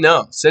 Czar, let me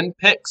know. Send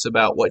pics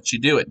about what you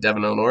do at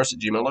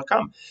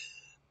devinonorris@gmail.com.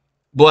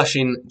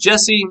 Blushing.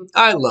 Jesse,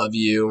 I love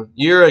you.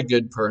 You're a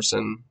good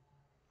person.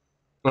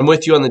 I'm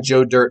with you on the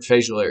Joe Dirt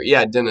facial hair.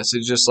 Yeah, Dennis,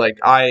 it's just like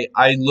I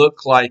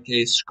look like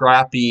a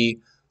scrappy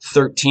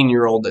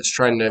 13-year-old that's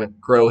trying to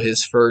grow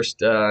his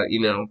first,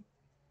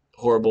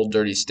 horrible,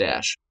 dirty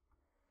stash.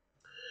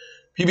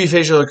 PB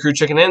facial crew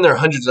checking in. There are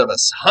hundreds of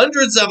us.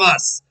 Hundreds of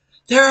us!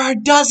 There are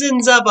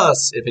dozens of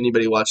us. If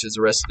anybody watches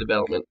Arrested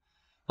Development,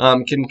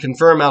 can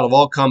confirm out of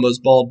all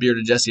combos, Bald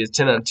Bearded Jesse is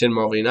 10 out of 10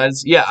 Marvel United.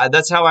 Yeah,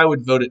 that's how I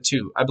would vote it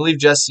too. I believe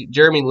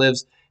Jeremy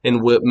lives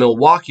in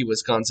Milwaukee,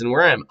 Wisconsin,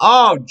 where I am.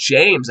 Oh,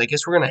 James, I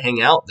guess we're gonna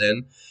hang out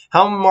then.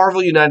 How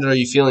Marvel United are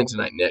you feeling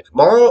tonight, Nick?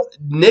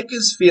 Nick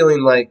is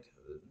feeling like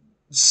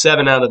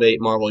 7 out of 8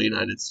 Marvel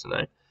Uniteds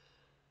tonight.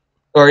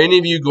 Are any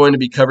of you going to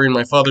be covering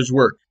my father's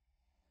work?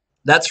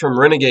 That's from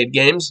Renegade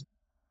Games.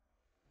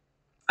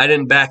 I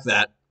didn't back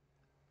that.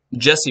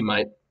 Jesse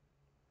might.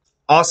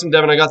 Awesome,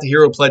 Devin. I got the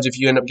Hero Pledge. If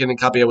you end up getting a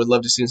copy, I would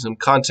love to see some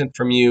content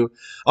from you.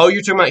 Oh,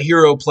 you're talking about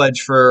Hero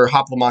Pledge for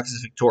Hoplomachus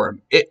Victorum.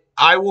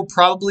 I will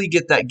probably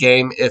get that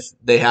game if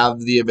they have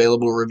the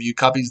available review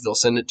copies. They'll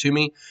send it to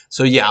me.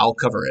 So, yeah, I'll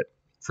cover it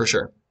for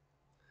sure.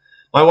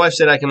 My wife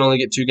said I can only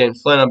get 2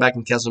 games. Plan on back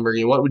in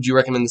Kesselberg. What would you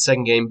recommend the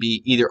second game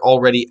be, either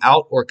already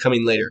out or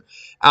coming later?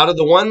 Out of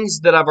the ones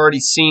that I've already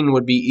seen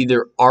would be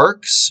either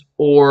Arcs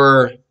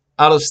or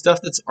out of stuff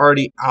that's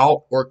already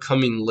out or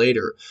coming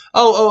later.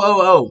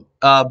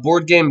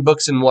 Board game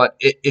books and what?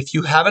 If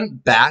you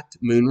haven't backed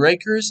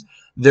Moonrakers,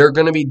 they're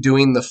going to be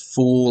doing the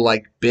full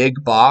like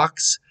big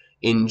box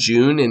in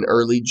June, in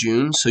early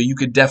June. So you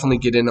could definitely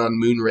get in on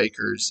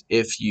Moonrakers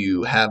if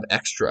you have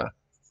extra.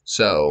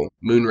 So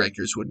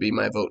Moonrakers would be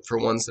my vote for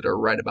ones that are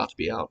right about to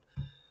be out.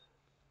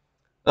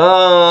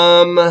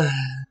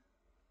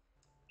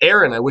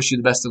 Aaron, I wish you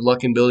the best of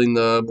luck in building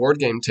the board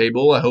game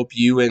table. I hope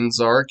you and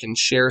Czar can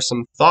share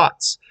some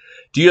thoughts.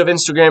 Do you have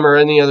Instagram or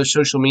any other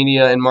social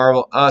media in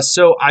Marvel?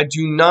 So I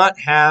do not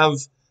have.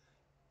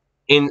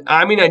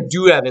 I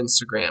do have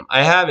Instagram.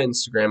 I have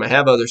Instagram. I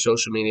have other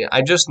social media.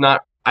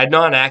 I'm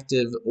not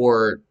active,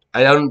 or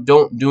I don't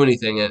do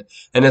anything in it,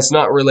 and it's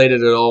not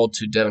related at all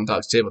to Devin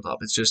Talks Tabletop.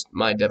 It's just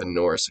my Devin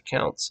Norris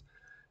accounts.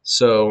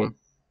 So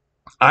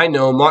I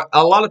know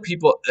a lot of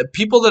people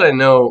that I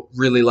know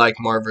really like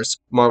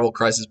Marvel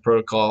Crisis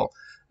Protocol.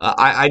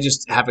 I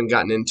just haven't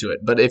gotten into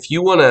it. But if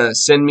you want to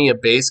send me a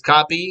base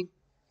copy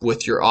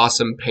with your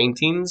awesome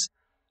paintings,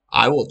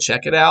 I will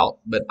check it out.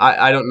 But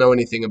I don't know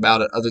anything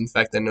about it other than the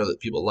fact that I know that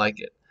people like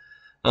it.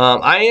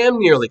 I am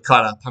nearly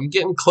caught up. I'm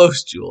getting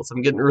close, Jules.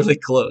 I'm getting really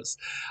close.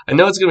 I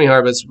know it's going to be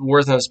hard, but it's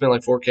worth it to spend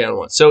like 4K on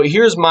one. So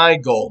here's my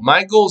goal.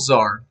 My goals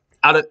are,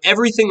 out of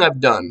everything I've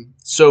done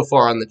so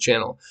far on the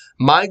channel,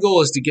 my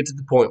goal is to get to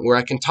the point where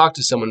I can talk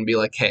to someone and be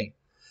like, hey,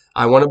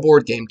 I want a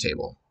board game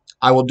table.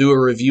 I will do a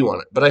review on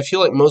it. But I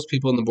feel like most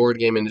people in the board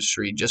game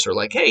industry just are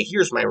like, hey,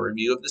 here's my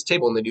review of this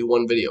table, and they do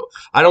one video.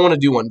 I don't want to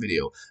do one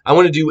video. I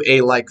want to do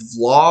a like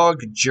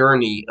vlog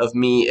journey of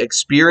me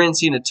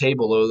experiencing a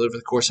table over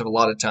the course of a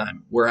lot of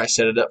time, where I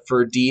set it up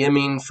for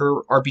DMing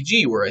for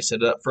RPG, where I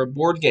set it up for a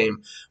board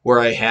game, where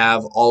I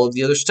have all of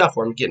the other stuff,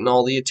 where I'm getting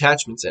all the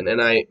attachments in.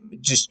 And I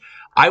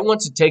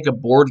want to take a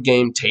board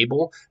game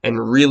table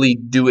and really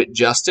do it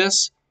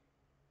justice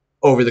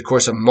over the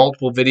course of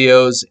multiple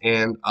videos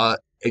and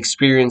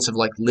experience of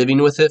like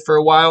living with it for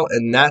a while.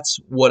 And that's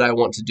what I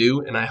want to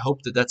do. And I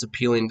hope that that's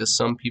appealing to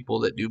some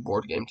people that do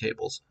board game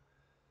tables.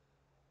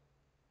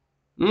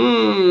 3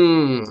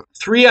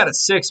 out of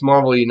 6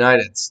 Marvel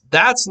Uniteds.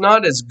 That's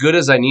not as good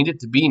as I need it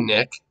to be,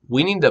 Nick.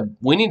 We need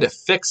to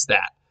fix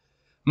that.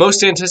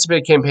 Most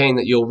anticipated campaign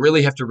that you'll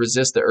really have to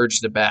resist the urge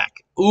to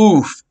back.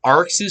 Oof,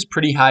 Arcs is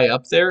pretty high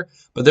up there,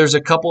 but there's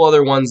a couple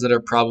other ones that are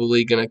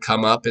probably going to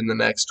come up in the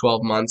next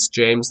 12 months,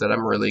 James, that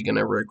I'm really going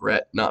to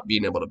regret not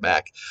being able to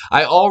back.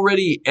 I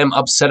already am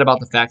upset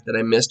about the fact that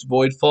I missed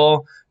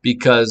Voidfall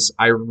because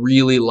I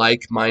really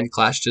like Mind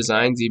Clash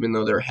designs, even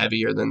though they're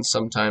heavier than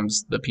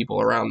sometimes the people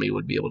around me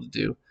would be able to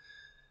do.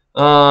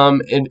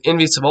 And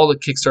envious of all the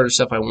Kickstarter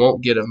stuff I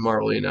won't get of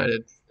Marvel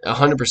United.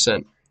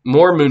 100%.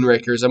 More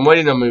Moonrakers. I'm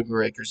waiting on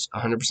Moonrakers.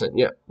 100%.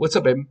 Yeah. What's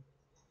up, baby?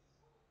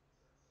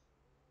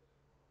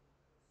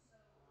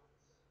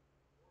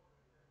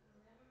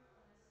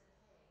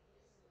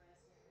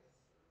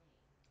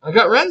 I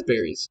got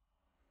raspberries.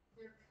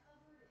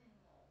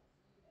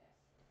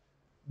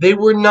 They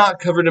were not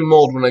covered in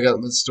mold when I got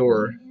in the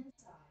store.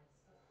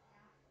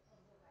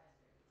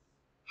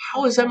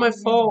 How is that my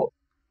fault?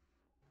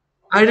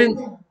 I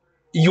didn't.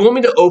 You want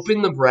me to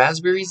open the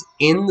raspberries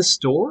in the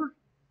store?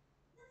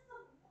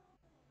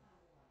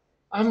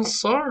 I'm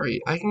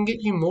sorry. I can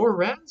get you more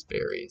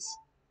raspberries.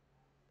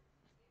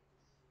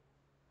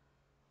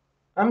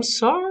 I'm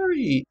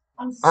sorry.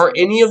 Are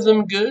any of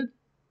them good?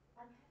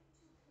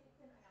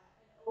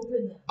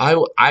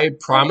 I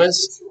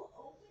promise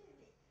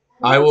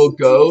I will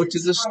go to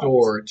the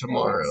store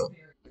tomorrow.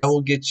 I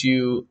will get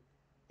you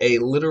a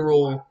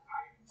literal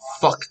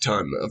fuck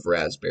ton of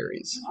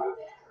raspberries.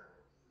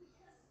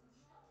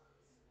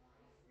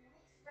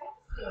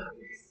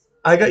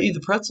 I got you the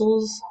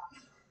pretzels,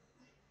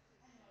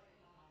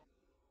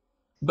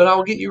 but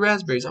I'll get you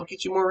raspberries. I'll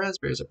get you more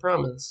raspberries, I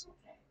promise.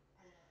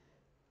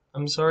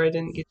 I'm sorry I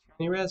didn't get you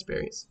any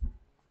raspberries.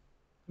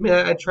 I mean,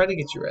 I tried to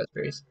get you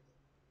raspberries.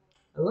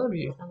 I love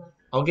you.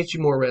 I'll get you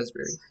more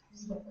raspberries.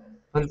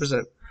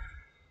 100%.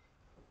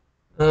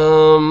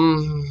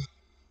 Mmm.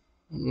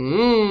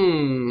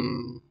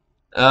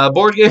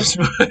 Board games.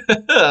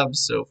 I'm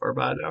so far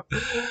behind now.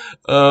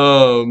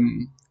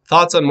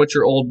 Thoughts on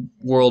Witcher Old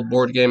World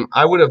board game?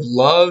 I would have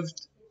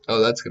loved.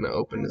 Oh, that's gonna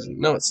open, isn't it?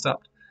 No, it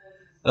stopped.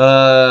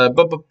 Oh,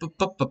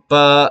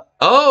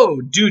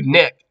 dude,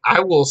 Nick,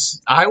 I will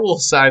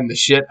sign the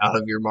shit out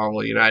of your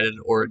Marvel United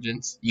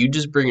Origins. You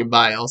just bring it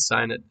by, I'll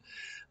sign it.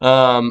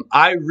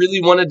 I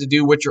really wanted to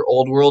do Witcher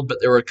Old World, but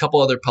there were a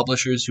couple other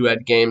publishers who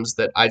had games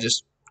that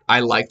I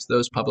liked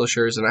those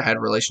publishers and I had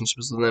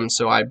relationships with them,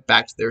 so I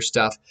backed their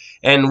stuff.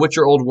 And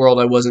Witcher Old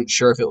World, I wasn't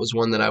sure if it was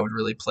one that I would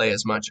really play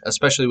as much,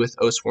 especially with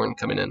Oathsworn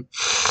coming in.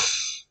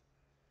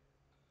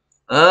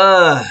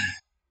 Uh,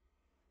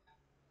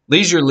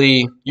 Leisure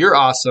Lee, you're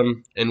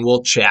awesome, and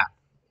we'll chat.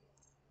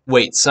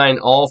 Wait, sign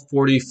all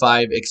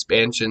 45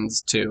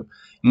 expansions too.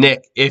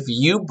 Nick, if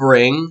you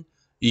bring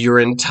your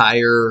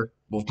entire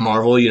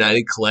Marvel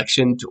United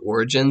collection to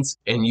Origins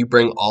and you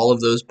bring all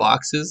of those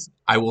boxes,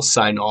 I will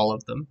sign all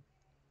of them.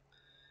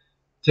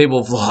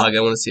 Table vlog,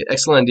 I want to see it.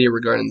 Excellent idea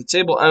regarding the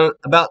table. I'm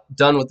about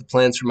done with the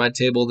plans for my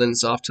table, then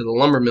it's off to the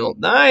lumber mill.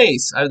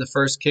 Nice! I have the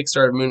first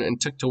Kickstarter moon and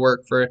took to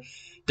work for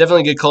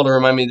definitely a good call to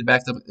remind me to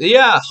back up.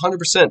 Yeah,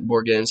 100%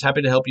 board games.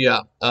 Happy to help you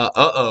out.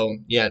 Uh-oh.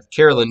 Yeah,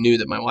 Carolyn knew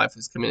that my wife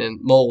was coming in.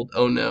 Mold.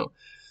 Oh, no.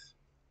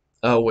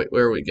 Oh, wait,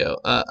 where we go?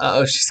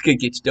 Oh, she's going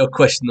to get you. Don't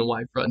question the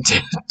wife run.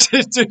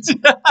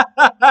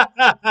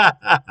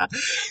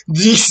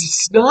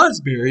 These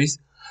snozberries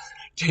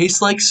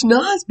taste like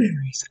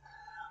snozberries.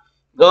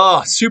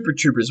 Oh, Super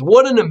Troopers.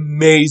 What an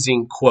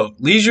amazing quote.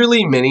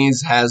 Leisurely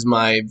Minis has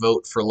my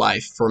vote for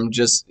life for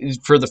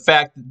the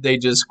fact that they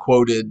just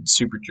quoted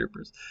Super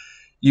Troopers.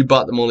 You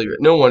bought them only.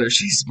 No wonder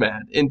she's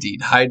mad.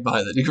 Indeed, hide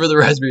behind that. For the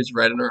raspberries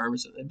right on her arm.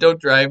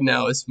 Don't drive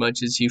now as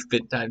much as you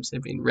spent time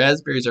saving.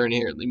 Raspberries are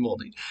inherently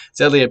moldy.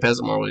 Sadly, I pass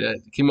them all.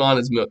 Came on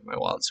as milk. My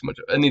wallet's too much.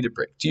 I need a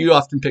break. Do you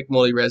often pick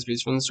moldy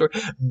raspberries from the store?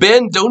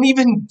 Ben, don't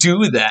even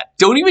do that.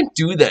 Don't even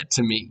do that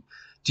to me.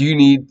 You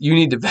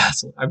need to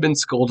vassal. I've been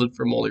scolded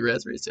for moldy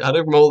raspberries. How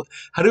do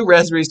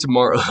raspberries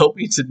tomorrow help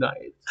me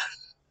tonight?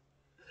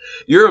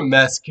 You're a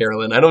mess,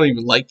 Carolyn. I don't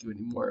even like you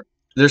anymore.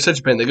 They're such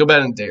a pain. They go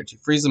bad in a day or two.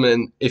 Freeze them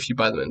in if you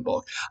buy them in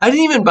bulk. I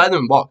didn't even buy them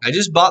in bulk. I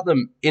just bought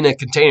them in a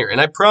container.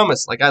 And I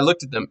promise, like, I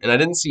looked at them and I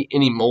didn't see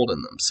any mold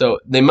in them. So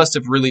they must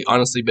have really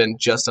honestly been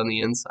just on the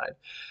inside.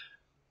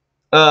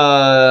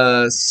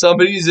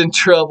 Somebody's in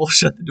trouble.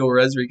 Shut the door.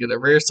 As we get a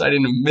rare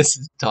sighting of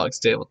Mrs. Talk's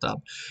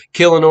Tabletop.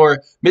 Killenor,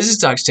 Mrs.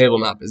 Talk's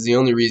Tabletop is the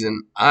only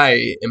reason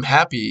I am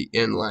happy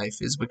in life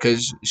is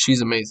because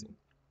she's amazing.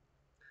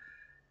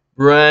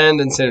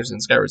 Brandon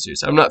Sanderson, Skyward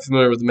Series. I'm not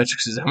familiar with the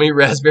metrics. How many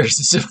raspberries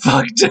is it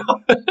fucked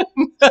up?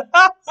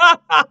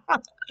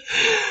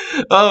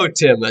 Oh,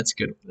 Tim, that's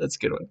good. That's a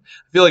good one.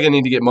 I feel like I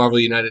need to get Marvel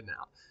United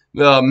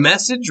now.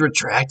 Message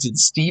retracted.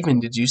 Steven,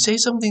 did you say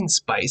something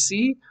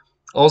spicy?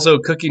 Also,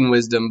 cooking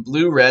wisdom.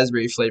 Blue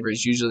raspberry flavor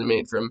is usually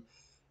made from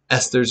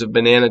esters of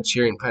banana,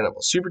 cherry, and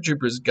pineapple. Super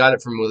Troopers got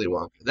it from Willy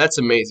Wonka. That's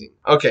amazing.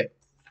 Okay,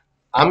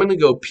 I'm going to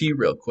go pee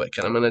real quick,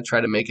 and I'm going to try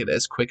to make it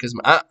as quick as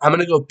I'm going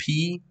to go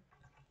pee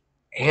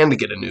and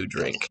get a new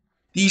drink.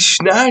 These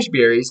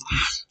schnozberries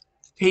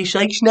taste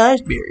like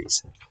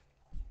schnozberries.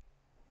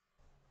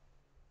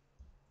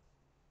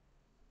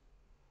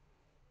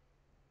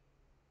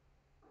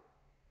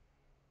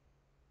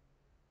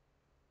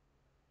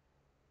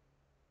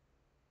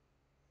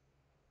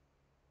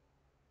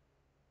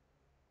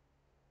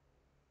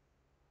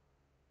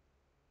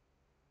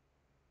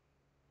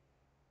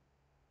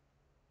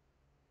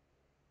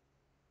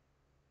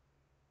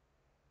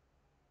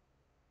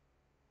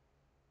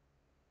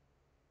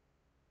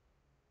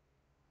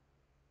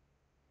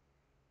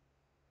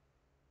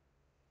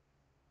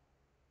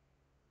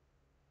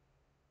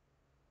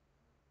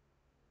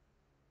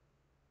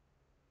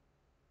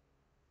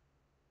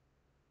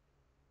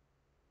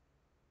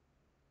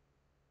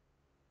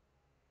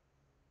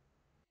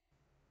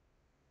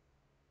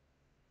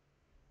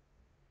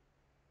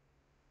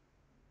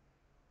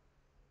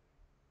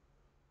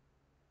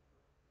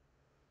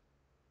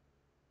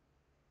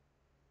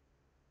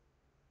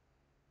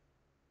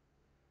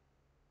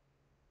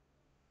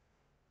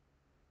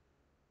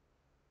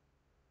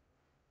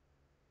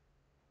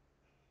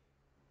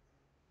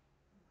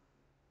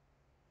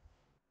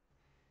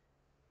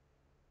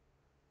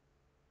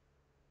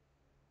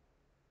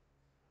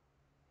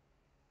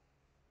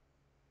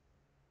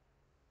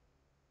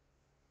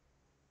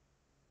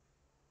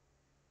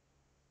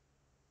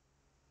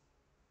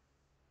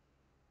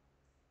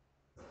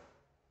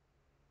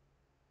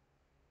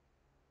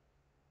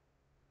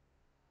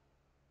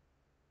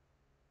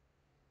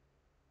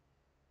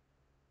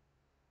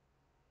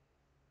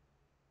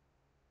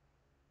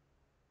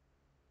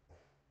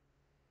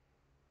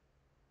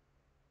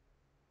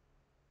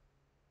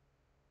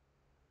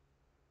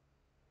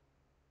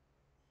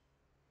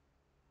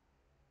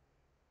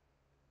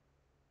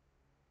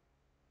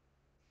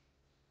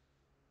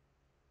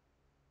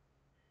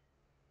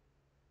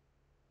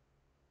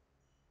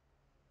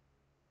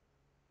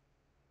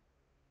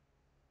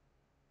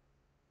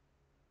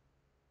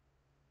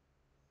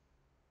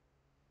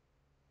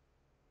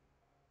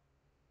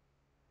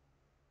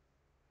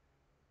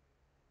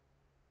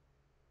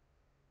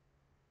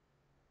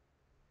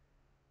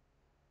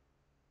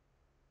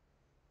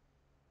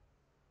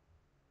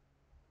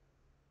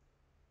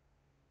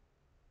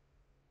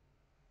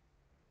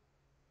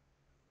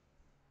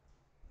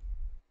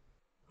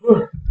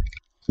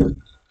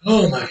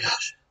 Oh my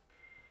gosh.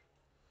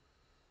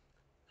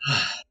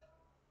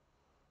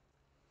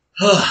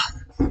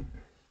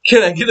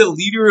 Can I get a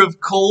liter of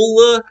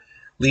cola?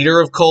 Liter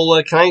of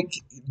cola.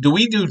 Do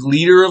we do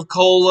liter of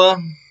cola?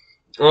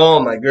 Oh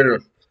my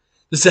goodness.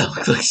 Does that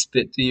look like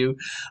spit to you?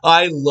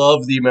 I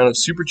love the amount of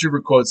Super Trooper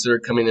quotes that are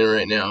coming in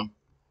right now.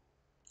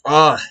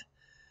 I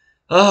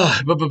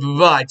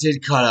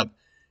did caught up.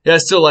 Yeah, I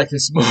still like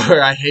this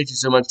more. I hate you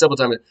so much. Double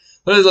time it.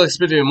 What does it look like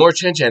spit to you? More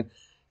Chan Chan.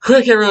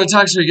 Quick, everyone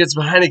talks so he gets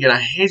behind again. I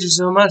hate you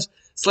so much.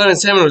 Slime and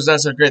Salmon was not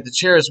so great. The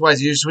chair is wise.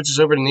 He switches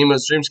over to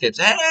Nemo's Dreamscapes.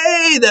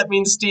 Hey, that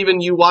means, Steven,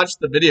 you watched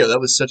the video. That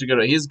was such a good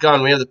one. He's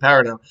gone. We have the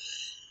power now.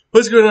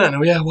 What's going on?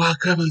 We have wow,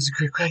 crap. It's a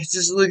quick crack. It's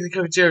just like the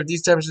cover chair.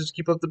 These times just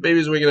keep up the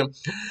babies waking up.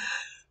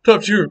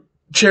 Top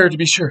chair to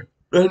be sure.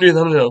 I'm doing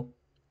that now.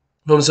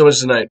 Home so much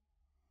tonight.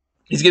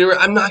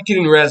 I'm not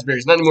getting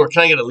raspberries. Not anymore.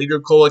 Can I get a liter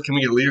of cola? Can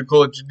we get a liter of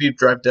cola? Just need to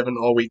drive Devin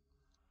all week.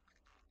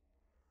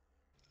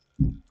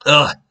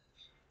 Ugh.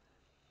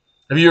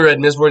 Have you read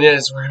Mistborn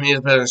yet?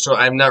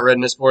 I have not read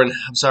Mistborn.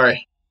 I'm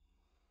sorry.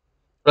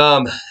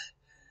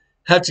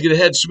 Have to get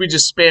ahead. Should we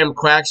just spam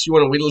quacks? You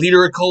want a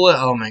liter of cola?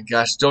 Oh my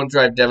gosh. Don't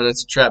drive Devin.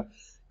 It's a trap.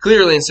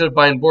 Clearly, instead of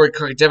buying board,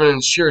 Devin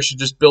and Shira should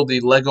just build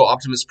the Lego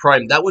Optimus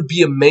Prime. That would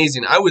be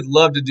amazing. I would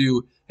love to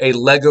do a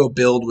Lego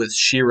build with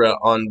Shira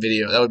on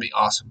video. That would be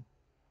awesome.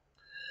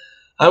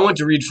 I want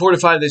to read 4 to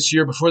 5 this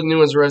year before the new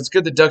ones are out. It's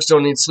good the ducks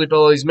don't need sleep.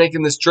 Oh, he's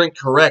making this drink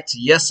correct.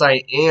 Yes,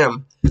 I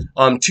am.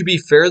 To be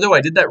fair, though, I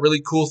did that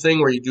really cool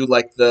thing where you do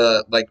like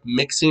the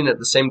mixing at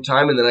the same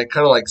time, and then I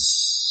kind of like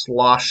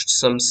sloshed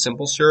some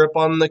simple syrup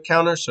on the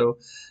counter. So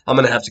I'm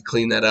gonna have to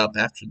clean that up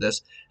after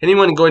this.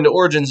 Anyone going to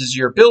Origins this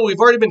year? Bill, we've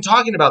already been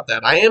talking about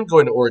that. I am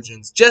going to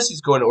Origins. Jesse's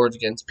going to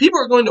Origins. People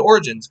are going to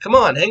Origins. Come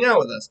on, hang out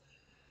with us.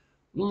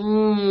 But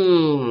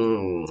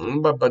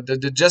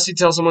did Jesse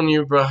tell someone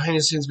you behind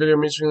the scenes video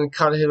mentioning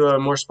caught hit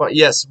on more spot?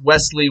 Yes,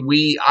 Wesley.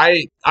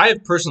 I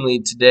have personally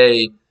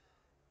today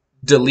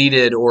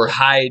deleted or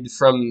hide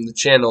from the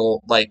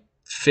channel like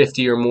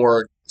 50 or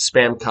more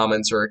spam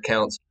comments or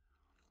accounts.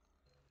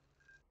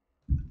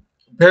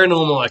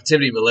 Paranormal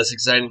Activity, but less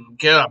exciting.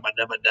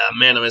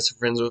 Man, I miss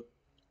friends with.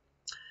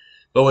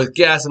 But with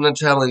gas, I'm not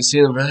traveling to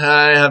see them.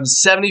 I have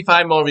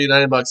 75 Marvel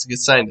United boxes to get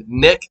signed.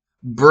 Nick,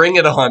 bring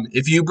it on.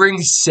 If you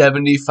bring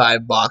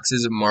 75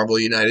 boxes of Marvel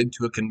United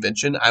to a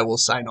convention, I will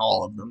sign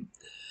all of them.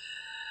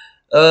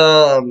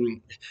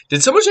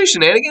 Did someone say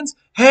shenanigans?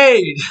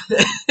 Hey,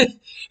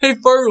 hey,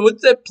 Farmer,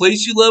 what's that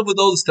place you love with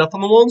all the stuff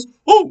on the walls?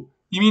 Oh,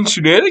 you mean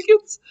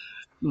shenanigans?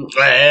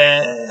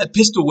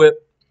 Pistol whip.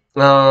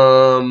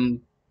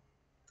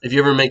 If you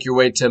ever make your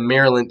way to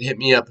Maryland, hit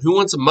me up. Who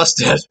wants a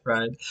mustache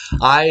ride?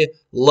 I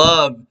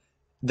love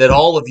that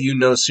all of you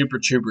know Super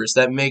Troopers.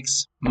 That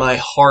makes my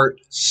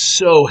heart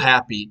so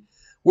happy.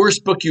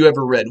 Worst book you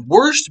ever read?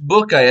 Worst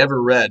book I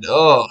ever read?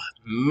 Oh,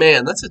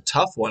 man, that's a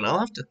tough one. I'll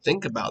have to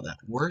think about that.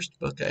 Worst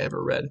book I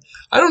ever read.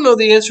 I don't know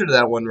the answer to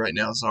that one right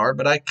now, Czar,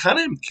 but I kind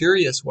of am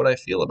curious what I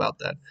feel about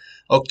that.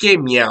 Okay,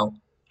 meow.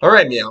 All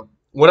right, meow.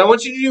 What I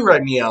want you to do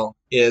right, meow,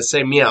 is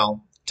say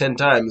meow 10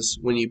 times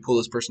when you pull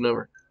this person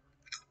over.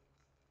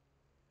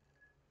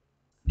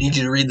 Need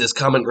you to read this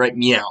comment right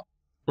meow.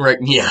 Right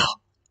meow.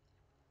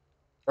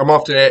 I'm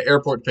off to the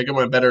airport to pick up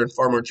my better and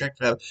far more check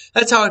to have.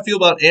 That's how I feel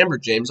about Amber,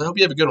 James. I hope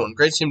you have a good one.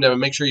 Great team, Devin.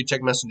 Make sure you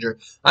check Messenger.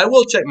 I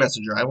will check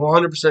Messenger. I will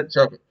 100%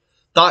 check it.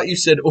 Thought you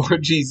said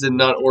orgies and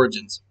not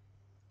origins.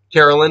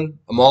 Carolyn,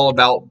 I'm all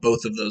about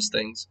both of those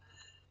things.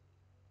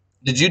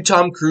 Did you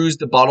Tom Cruise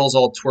the bottles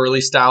all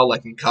twirly style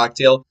like in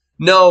Cocktail?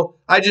 No,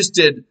 I just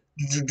did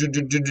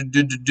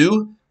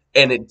do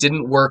and it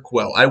didn't work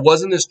well. I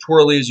wasn't as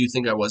twirly as you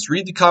think I was.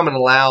 Read the comment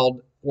aloud,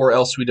 or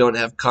else we don't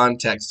have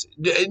context.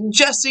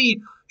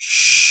 Jesse,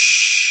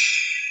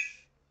 shh.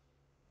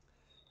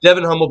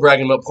 Devin humble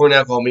bragging about pouring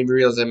alcohol made me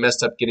realize I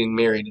messed up getting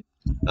married.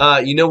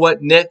 You know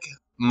what, Nick?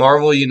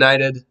 Marvel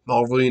United,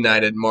 Marvel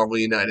United, Marvel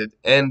United.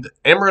 And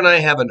Amber and I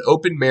have an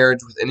open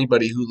marriage with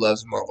anybody who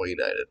loves Marvel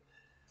United.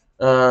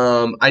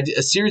 I did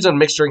a series on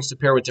mixed drinks to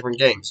pair with different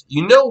games.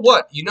 You know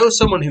what? You know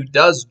someone who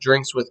does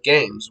drinks with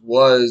games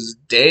was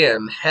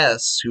Dan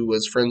Hess, who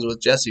was friends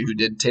with Jesse, who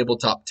did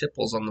Tabletop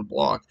Tipples on the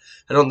blog.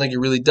 I don't think he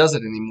really does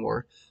it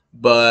anymore,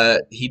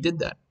 but he did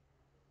that.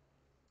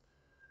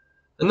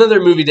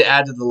 Another movie to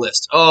add to the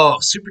list. Oh,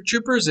 Super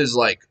Troopers is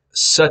like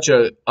such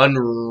a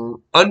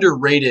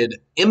underrated,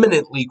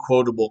 eminently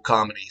quotable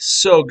comedy.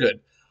 So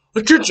good.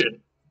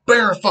 Attention,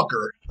 bear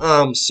fucker.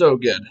 So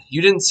good.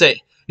 You didn't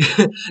say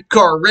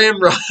Car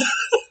Ramrod.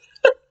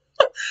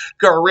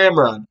 Car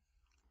Ramrod.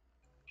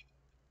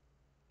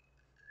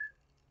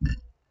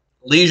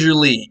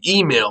 Leisurely,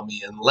 email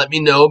me and let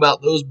me know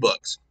about those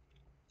books.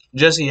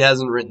 Jesse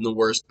hasn't written the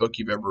worst book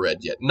you've ever read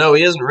yet. No,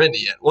 he hasn't written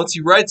it yet. Once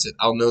he writes it,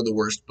 I'll know the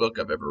worst book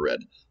I've ever read.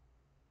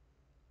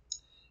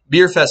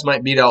 Beer Fest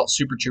might beat out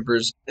Super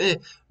Troopers.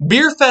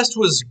 Beer Fest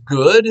was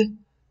good,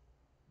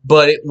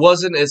 but it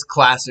wasn't as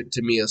classic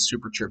to me as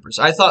Super Troopers.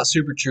 I thought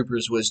Super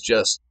Troopers was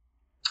just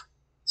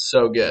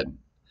so good.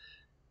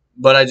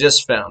 But I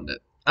just found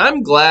it.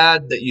 I'm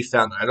glad that you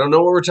found that. I don't know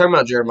what we're talking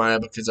about, Jeremiah,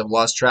 because I've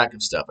lost track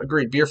of stuff.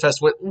 Agreed.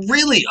 Beerfest wins.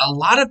 Really, a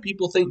lot of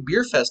people think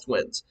Beerfest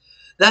wins.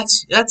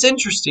 That's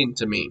interesting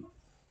to me.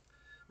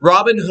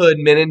 Robin Hood,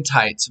 Men in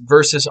Tights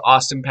versus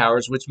Austin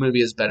Powers. Which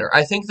movie is better?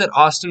 I think that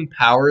Austin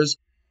Powers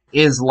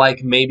is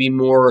like maybe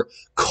more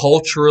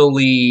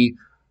culturally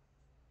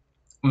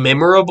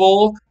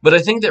memorable, but I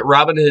think that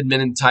Robin Hood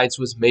Men in Tights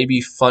was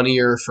maybe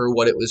funnier for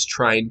what it was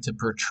trying to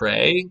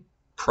portray.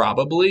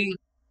 Probably.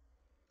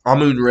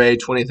 Amun Ray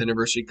 20th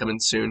anniversary coming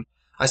soon.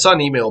 I saw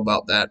an email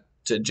about that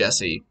to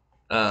Jesse.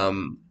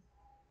 Um,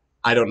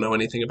 I don't know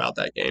anything about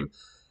that game.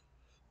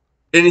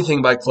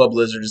 Anything by Club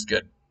Lizard is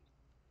good.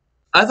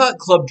 I thought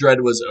Club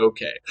Dread was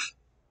okay.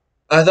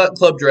 I thought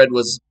Club Dread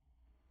was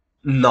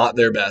not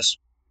their best.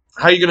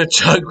 How are you gonna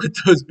chug with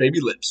those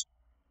baby lips?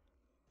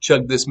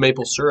 Chug this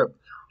maple syrup.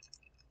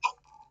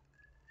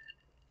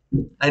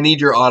 I need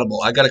your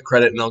Audible. I got a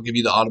credit and I'll give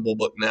you the Audible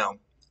book now.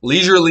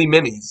 Leisurely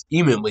Minis.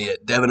 Email me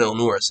at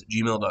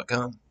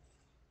devinlnorris@gmail.com.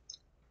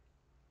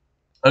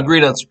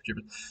 Agreed on Super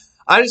Troopers.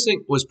 I just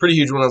think was pretty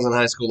huge when I was in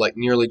high school, like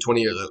nearly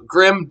 20 years ago.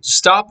 Grim,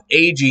 stop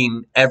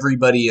aging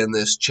everybody in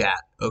this chat,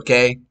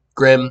 okay?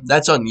 Grim,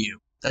 that's on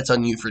you. That's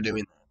on you for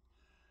doing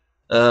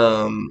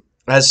that.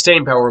 Has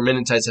staying power. Men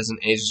in Tights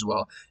hasn't aged as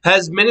well.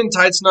 Has Men in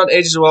Tights not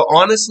aged as well?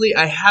 Honestly,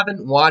 I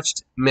haven't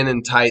watched Men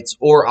in Tights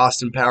or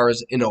Austin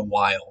Powers in a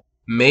while.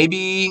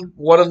 Maybe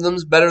one of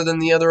them's better than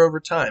the other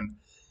over time.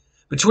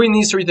 Between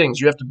these three things,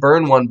 you have to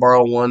burn one,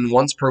 borrow one,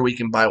 once per week,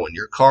 and buy one.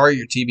 Your car,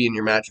 your TV, and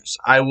your mattress.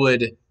 I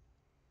would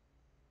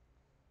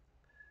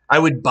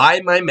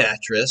buy my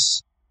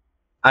mattress,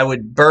 I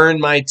would burn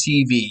my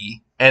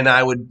TV, and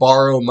I would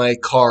borrow my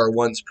car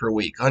once per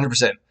week.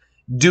 100%.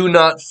 Do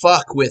not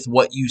fuck with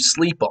what you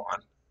sleep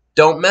on.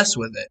 Don't mess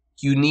with it.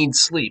 You need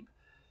sleep.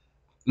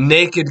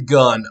 Naked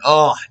Gun.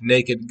 Oh,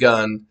 Naked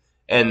Gun.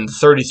 And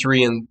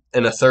 33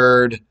 and a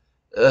third.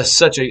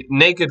 Such a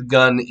Naked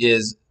Gun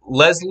is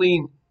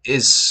Leslie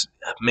is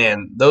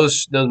man.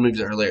 Those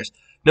movies are hilarious.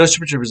 No,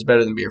 Super Troopers is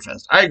better than Beer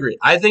Fest. I agree.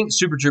 I think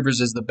Super Troopers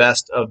is the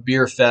best of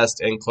Beer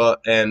Fest and Club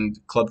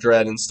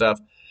Dread and stuff.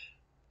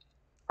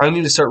 I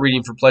need to start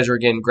reading for pleasure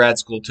again. Grad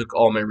school took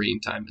all my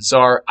reading time.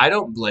 Czar, I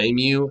don't blame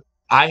you.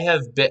 I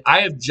have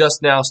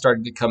just now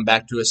started to come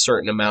back to a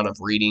certain amount of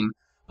reading.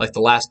 Like the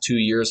last 2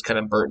 years kind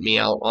of burnt me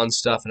out on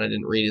stuff and I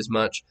didn't read as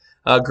much.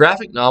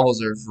 Graphic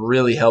novels have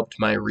really helped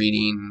my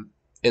reading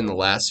in the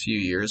last few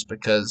years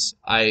because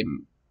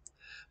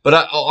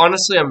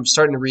honestly, I'm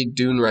starting to read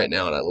Dune right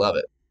now and I love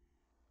it.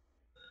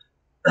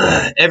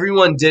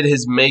 Everyone did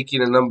his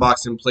making and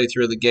unboxing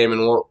playthrough of the game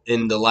and won't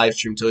in the live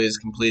stream until he has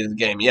completed the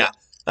game. Yeah,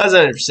 that's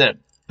 100%.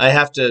 I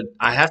have to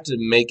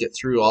make it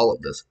through all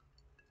of this.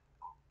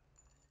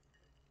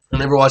 I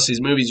never watched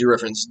these movies you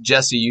reference.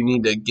 Jesse, you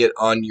need to get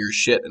on your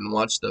shit and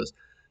watch those.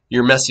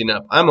 You're messing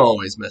up. I'm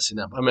always messing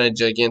up. I'm a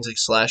gigantic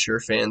slasher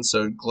fan,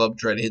 so Club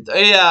Dread hit.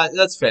 Yeah,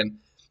 that's fan.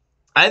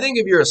 I think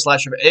if you're a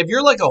slasher, if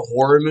you're like a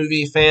horror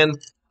movie fan,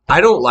 I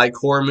don't like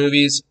horror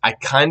movies. I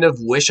kind of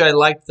wish I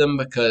liked them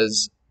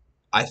because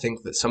I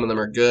think that some of them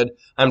are good.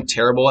 I'm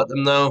terrible at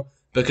them though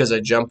because I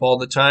jump all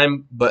the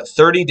time. But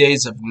 30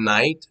 Days of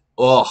Night,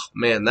 oh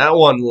man, that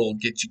one will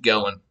get you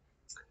going.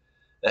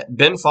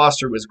 Ben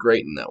Foster was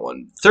great in that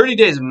one. 30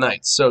 Days of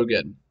Night, so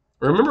good.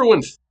 Remember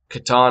when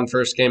Catan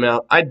first came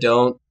out? I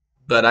don't,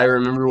 but I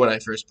remember when I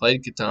first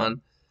played Catan.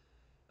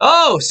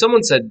 Oh,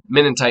 someone said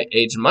Men in Tight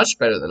aged much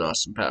better than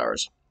Austin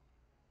Powers.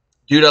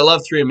 Dude, I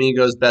love Three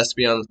Amigos. Best to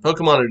be honest.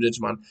 Pokemon or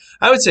Digimon?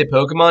 I would say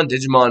Pokemon.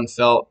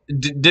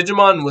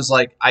 Digimon was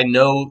like, I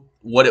know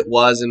what it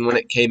was and when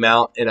it came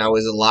out and I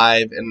was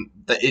alive and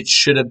it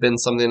should have been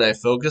something I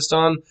focused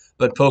on,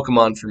 but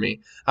Pokemon for me.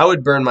 I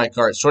would burn my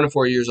car. It's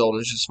 24 years old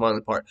and it's just falling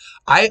apart.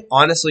 I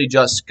honestly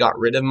just got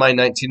rid of my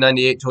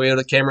 1998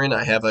 Toyota Camry and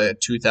I have a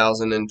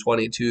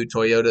 2022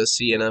 Toyota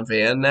Sienna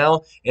van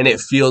now and it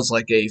feels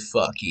like a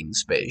fucking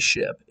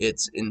spaceship.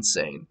 It's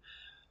insane.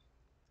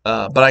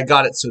 But I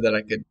got it so that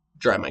I could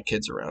drive my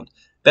kids around.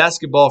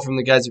 Basketball from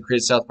the guys who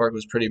created South Park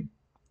was pretty.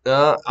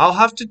 I'll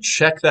have to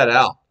check that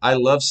out. I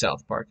love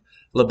South Park.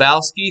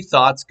 Lebowski,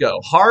 thoughts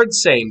go. Hard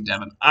same,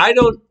 Devin. I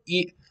don't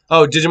eat.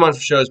 Oh, Digimon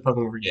for shows,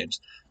 Pokemon for games.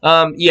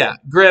 Yeah,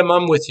 Grim,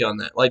 I'm with you on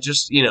that. Like,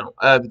 just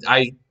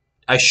I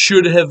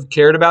should have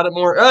cared about it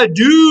more.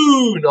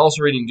 Dude,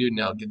 also reading Dude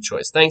now. Good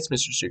choice. Thanks,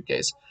 Mr.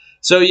 Suitcase.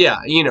 So yeah,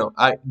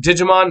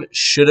 Digimon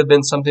should have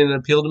been something that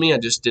appealed to me. I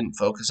just didn't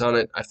focus on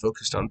it. I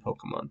focused on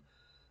Pokemon.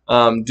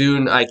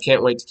 Dune, I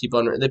can't wait to keep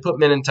on. They put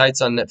Men in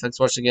Tights on Netflix.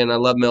 Watch again. I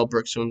love Mel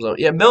Brooks films.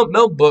 Yeah,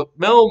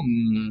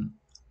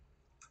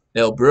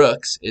 Mel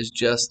Brooks is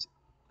just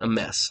a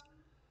mess.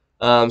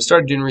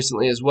 Started Dune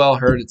recently as well.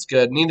 Heard it's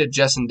good. Need a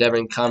Jess and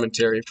Devin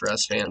commentary for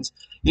us fans.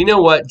 You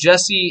know what?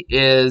 Jesse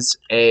is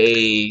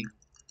a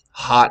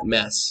hot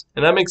mess,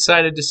 and I'm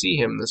excited to see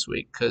him this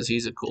week because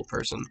he's a cool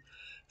person.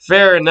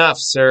 Fair enough,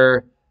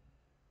 sir.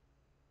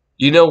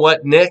 You know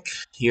what, Nick?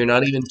 You're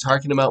not even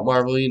talking about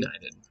Marvel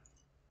United.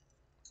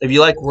 If you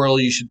like Whirl,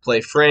 you should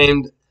play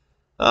Framed.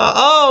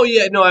 Oh,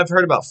 yeah, no, I've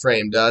heard about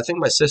Framed. I think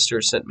my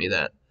sister sent me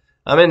that.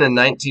 I'm in a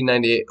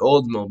 1998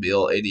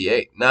 Oldsmobile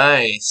 88.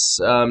 Nice.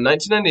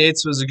 1998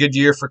 was a good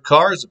year for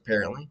cars,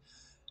 apparently.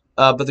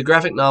 But the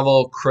graphic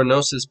novel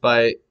Chronosis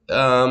by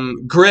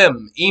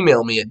Grimm.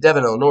 Email me at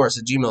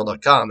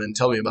devinlnorris@gmail.com and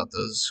tell me about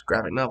those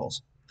graphic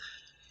novels.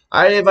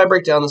 If I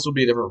break down, this will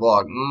be a different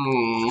vlog.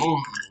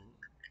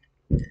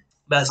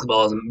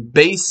 Basketball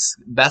is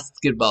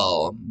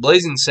basketball.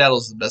 Blazing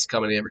Saddles is the best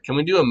comedy ever. Can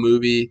we do a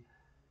movie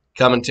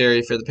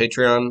commentary for the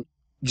Patreon?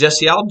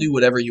 Jesse, I'll do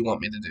whatever you want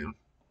me to do.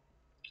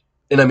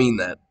 And I mean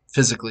that.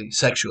 Physically,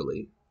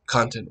 sexually,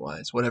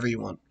 content-wise, whatever you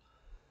want.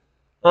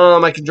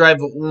 I can drive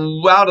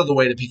out of the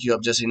way to pick you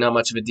up, Jesse. Not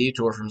much of a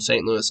detour from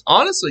St. Louis.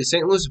 Honestly,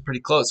 St. Louis is pretty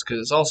close because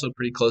it's also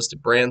pretty close to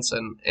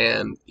Branson.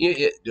 And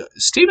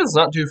Stephen's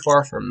not too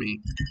far from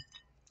me.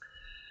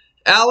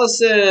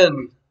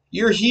 Allison,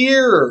 you're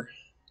here.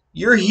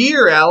 You're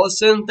here,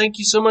 Allison. Thank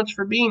you so much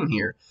for being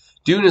here.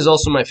 Dune is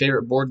also my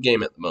favorite board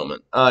game at the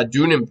moment.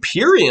 Dune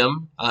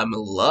Imperium, I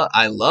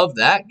love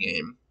that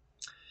game.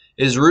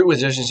 Is Root with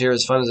Justin's here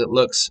as fun as it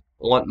looks?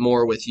 Want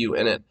more with you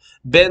in it.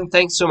 Ben,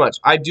 thanks so much.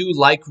 I do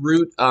like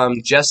Root,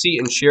 Jesse,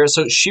 and Shira.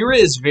 So Shira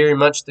is very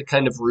much the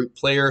kind of Root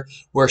player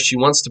where she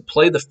wants to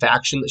play the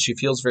faction that she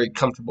feels very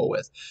comfortable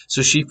with.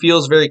 So she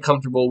feels very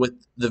comfortable with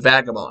the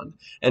Vagabond,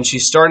 and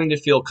she's starting to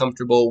feel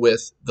comfortable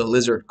with the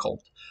Lizard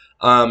Cult.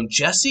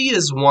 Jesse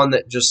is one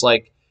that just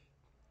like,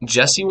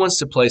 Jesse wants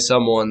to play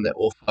someone that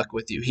will fuck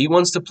with you. He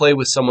wants to play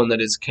with someone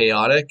that is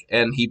chaotic,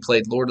 and he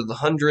played Lord of the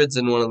Hundreds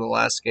in one of the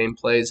last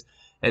gameplays.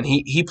 And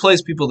he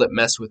plays people that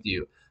mess with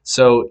you.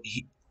 So,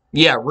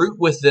 yeah, root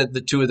with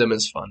the two of them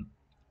is fun.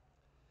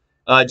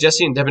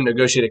 Jesse and Devin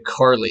negotiate a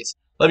car lease.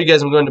 Love you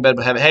guys. I'm going to bed,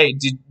 but hey,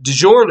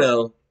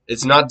 DiGiorno.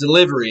 It's not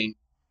delivery.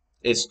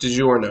 It's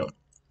DiGiorno.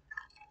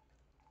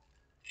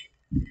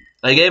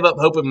 I gave up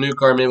hope of a new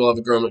car. Maybe I'll have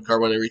a grown-up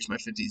car when I reach my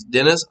 50s.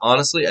 Dennis,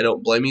 honestly, I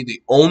don't blame you.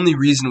 The only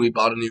reason we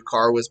bought a new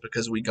car was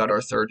because we got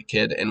our third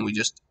kid, and we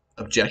just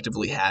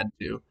objectively had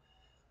to.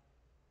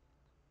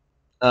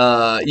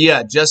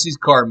 Yeah, Jesse's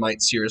car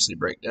might seriously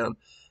break down.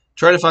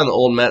 Try to find the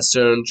old Matt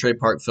Stone, Trey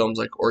Park films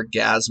like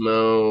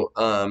Orgasmo.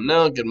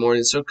 No, good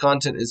morning. So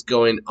content is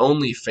going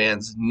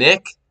OnlyFans.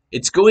 Nick,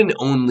 it's going to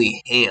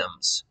Only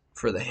Hams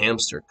for the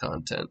hamster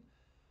content.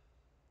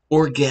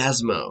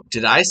 Orgasmo.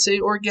 Did I say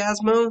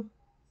Orgasmo?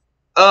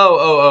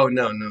 Oh,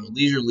 no.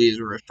 Leisure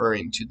Leaves were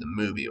referring to the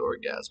movie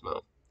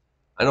Orgasmo.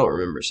 I don't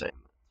remember saying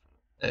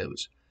that. It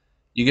was,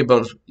 you get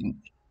bonus.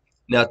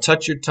 Now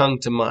touch your tongue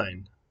to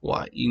mine.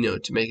 Why?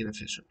 To make it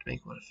official. To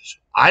make what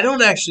official? I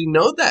don't actually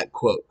know that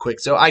quote quick,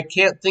 so I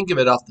can't think of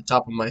it off the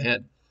top of my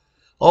head.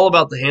 All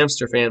about the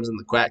hamster fams and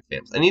the quack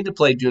fams. I need to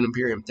play Dune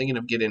Imperium. Thinking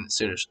of getting it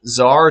soonish.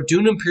 Czar,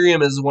 Dune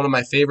Imperium is one of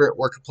my favorite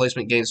worker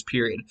placement games,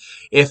 period.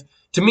 If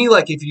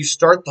you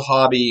start the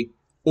hobby,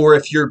 or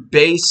if your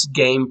base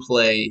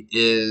gameplay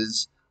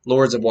is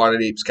Lords of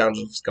Waterdeep,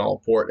 Scoundrels of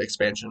Skullport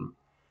expansion,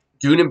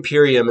 Dune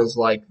Imperium is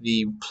like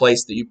the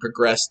place that you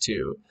progress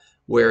to,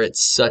 where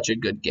it's such a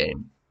good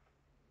game.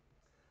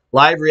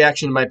 Live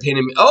reaction to my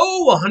painting.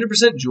 Oh,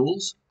 100%,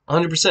 Jules.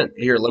 100%.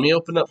 Here, let me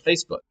open up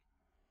Facebook.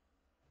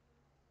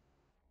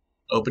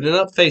 Opening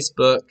up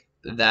Facebook.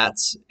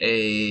 That's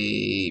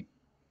a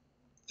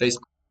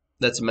Facebook.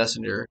 That's a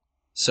messenger.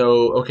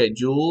 So, okay,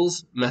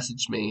 Jules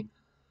messaged me.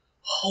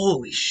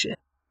 Holy shit.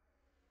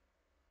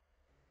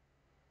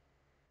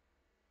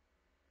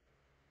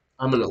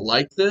 I'm going to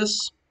like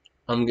this.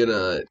 I'm going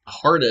to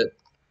heart it.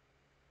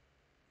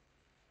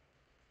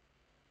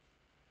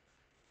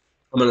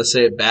 I'm going to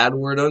say a bad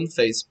word on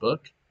Facebook.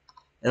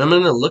 And I'm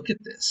going to look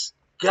at this.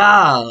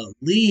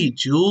 Golly,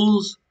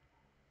 Jules.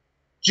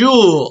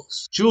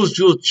 Jules.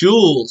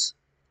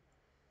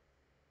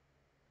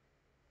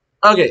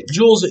 Okay,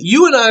 Jules,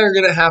 you and I are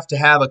going to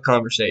have a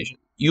conversation.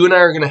 You and I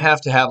are going to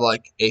have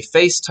like a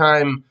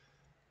FaceTime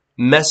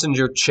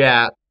messenger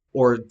chat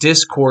or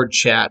Discord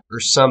chat or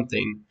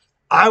something.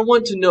 I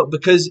want to know,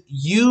 because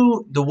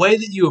the way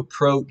that you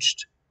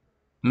approached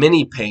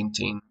mini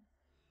painting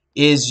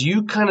is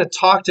you kind of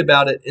talked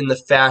about it in the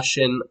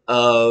fashion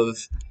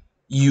of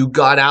you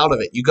got out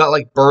of it. You got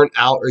like burnt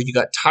out, or you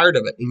got tired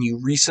of it, and you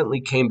recently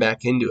came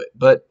back into it.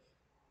 But,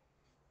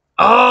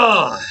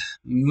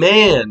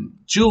 man,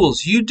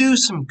 Jules, you do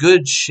some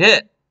good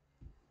shit.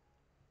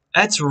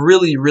 That's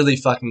really, really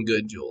fucking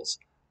good, Jules.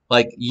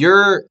 Like,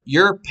 your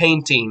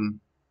painting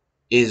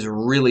is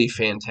really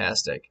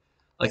fantastic.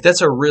 Like,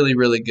 that's a really,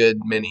 really good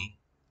mini.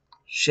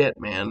 Shit,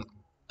 man.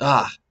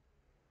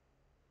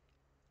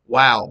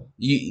 Wow.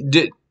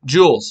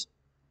 Jules,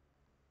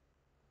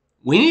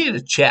 we needed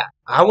to chat.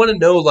 I want to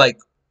know, like,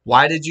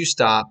 why did you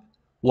stop?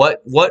 What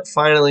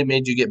finally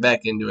made you get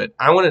back into it?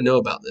 I want to know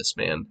about this,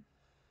 man.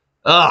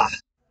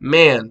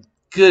 Man.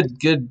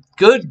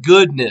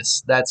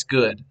 Goodness. That's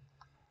good.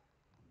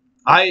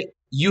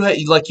 You had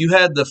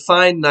the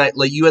fine night,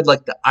 like you had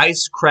like the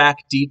ice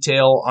crack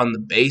detail on the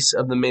base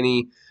of the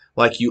mini.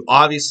 Like you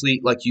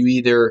obviously, like you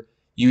either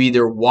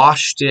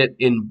washed it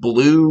in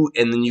blue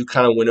and then you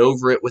kind of went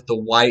over it with the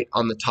white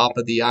on the top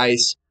of the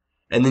ice.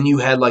 And then you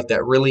had like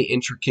that really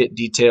intricate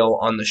detail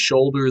on the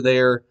shoulder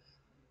there.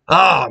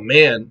 Oh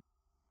man.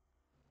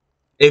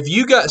 If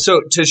you got,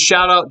 so to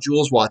shout out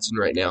Jules Watson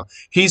right now,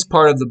 he's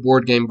part of the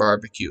Board Game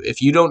Barbecue.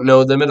 If you don't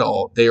know them at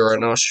all, they are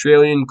an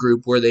Australian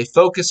group where they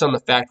focus on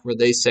the fact where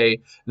they say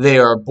they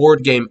are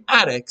board game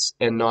addicts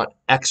and not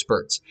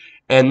experts.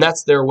 And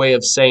that's their way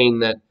of saying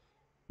that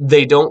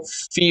they don't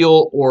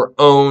feel or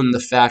own the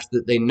fact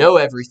that they know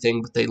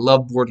everything, but they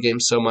love board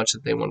games so much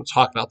that they want to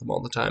talk about them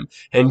all the time.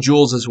 And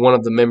Jules is one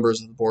of the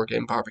members of the Board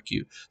Game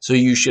Barbecue. So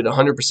you should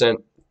 100%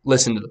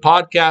 listen to the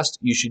podcast.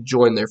 You should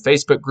join their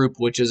Facebook group,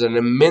 which is an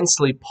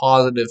immensely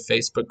positive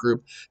Facebook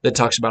group that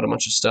talks about a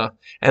bunch of stuff.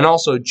 And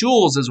also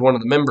Jules is one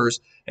of the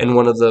members and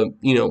one of the,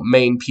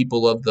 main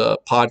people of the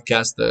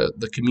podcast,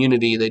 the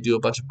community. They do a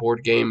bunch of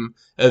board game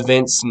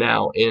events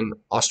now in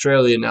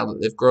Australia now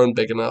that they've grown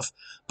big enough.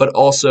 But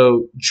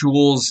also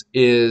Jules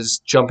is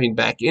jumping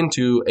back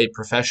into a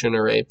profession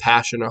or a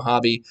passion or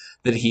hobby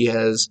that he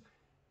has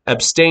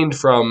abstained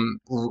from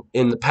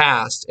in the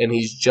past, and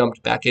he's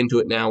jumped back into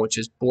it now, which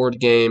is board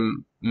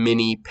game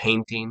mini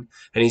painting.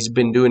 And he's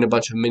been doing a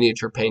bunch of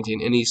miniature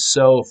painting, and he's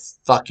so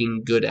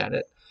fucking good at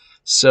it.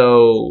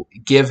 So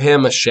give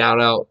him a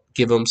shout out,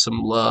 give him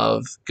some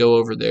love, go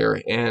over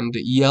there and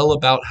yell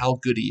about how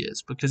good he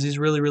is, because he's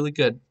really, really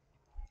good.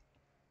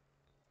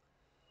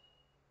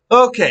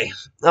 Okay,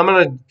 I'm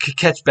gonna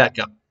catch back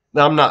up.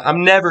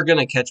 I'm never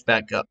gonna catch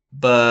back up,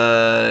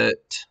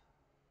 but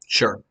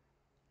sure.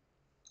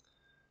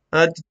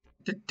 Okay,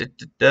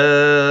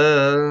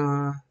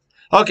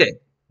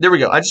 there we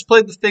go. I just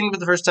played the thing for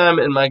the first time,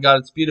 and my God,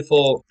 it's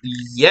beautiful.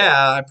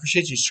 Yeah, I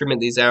appreciate you streaming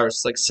these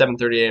hours. It's like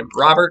 7:30 a.m.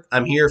 Robert,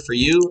 I'm here for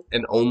you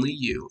and only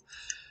you.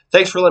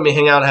 Thanks for letting me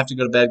hang out. I have to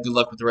go to bed. Good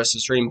luck with the rest of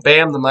the stream.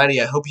 Bam the Mighty,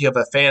 I hope you have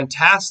a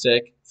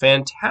fantastic,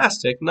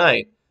 fantastic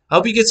night. I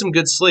hope you get some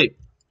good sleep.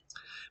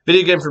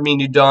 Video game for me,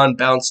 New Dawn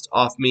bounced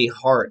off me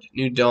hard.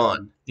 New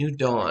Dawn.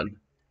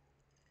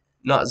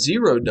 Not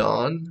Zero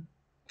Dawn,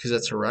 because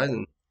that's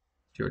Horizon.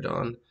 Zero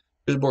Dawn.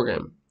 Here's a board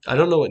game. I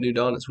don't know what New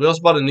Dawn is. We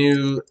also bought a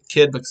new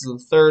kid because of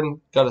the third.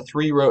 Got a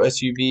 3-row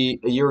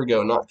SUV a year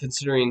ago, not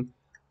considering.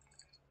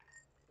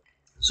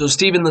 So,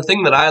 Steven, the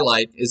thing that I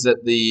like is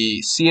that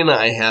the Sienna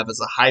I have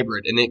is a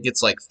hybrid, and it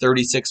gets like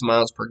 36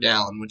 miles per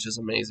gallon, which is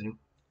amazing.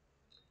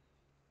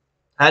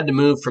 I had to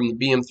move from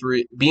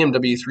the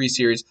BMW 3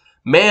 Series.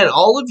 Man,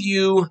 all of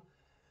you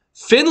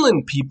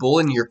Finland people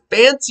in your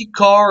fancy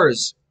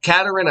cars.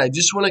 Katerin, I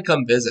just want to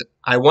come visit.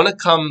 I want to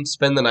come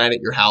spend the night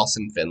at your house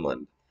in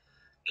Finland.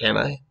 Can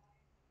I?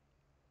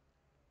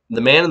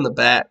 The Man in the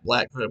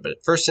Black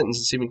First Sentence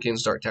in Stephen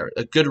King's Dark Tower.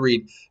 A good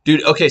read.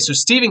 Dude, okay, so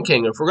Stephen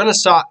King, if we're going to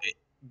stop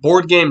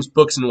board games,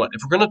 books, and what?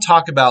 If we're going to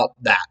talk about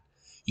that,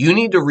 you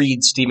need to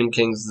read Stephen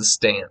King's The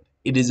Stand.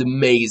 It is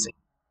amazing.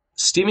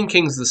 Stephen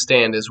King's The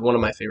Stand is one of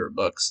my favorite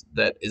books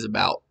that is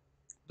about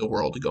the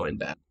world going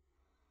bad.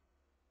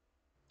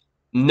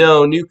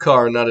 No, new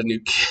car, not a new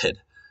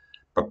kid.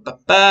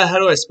 How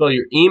do I spell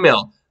your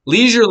email?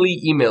 Leisurely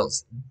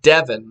Emails.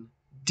 Devon,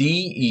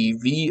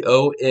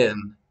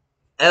 Devon,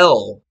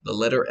 L, the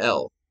letter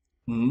L,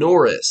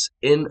 Norris,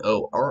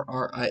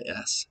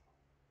 Norris,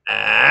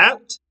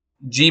 at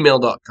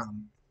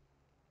gmail.com.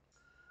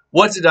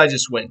 What did I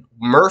just win?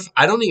 Murph,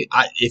 I don't even,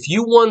 if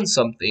you won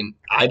something,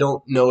 I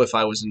don't know if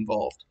I was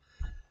involved.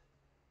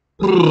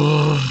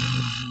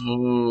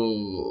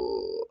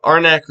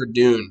 Arnak or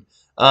Dune?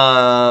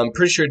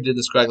 Pretty sure I did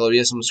the Squad Globe.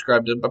 Yes, I'm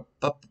subscribed to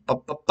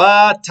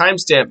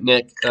timestamp,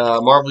 Nick.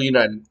 Marvel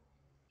United.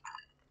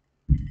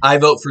 I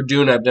vote for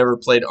Dune. I've never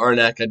played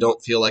Arnak. I don't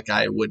feel like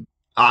I would.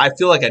 I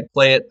feel like I'd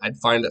play it. I'd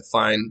find it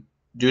fine.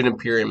 Dune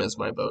Imperium is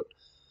my vote.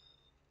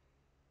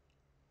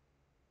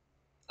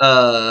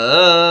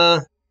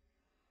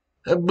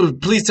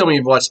 Please tell me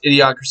you've watched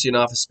Idiocracy and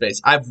Office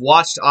Space. I've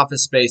watched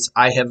Office Space.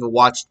 I have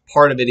watched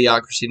part of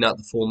Idiocracy, not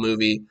the full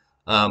movie.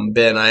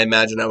 Ben, I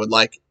imagine I would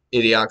like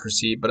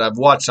Idiocracy, but I've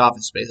watched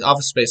Office Space.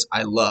 Office Space,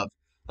 I love.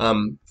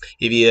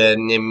 If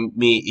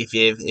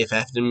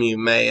after me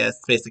my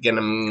space again,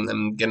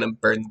 I'm gonna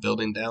burn the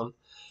building down.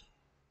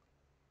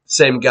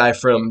 Same guy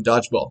from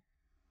Dodgeball.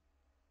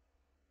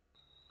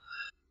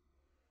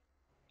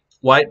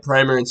 White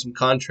primer and some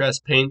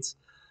contrast paints.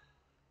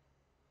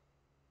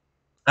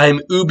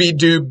 I'm Ooby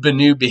Doob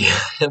Banooby.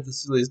 The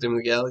silliest name in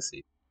the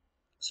galaxy.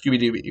 Scooby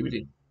Dooby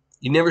Ooby.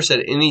 You never said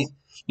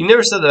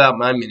that about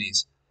my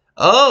minis.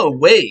 Oh,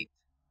 wait.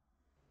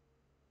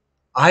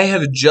 I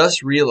have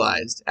just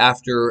realized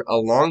after a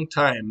long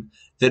time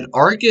that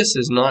Argus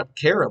is not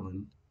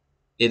Carolyn.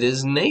 It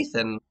is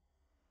Nathan.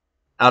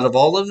 Out of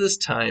all of this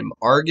time,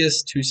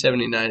 Argus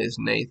 279 is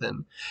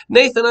Nathan.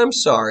 Nathan, I'm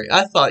sorry.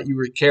 I thought you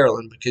were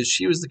Carolyn because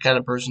she was the kind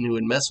of person who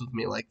would mess with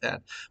me like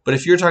that. But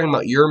if you're talking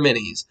about your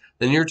minis,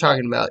 then you're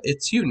talking about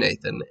it's you,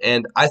 Nathan.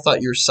 And I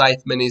thought your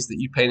Scythe minis that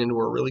you painted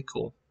were really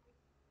cool.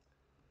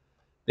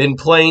 Been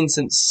playing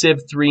since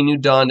Civ 3 New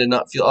Dawn, did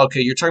not feel... Okay,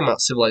 you're talking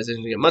about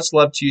Civilization again. Much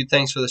love to you.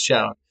 Thanks for the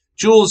shout out.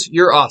 Jules,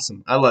 you're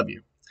awesome. I love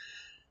you.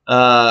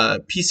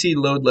 PC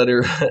Load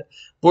Letter...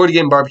 Board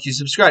Game Barbecue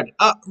subscribed.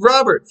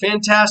 Robert,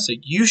 fantastic.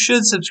 You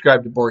should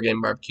subscribe to Board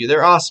Game Barbecue.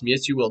 They're awesome.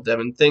 Yes, you will,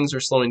 Devin. Things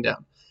are slowing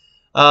down.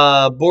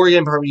 Board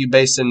Game Barbecue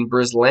based in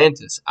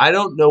Brislantis. I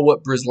don't know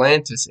what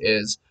Brislantis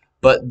is,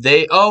 but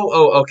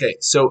okay.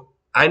 So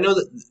I know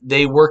that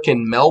they work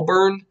in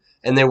Melbourne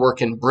and they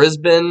work in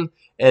Brisbane,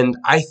 and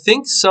I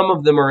think some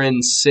of them are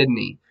in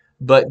Sydney.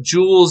 But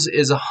Jules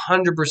is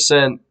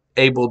 100%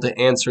 able to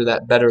answer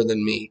that better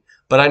than me.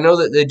 But I know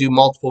that they do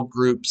multiple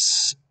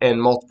groups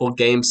and multiple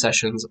game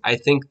sessions. I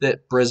think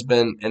that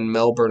Brisbane and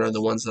Melbourne are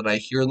the ones that I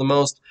hear the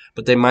most,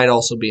 but they might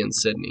also be in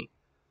Sydney.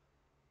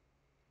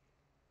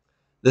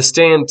 The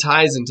Stand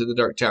ties into the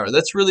Dark Tower.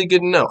 That's really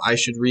good to know. I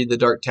should read the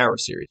Dark Tower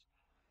series.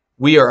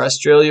 We are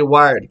Australia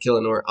Wired,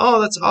 Killenor.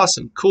 Oh, that's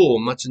awesome. Cool.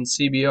 Much in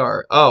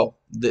CBR. Oh,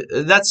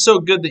 that's so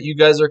good that you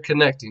guys are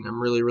connecting.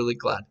 I'm really, really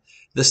glad.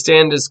 The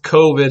Stand is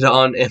COVID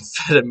on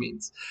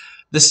amphetamines.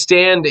 The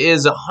Stand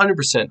is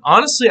 100%.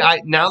 Honestly,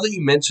 now that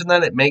you mention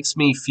that, it makes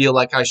me feel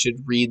like I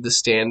should read The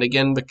Stand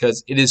again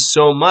because it is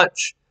so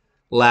much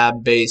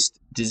lab-based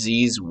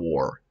disease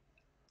war.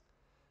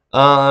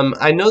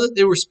 I know that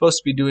they were supposed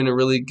to be doing a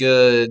really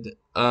good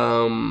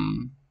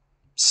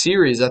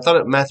series. I thought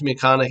it Matthew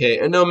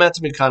McConaughey. No,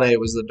 Matthew McConaughey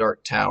was the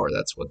Dark Tower.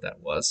 That's what that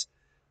was.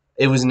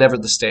 It was never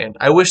The Stand.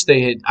 I wish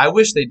they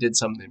did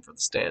something for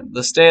The Stand.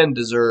 The Stand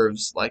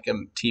deserves like a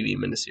TV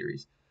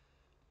miniseries.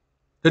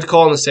 Good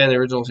call on The Stand. The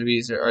original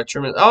TVs are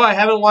tremendous. Oh, I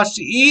haven't watched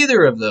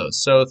either of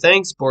those. So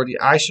thanks, Bordy.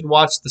 I should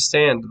watch The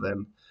Stand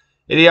then.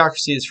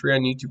 Idiocracy is free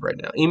on YouTube right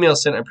now. Email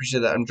sent. I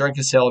appreciate that. I'm drunk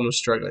as hell and I'm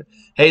struggling.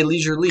 Hey,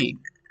 Leisure Lee.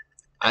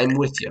 I'm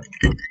with you.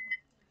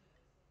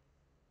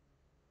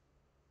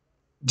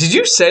 Did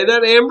you say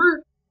that,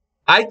 Amber?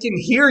 I can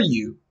hear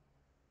you.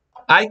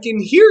 I can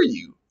hear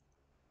you.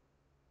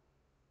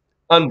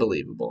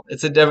 Unbelievable.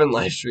 It's a Devin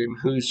live stream.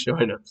 Who's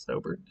showing up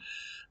sober?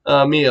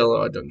 Me,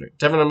 although I don't drink.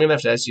 Devin, I'm going to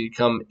have to ask you to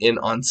come in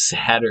on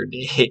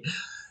Saturday.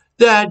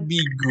 That'd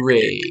be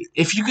great.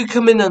 If you could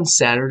come in on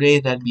Saturday,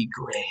 that'd be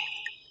great.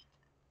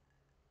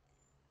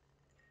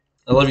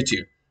 I love you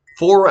too.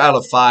 4 out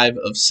of 5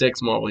 of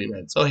 6 Marvel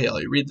United. Oh,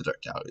 hell, you read the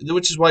Dark Tower.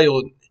 Which is why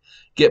you'll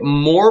get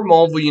more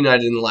Marvel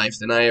United in life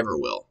than I ever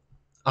will.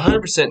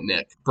 100%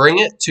 Nick. Bring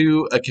it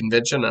to a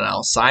convention and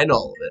I'll sign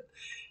all of it.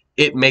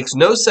 It makes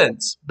no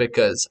sense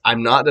because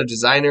I'm not a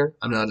designer.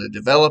 I'm not a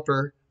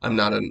developer. I'm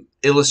not an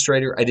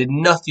illustrator. I did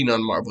nothing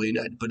on Marvel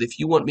United. But if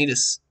you want me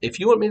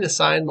to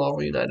sign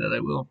Marvel United, I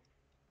will.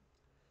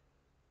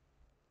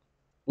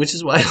 Which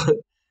is why,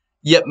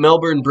 yep,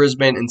 Melbourne,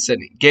 Brisbane, and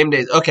Sydney. Game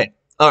days. Okay,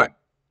 all right.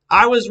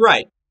 I was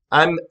right.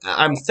 I'm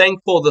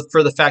thankful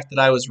for the fact that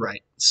I was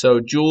right. So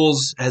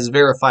Jules has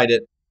verified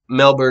it.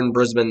 Melbourne,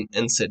 Brisbane,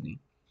 and Sydney.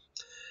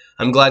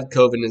 I'm glad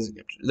COVID isn't.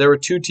 There were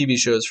 2 TV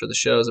shows for the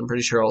shows. I'm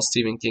pretty sure all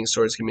Stephen King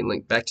stories can be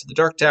linked back to the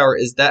Dark Tower.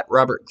 Is that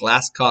Robert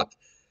Glasscock?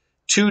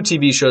 2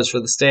 TV shows for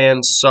the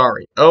Stand.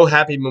 Sorry. Oh,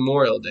 happy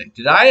Memorial Day.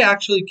 Did I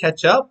actually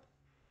catch up?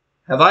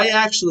 Have I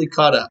actually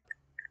caught up?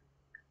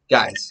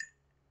 Guys,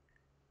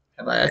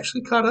 have I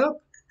actually caught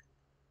up?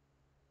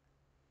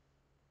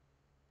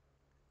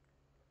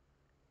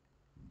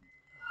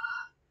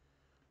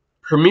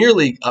 Premier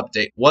League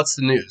update. What's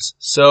the news?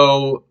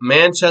 So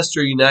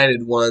Manchester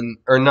United won,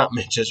 or not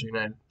Manchester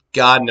United.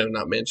 God, no,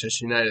 not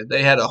Manchester United.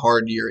 They had a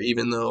hard year,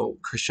 even though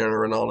Cristiano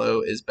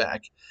Ronaldo is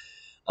back.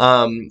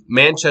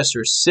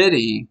 Manchester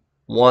City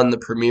won the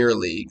Premier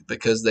League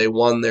because they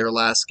won their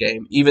last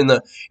game. Even though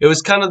it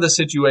was kind of the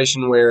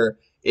situation where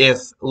if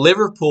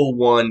Liverpool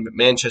won but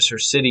Manchester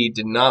City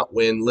did not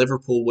win,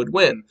 Liverpool would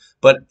win.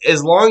 But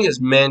as long as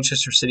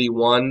Manchester City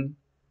won,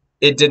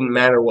 it didn't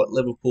matter what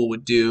Liverpool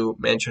would do.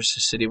 Manchester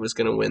City was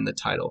going to win the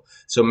title.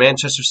 So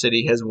Manchester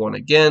City has won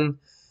again.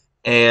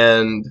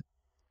 And,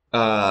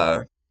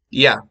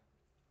 yeah.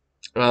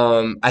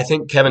 I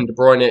think Kevin De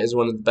Bruyne is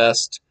one of the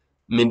best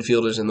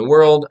midfielders in the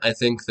world. I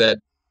think that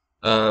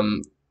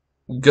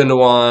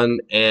Gundogan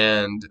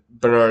and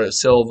Bernardo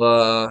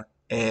Silva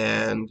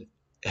and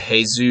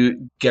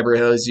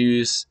Gabriel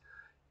Jesus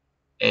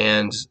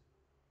and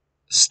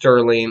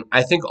Sterling.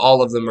 I think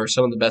all of them are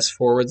some of the best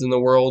forwards in the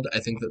world. I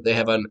think that they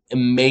have an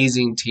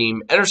amazing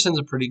team. Ederson's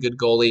a pretty good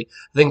goalie.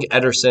 I think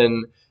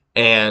Ederson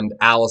and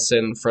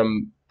Alisson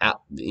from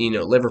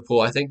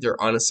Liverpool, I think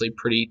they're honestly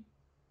pretty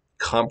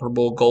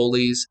comparable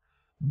goalies.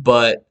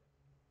 But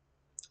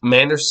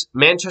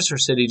Manchester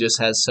City just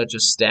has such a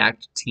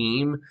stacked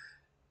team.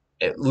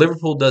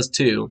 Liverpool does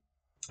too.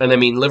 And I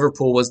mean,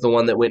 Liverpool was the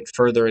one that went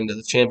further into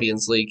the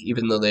Champions League,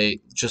 even though they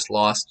just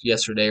lost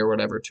yesterday or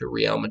whatever to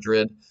Real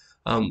Madrid.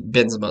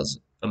 Benzema's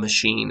a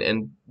machine,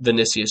 and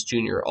Vinicius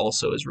Jr.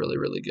 also is really,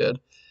 really good.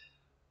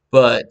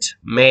 But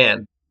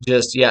man,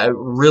 just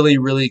really,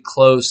 really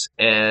close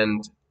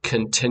and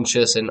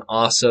contentious and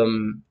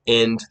awesome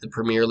end to the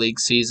Premier League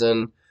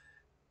season.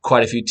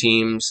 Quite a few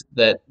teams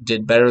that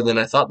did better than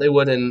I thought they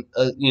would, and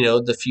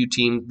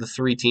the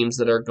 3 teams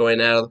that are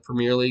going out of the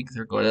Premier League,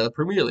 they're going out of the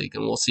Premier League,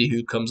 and we'll see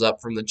who comes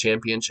up from the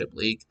Championship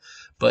League.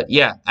 But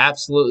yeah,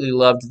 absolutely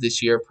loved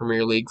this year of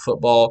Premier League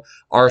football.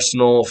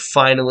 Arsenal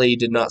finally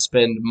did not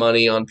spend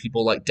money on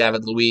people like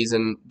David Luiz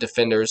and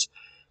defenders.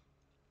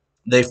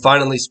 They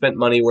finally spent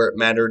money where it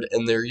mattered,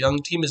 and their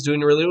young team is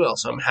doing really well.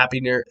 So I'm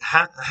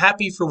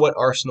happy for what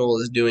Arsenal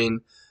is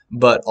doing,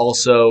 but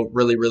also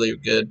really, really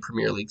good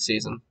Premier League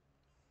season.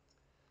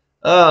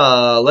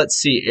 Let's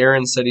see.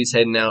 Aaron said he's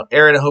heading out.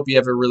 Aaron, I hope you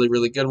have a really,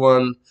 really good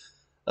one.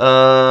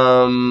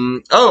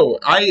 Oh,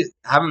 I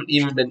haven't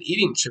even been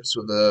eating chips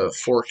with a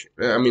fork.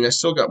 I mean, I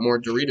still got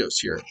more Doritos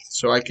here,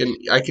 so I can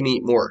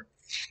eat more.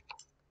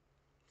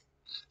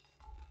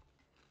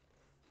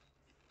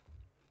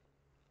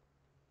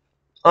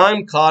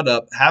 I'm caught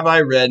up. Have I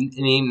read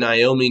any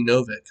Naomi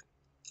Novik?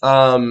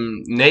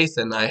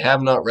 Nathan, I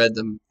have not read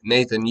them.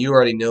 Nathan, you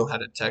already know how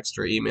to text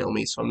or email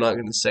me, so I'm not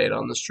going to say it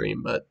on the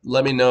stream, but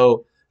let me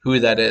know who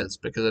that is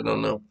because I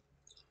don't know.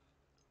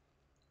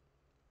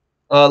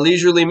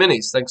 Leisurely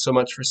Minis, thanks so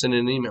much for sending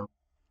an email.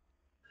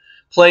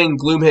 Playing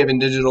Gloomhaven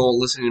Digital,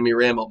 listening to me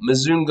ramble.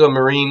 Mizunga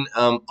Marine,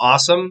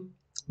 awesome.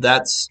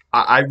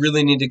 I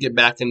really need to get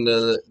back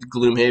into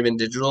Gloomhaven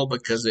Digital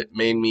because it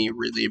made me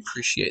really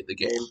appreciate the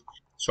game.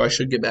 So I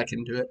should get back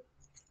into it.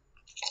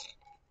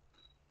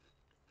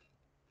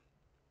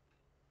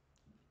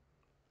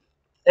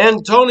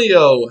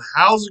 Antonio,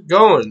 how's it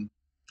going?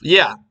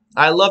 Yeah,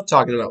 I love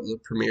talking about the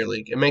Premier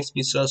League. It makes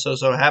me so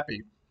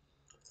happy.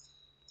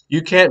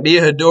 You can't be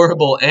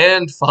adorable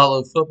and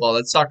follow football.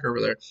 That's soccer over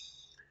there.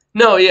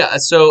 No, yeah.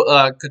 So,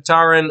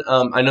 Katarin,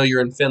 I know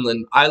you're in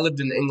Finland. I lived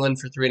in England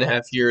for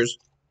 3.5 years.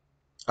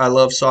 I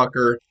love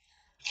soccer,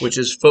 which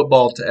is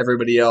football to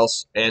everybody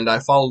else, and I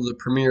follow the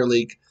Premier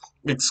League.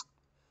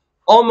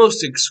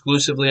 Almost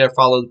exclusively I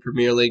follow the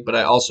Premier League, but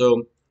I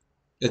also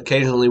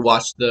occasionally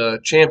watch the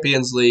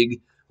Champions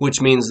League,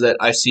 which means that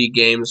I see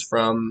games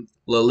from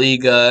La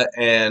Liga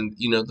and,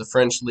 the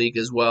French league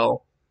as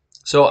well.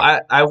 So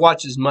I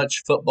watch as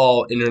much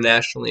football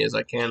internationally as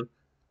I can.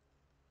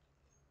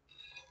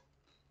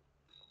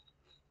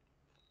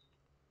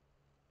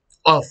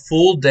 A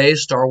full day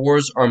Star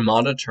Wars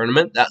Armada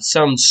tournament? That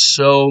sounds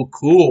so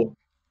cool.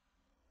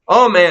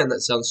 Oh man,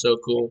 that sounds so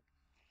cool.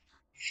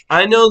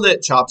 I know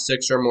that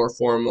chopsticks are more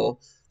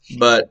formal,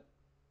 but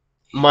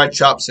my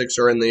chopsticks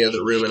are in the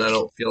other room and I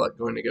don't feel like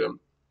going to get them.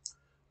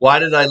 Why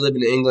did I live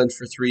in England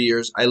for 3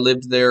 years? I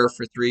lived there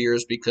for 3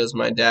 years because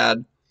my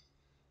dad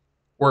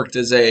worked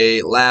as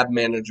a lab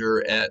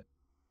manager at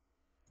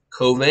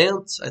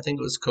Covance. I think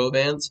it was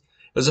Covance.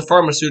 It was a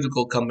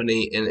pharmaceutical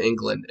company in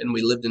England, and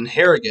we lived in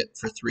Harrogate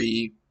for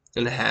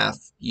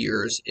 3.5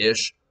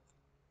 years-ish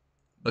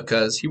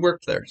because he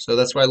worked there. So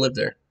that's why I lived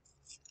there.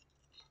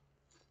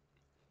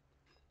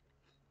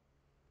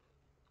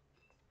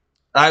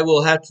 I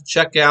will have to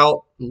check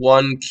out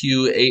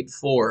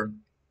 1Q84,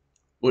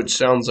 which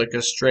sounds like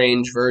a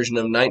strange version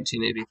of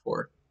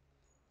 1984.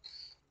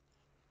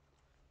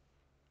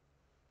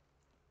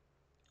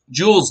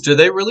 Jules, do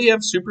they really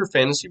have Super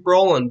Fantasy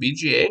Brawl on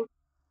BGA?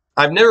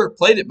 I've never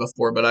played it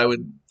before, but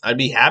I'd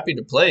be happy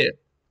to play it.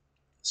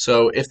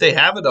 So if they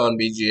have it on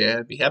BGA,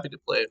 I'd be happy to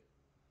play it.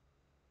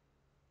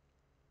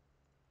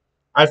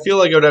 I feel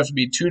like I would have to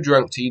be too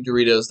drunk to eat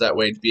Doritos that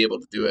way to be able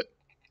to do it.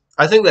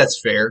 I think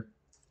that's fair.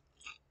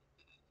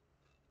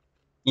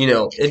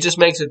 It just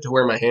makes it to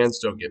where my hands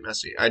don't get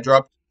messy. I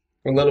dropped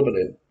a little bit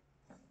in.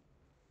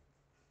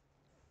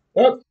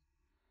 Oh,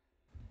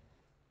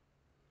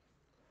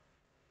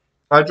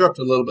 I dropped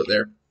a little bit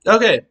there.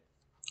 Okay,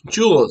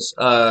 Jules,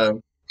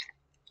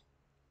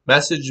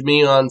 message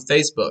me on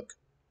Facebook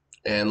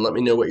and let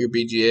me know what your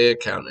BGA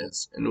account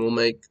is, and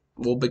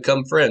we'll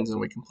become friends and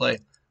we can play.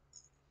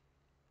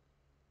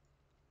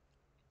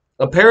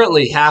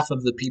 Apparently, half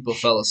of the people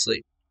fell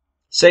asleep.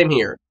 Same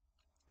here.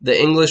 The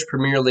English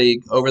Premier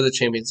League over the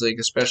Champions League,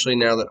 especially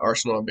now that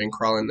Arsenal have been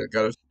crawling their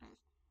gutters.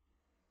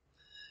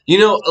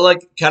 Like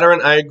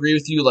Katarina, I agree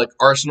with you. Like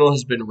Arsenal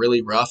has been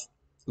really rough.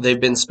 They've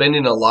been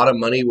spending a lot of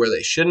money where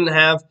they shouldn't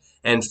have,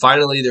 and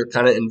finally they're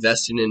kind of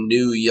investing in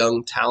new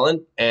young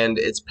talent, and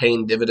it's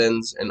paying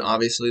dividends. And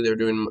obviously they're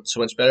doing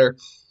so much better.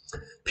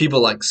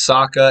 People like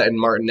Saka and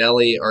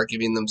Martinelli are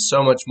giving them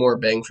so much more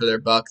bang for their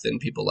buck than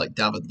people like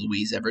David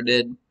Luiz ever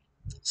did.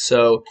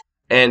 So,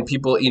 and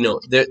people,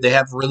 they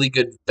have really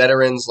good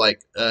veterans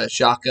like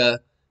Xhaka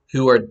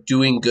who are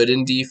doing good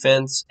in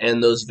defense,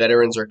 and those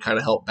veterans are kind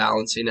of help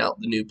balancing out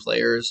the new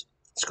players.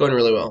 It's going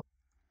really well.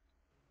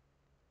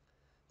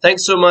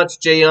 Thanks so much,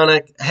 Jay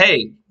Yannick.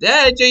 Hey,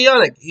 yeah, Jay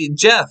Yannick,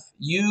 Jeff,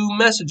 you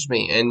messaged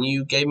me and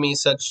you gave me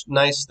such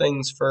nice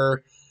things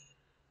for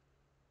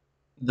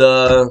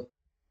the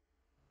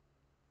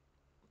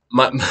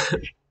my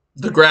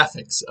the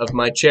graphics of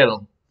my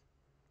channel,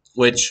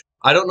 which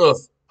I don't know if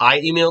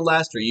I emailed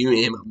last or you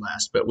emailed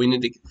last, but we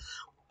need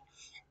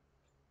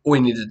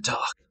to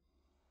talk.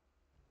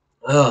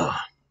 Ugh.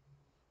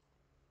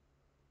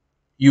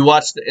 You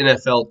watch the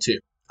NFL too.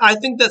 I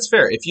think that's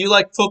fair. If you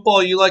like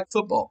football, you like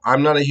football.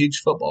 I'm not a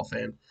huge football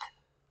fan.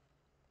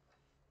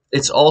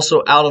 It's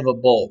also out of a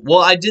bowl. Well,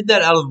 I did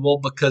that out of a bowl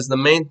because the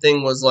main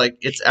thing was like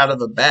it's out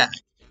of a bag.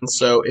 And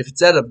so if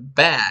it's out of a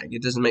bag,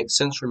 it doesn't make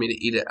sense for me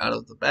to eat it out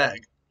of the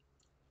bag.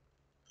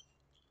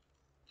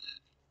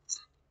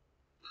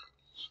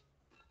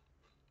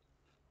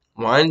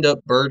 Wind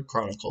Up Bird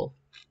Chronicle.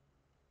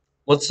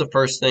 What's the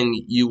first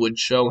thing you would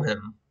show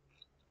him?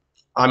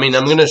 I mean,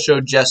 I'm going to show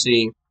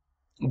Jesse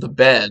the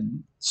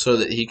bed so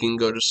that he can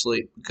go to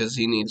sleep because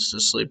he needs to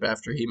sleep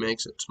after he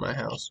makes it to my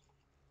house.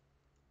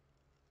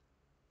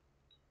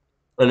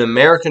 An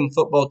American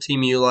football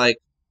team you like?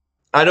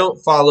 I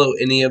don't follow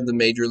any of the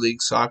Major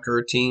League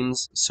Soccer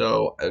teams,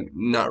 so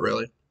not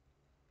really.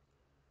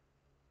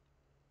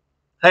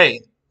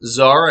 Hey,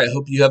 Czar, I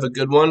hope you have a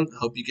good one.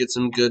 Hope you get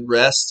some good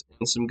rest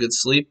and some good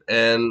sleep,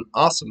 and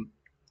awesome.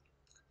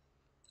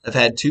 I've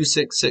had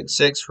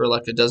 2666 for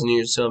like a dozen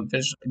years, so I'm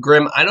finished.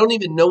 Grim, I don't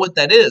even know what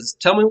that is.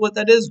 Tell me what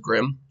that is,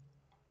 Grim.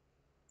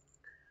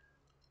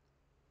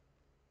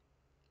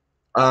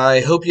 I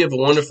hope you have a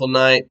wonderful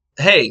night.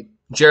 Hey,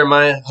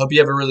 Jeremiah, hope you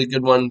have a really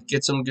good one.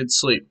 Get some good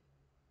sleep.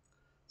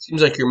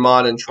 Seems like your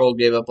mod and troll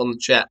gave up on the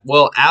chat.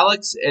 Well,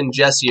 Alex and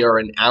Jesse are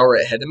an hour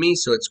ahead of me,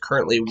 so it's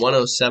currently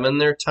 1:07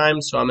 their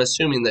time, so I'm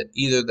assuming that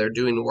either they're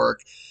doing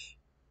work.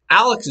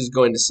 Alex is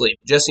going to sleep.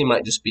 Jesse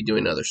might just be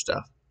doing other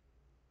stuff.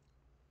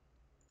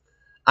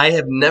 I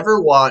have never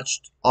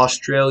watched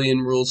Australian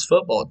rules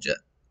football yet.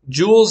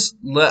 Jules,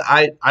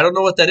 I don't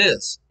know what that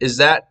is. Is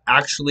that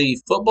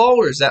actually football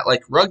or is that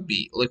like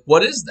rugby? Like,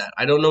 what is that?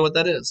 I don't know what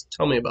that is.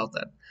 Tell me about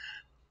that.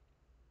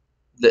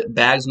 The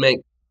bags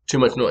make too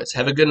much noise.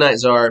 Have a good night,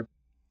 Czar.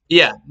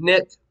 Yeah,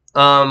 Nick,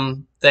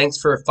 thanks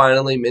for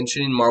finally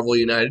mentioning Marvel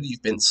United.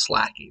 You've been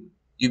slacking.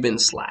 You've been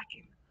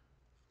slacking.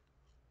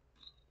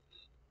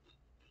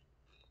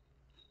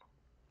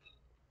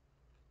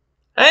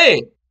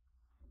 Hey,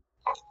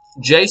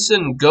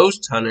 Jason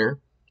Ghost Hunter.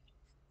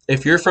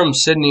 If you're from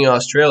Sydney,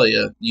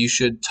 Australia, you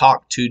should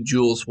talk to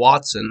Jules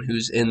Watson,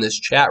 who's in this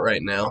chat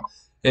right now,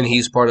 and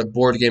he's part of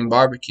Board Game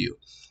Barbecue.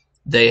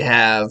 They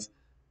have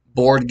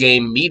board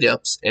game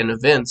meetups and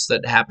events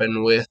that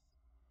happen with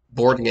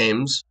board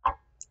games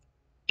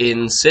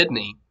in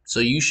Sydney, so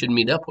you should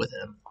meet up with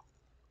him.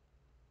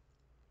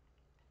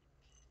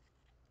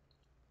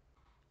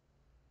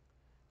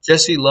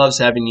 Jesse loves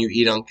having you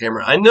eat on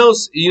camera. I know,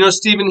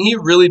 Steven, he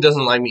really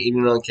doesn't like me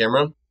eating on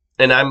camera,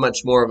 and I'm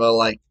much more of a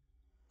like,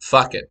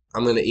 fuck it,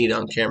 I'm going to eat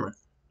on camera.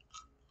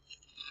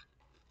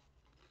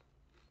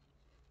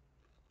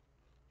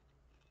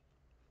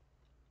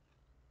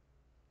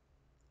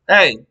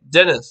 Hey,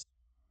 Dennis,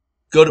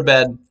 go to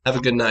bed. Have a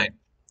good night.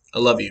 I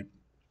love you.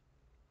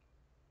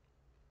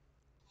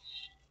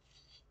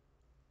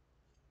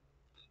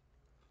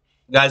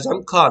 Guys,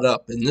 I'm caught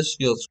up, and this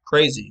feels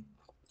crazy.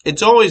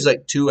 It's always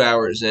like 2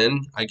 hours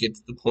in, I get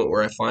to the point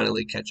where I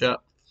finally catch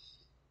up.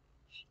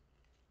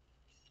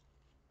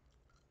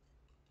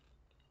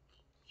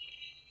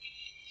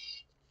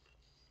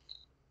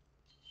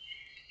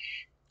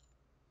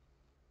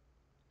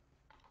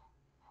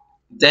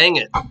 Dang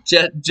it.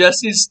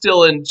 Jesse's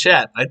still in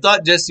chat. I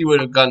thought Jesse would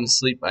have gone to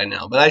sleep by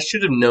now, but I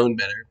should have known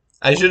better.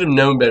 I should have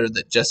known better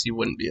that Jesse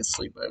wouldn't be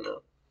asleep by now.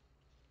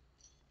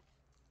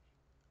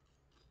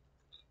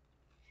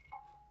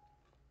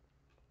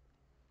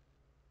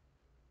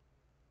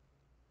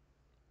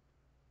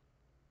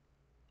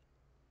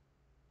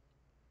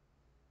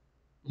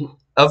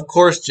 Of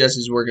course,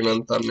 Jesse's working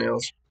on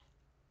thumbnails.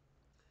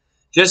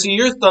 Jesse,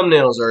 your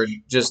thumbnails are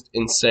just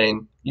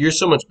insane. You're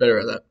so much better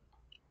at that.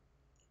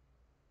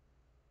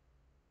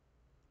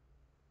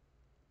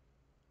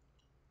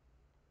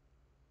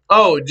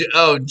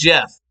 Oh,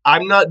 Jeff,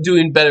 I'm not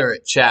doing better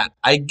at chat.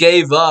 I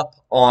gave up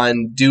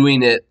on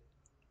doing it,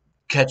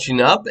 catching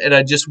up, and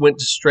I just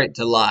went straight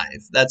to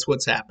live. That's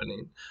what's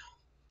happening.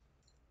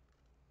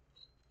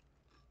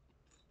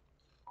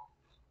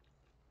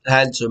 I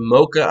had some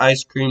mocha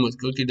ice cream with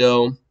cookie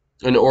dough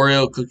and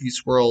Oreo cookie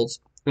swirls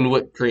and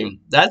whipped cream.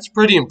 That's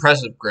pretty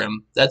impressive,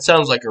 Grim. That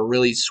sounds like a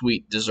really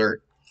sweet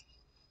dessert.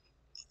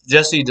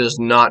 Jesse does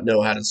not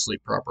know how to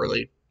sleep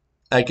properly.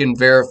 I can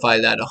verify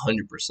that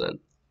 100%.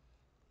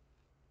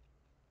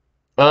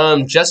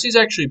 Jesse's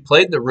actually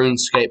played the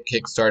RuneScape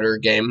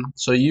Kickstarter game,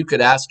 so you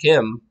could ask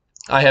him.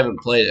 I haven't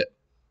played it.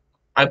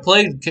 I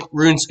played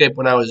RuneScape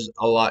when I was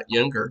a lot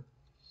younger.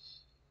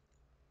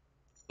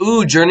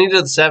 Ooh, Journey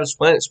to the Savage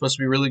Planet is supposed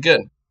to be really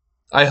good.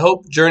 I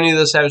hope Journey to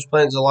the Savage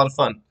Planet is a lot of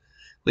fun.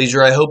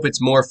 Leisure, I hope it's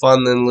more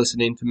fun than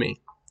listening to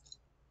me.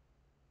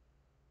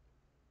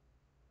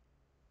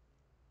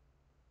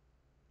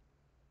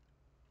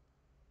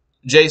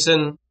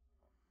 Jason,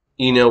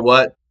 you know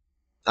what?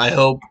 I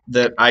hope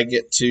that I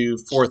get to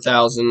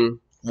 4,000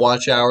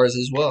 watch hours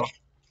as well.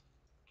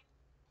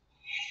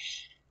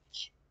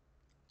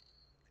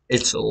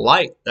 It's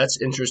light.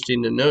 That's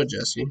interesting to know,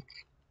 Jesse.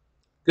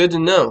 Good to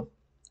know.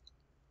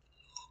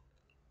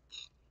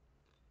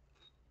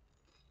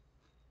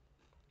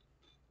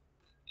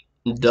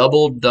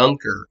 Double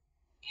Dunker.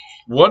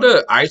 What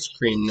a ice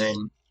cream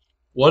name.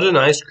 What an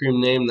ice cream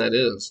name that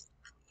is.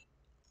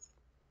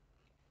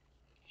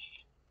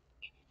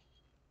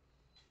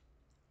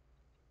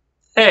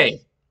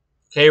 Hey,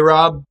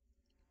 K-Rob,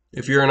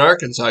 if you're in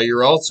Arkansas,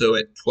 you're also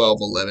at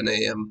 12:11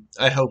 a.m.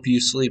 I hope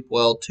you sleep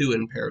well too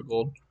in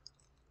Paragold.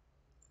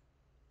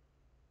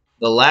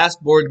 The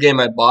last board game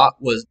I bought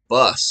was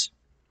Bus,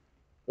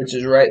 which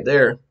is right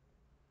there.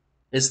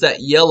 It's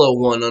that yellow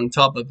one on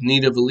top of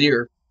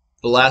Nidavellir.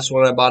 The last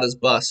one I bought is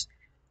Bus.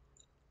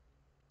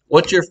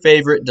 What's your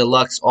favorite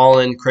deluxe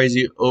all-in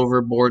crazy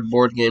overboard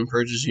board game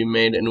purchase you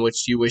made and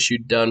which you wish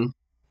you'd done?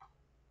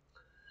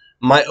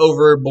 My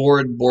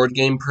overboard board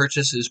game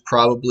purchase is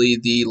probably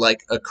the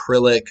like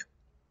acrylic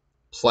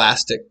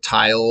plastic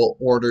tile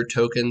order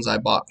tokens I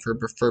bought for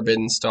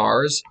Forbidden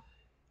Stars,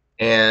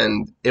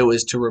 and it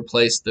was to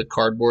replace the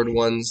cardboard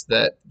ones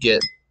that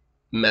get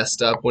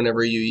messed up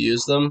whenever you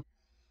use them.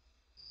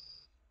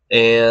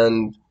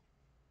 And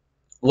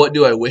what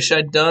do I wish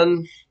I'd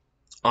done?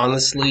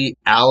 Honestly,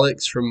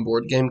 Alex from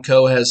Board Game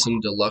Co. has some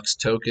deluxe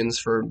tokens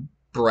for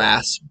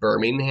Brass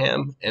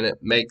Birmingham, and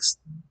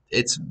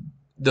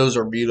those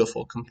are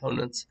beautiful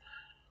components.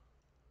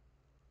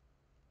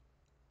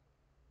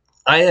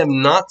 I have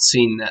not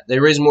seen that. They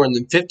raise more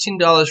than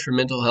 $15 for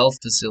mental health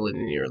facility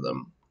near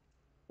them.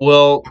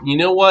 Well, you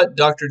know what,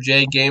 Dr.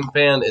 J Game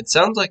Fan? It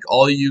sounds like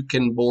all you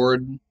can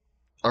board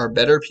are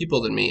better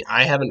people than me.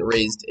 I haven't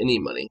raised any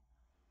money.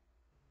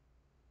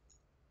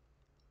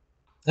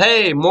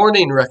 Hey,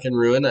 morning, Wreck and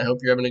Ruin. I hope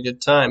you're having a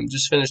good time.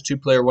 Just finished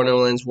 2-player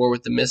 101 Lanes War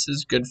with the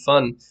Misses. Good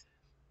fun.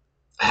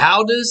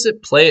 How does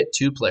it play at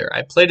 2-player?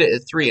 I played it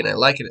at 3 and I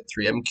like it at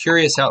 3. I'm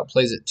curious how it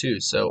plays at 2.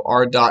 So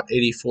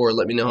R.84,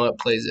 let me know how it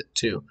plays at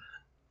 2.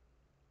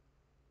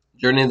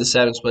 Journey of the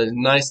Savage Blade is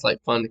nice, light,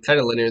 fun, kind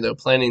of linear though.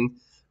 Playing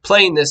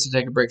this to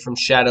take a break from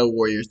Shadow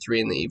Warrior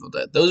 3 and The Evil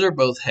Dead. Those are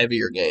both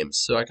heavier games,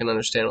 so I can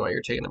understand why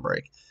you're taking a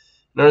break.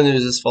 None of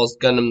this falls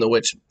Gundam the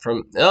Witch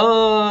from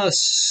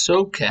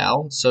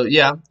SoCal. So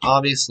yeah,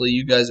 obviously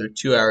you guys are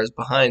 2 hours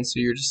behind, so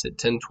you're just at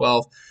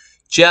 10:12.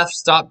 Jeff,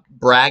 stop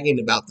bragging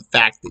about the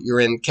fact that you're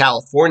in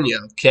California,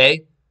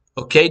 okay?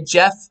 Okay,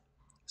 Jeff?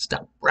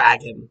 Stop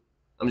bragging.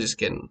 I'm just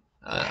kidding.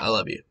 I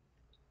love you.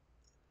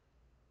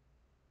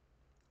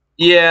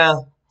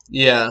 Yeah.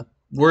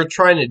 We're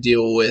trying to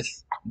deal with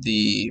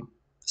the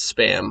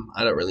spam.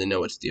 I don't really know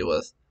what to deal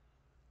with.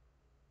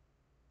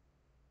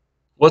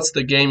 What's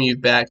the game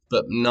you've backed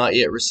but not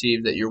yet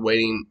received that you're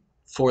waiting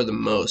for the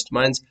most?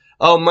 Mine's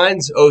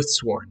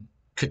Oathsworn.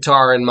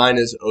 Qatar, and mine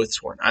is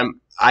Oathsworn.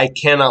 I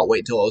cannot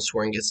wait till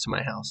Oathsworn gets to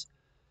my house.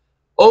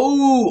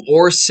 Oh,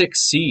 or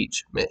Six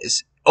Siege.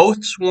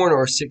 Oathsworn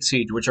or Six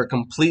Siege, which are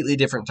completely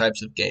different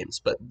types of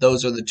games, but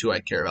those are the two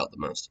I care about the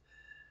most.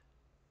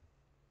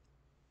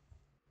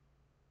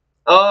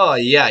 Oh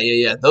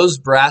yeah. Those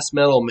brass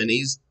metal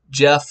minis,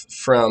 Jeff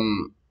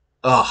from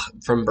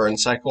Burn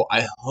Cycle.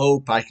 I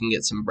hope I can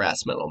get some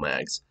brass metal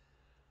mags.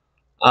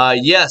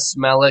 Yes,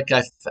 Malik,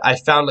 I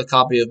found a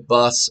copy of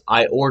Bus.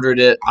 I ordered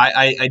it.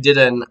 I did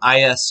an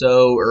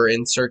ISO or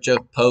in search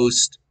of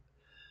post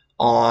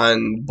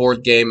on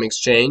Board Game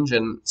Exchange,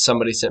 and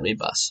somebody sent me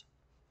Bus.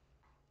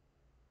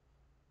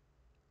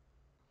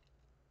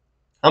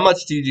 How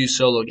much do you do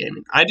solo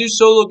gaming? I do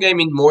solo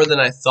gaming more than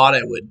I thought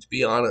I would, to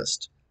be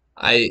honest.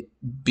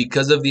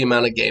 Because of the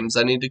amount of games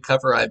I need to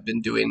cover, I've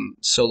been doing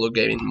solo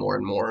gaming more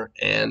and more,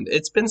 and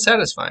it's been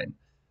satisfying.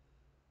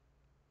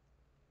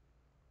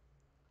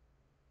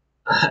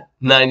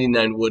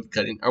 99 wood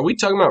cutting. Are we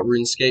talking about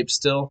RuneScape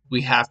still?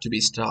 We have to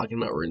be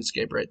talking about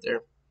RuneScape right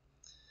there.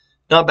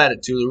 Not bad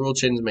at 2. The rule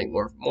changes make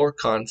more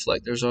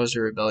conflict. There's always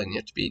a rebellion you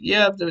have to beat.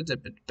 Yeah,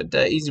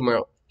 but easy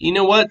more. You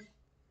know what?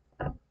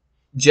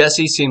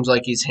 Jesse seems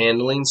like he's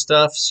handling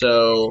stuff,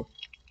 so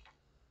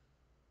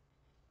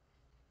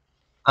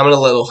I'm going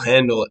to let him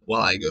handle it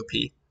while I go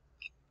pee.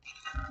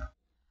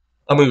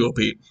 I'm going to go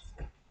pee.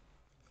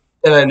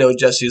 And I know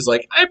Jesse's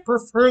like, I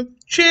prefer the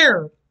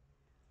chair.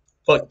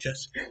 Fuck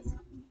Jesse.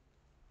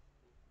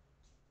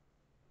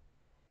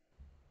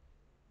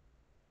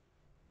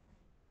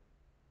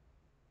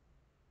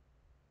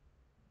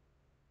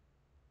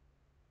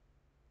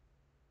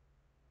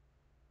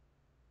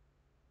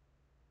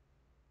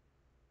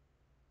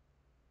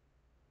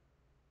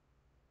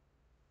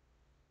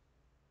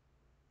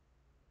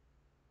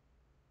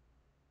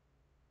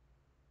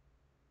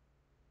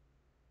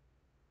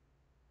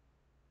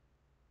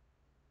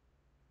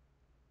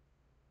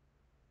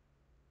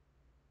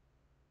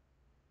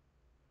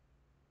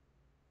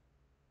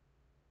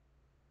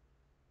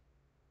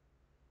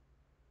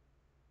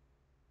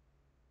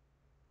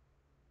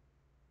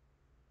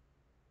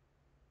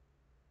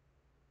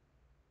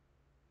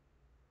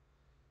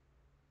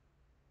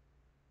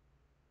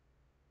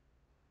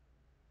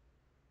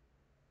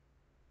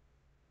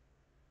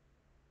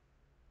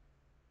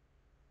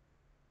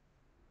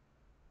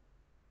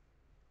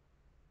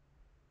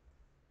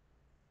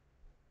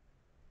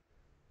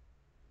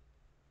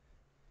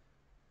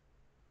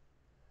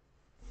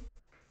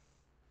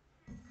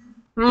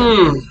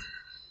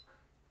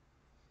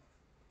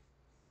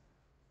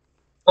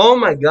 Oh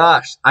my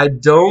gosh, I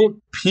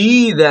don't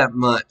pee that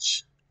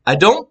much.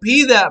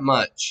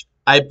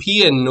 I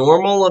pee a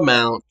normal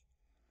amount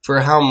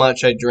for how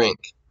much I drink.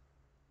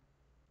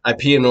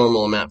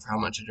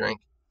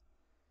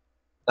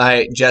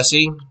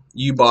 Jesse,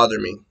 you bother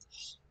me.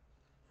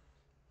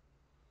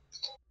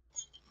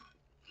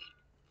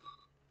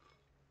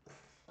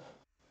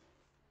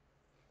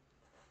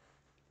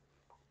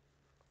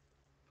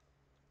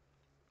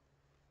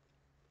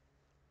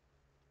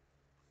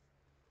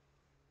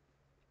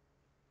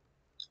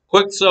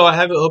 Quick, so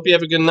hope you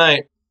have a good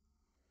night.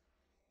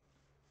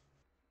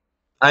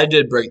 I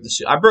did break the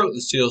seal. I broke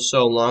the seal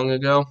so long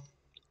ago.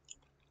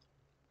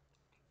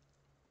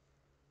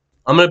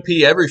 I'm gonna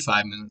pee every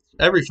 5 minutes.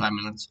 Every 5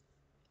 minutes.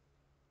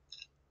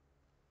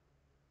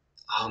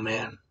 Oh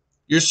man,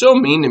 you're so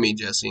mean to me,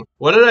 Jesse.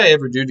 What did I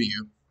ever do to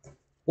you?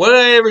 What did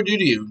I ever do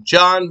to you,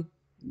 John?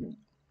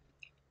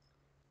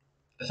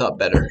 I thought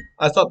better.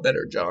 I thought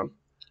better, John.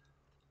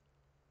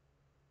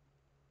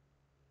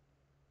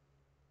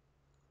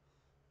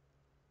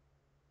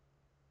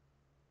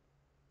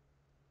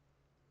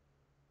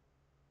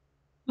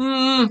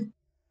 You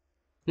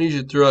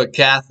should throw a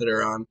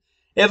catheter on.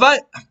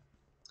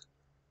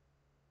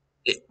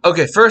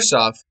 Okay, first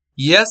off,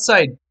 yes,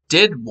 I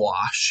did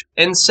wash.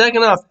 And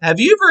second off, have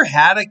you ever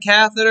had a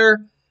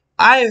catheter?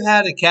 I've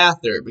had a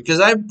catheter because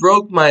I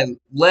broke my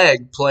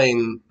leg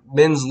playing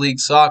men's league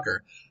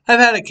soccer. I've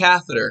had a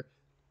catheter.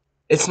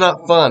 It's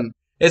not fun.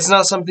 It's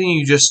not something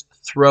you just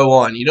throw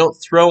on. You don't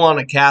throw on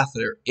a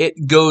catheter.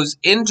 It goes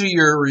into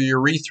your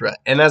urethra.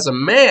 And as a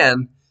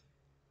man,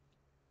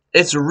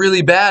 it's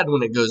really bad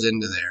when it goes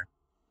into there.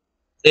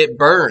 It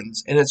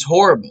burns and it's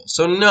horrible.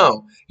 So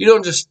no, you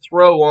don't just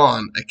throw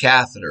on a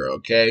catheter,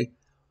 okay?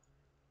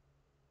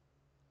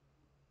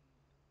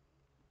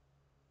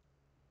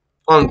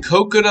 On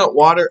coconut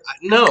water,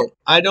 no,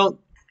 I don't.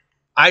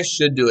 I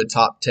should do a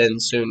top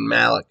 10 soon,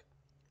 Malik.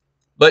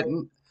 But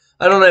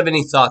I don't have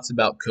any thoughts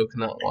about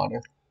coconut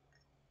water.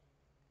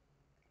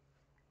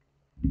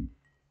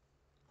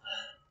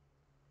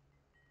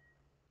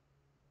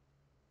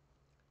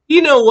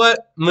 You know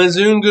what,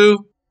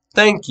 Mzungu?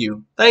 Thank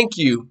you. Thank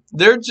you.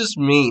 They're just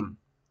mean.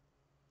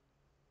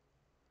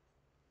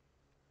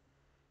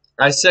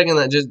 I second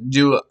that. Just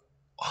do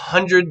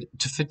 100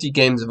 to 50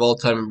 games of all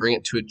time and bring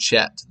it to a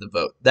chat to the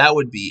vote. That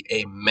would be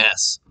a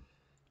mess.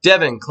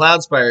 Devin,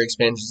 Cloudspire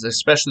expansions,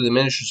 especially the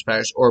miniature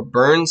spires, or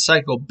burn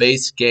cycle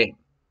base game.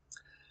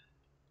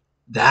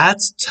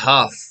 That's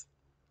tough.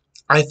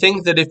 I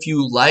think that if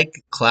you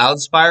like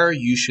Cloudspire,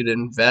 you should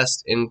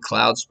invest in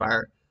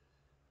Cloudspire.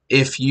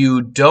 If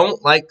you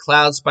don't like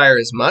Cloudspire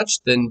as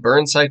much, then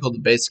Burn Cycle, the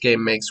base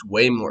game, makes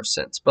way more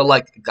sense. But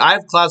like, I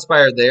have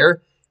Cloudspire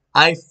there.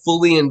 I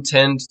fully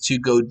intend to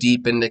go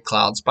deep into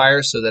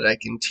Cloudspire so that I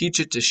can teach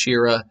it to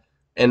Shira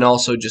and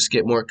also just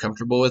get more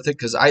comfortable with it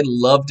because I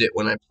loved it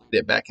when I played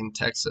it back in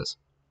Texas.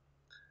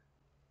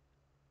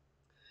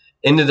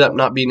 Ended up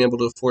not being able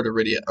to afford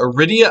Iridia.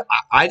 Iridia,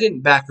 I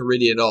didn't back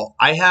Iridia at all.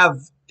 I have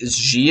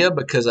Gia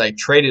because I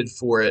traded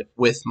for it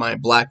with my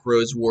Black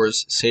Rose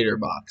Wars Seder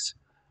box.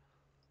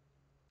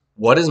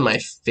 What is my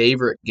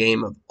favorite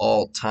game of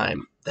all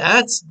time?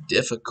 That's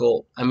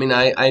difficult. I mean,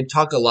 I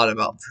talk a lot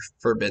about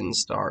Forbidden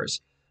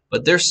Stars,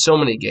 but there's so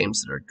many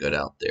games that are good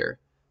out there.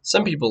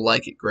 Some people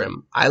like it,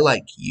 Grim. I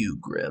like you,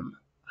 Grim.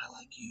 I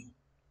like you.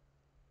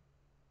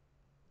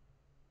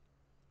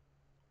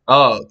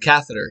 Oh,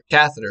 catheter,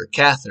 catheter,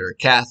 catheter,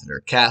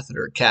 catheter,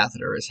 catheter,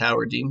 catheter. Is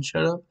Howard Dean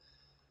showing up?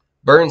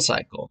 Burn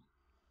cycle.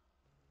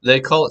 They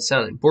call it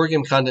sounding. Board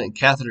game content and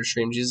catheter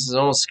stream. Jesus is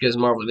almost as good as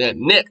Marvel. Yeah,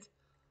 Nick.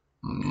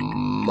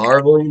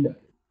 Marvel United.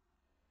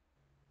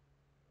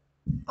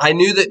 I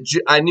knew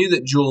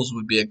that Jules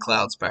would be a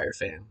Cloudspire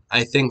fan.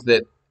 I think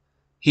that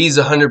he's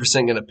 100%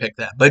 going to pick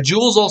that. But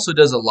Jules also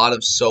does a lot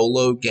of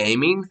solo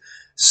gaming.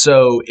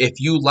 So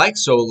if you like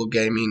solo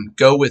gaming,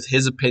 go with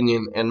his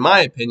opinion and my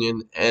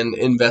opinion and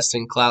invest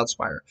in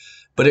Cloudspire.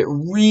 But it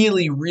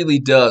really, really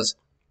does.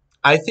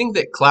 I think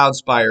that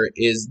Cloudspire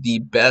is the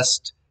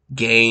best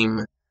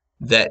game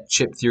that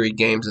Chip Theory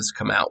Games has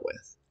come out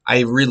with. I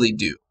really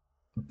do.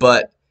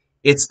 But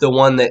it's the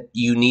one that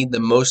you need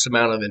the most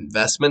amount of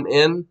investment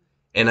in.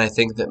 And I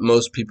think that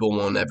most people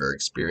won't ever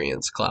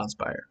experience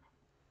Cloudspire.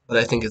 But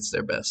I think it's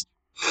their best.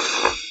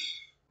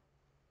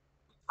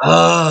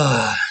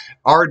 R.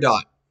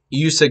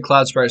 You said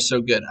Cloudspire is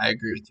so good. I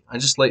agree with you. I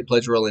just late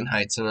pledge Rolling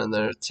Heights and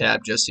another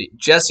tab, Jesse.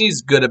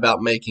 Jesse's good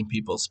about making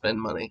people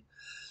spend money.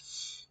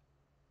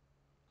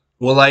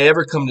 Will I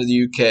ever come to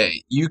the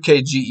UK?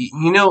 UKGE.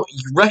 You know,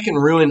 Wreck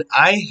and Ruin,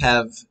 I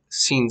have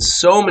seen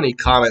so many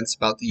comments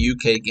about the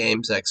UK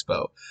Games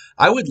Expo.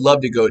 I would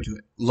love to go to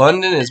it.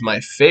 London is my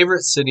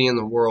favorite city in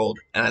the world,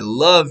 and I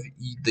love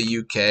the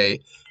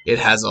UK. It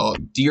has a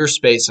dear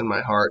space in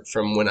my heart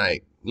from when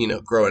I,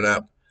 growing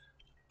up.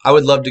 I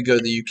would love to go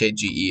to the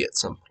UKGE at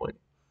some point.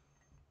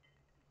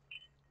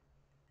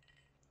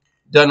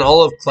 Done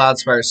all of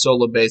Cloudspire's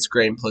solo-based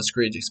Grain plus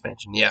Greed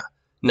expansion. Yeah.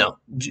 No.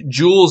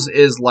 Jules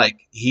is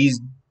like,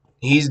 he's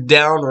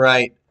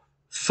downright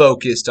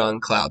focused on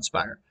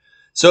Cloudspire.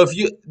 So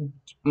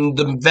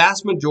the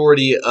vast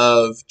majority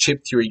of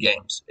Chip Theory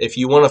games, if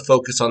you want to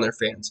focus on their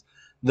fans,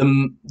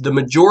 the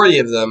majority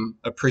of them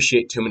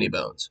appreciate Too Many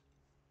Bones.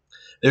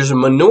 There's a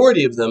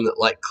minority of them that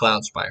like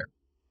Cloudspire.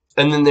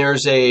 And then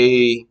there's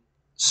a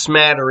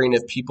smattering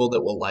of people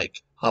that will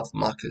like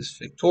Hoffmachus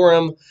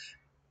Victorum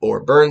or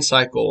Burn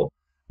Cycle.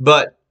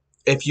 But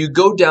if you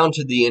go down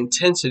to the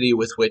intensity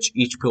with which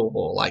each people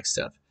will like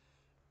stuff,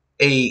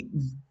 a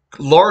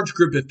large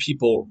group of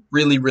people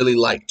really, really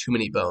like Too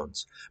Many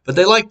Bones. But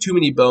they like Too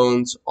Many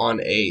Bones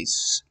on a,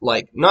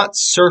 not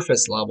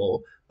surface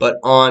level, but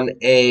on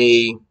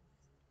a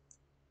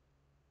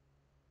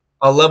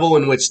level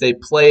in which they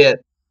play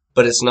it,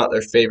 but it's not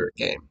their favorite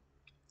game.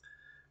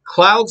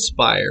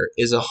 Cloudspire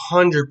is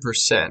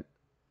 100%.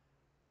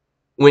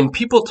 When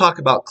people talk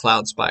about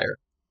Cloudspire,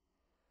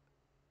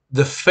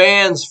 the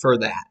fans for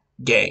that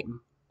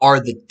game are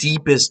the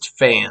deepest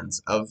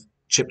fans of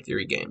chip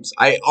theory games.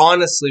 I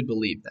honestly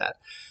believe that.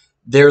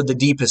 They're the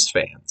deepest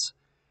fans.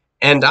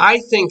 And I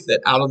think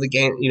that out of the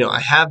game, I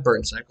have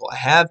Burn Cycle, I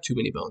have Too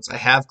Many Bones, I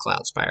have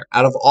Cloudspire.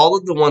 Out of all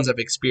of the ones I've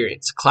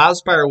experienced,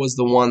 Cloudspire was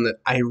the one that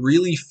I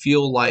really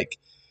feel like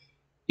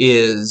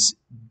is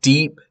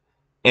deep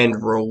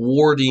and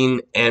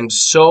rewarding and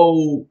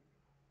so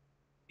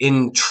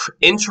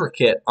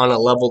intricate on a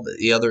level that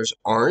the others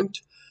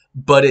aren't,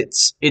 but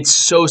it's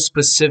so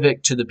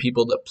specific to the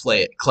people that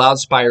play it.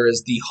 Cloudspire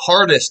is the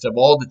hardest of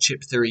all the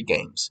chip theory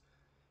games.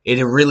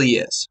 It really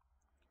is.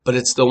 But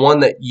it's the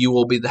one that you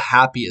will be the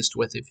happiest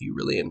with if you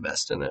really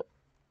invest in it.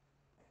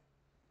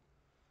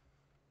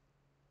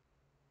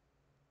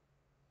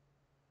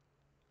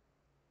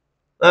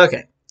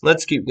 Okay,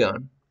 let's keep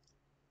going.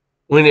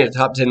 We need a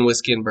top 10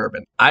 whiskey and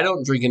bourbon. I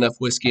don't drink enough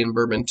whiskey and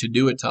bourbon to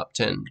do a top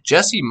 10.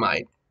 Jesse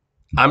might.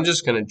 I'm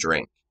just going to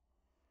drink.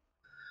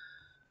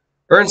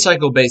 Burn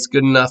Cycle base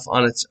good enough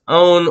on its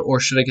own, or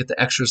should I get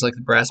the extras like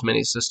the brass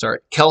minis to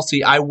start?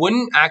 Kelsey, I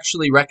wouldn't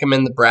actually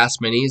recommend the brass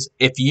minis.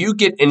 If you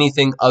get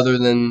anything other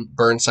than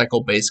Burn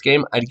Cycle base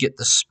game, I'd get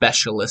the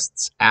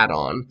specialists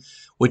add-on,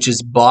 which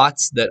is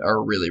bots that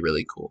are really,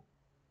 really cool.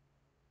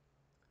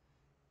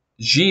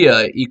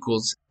 Gia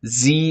equals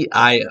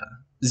Ziaya.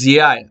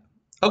 Ziaya.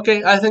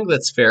 Okay, I think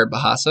that's fair,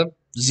 Bahasa.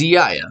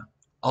 Ziaya.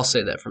 I'll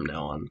say that from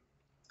now on.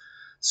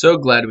 So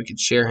glad we could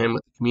share him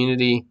with the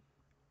community.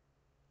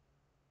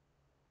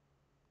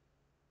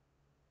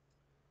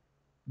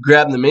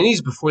 Grab the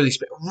minis before they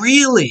expire.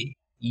 Really?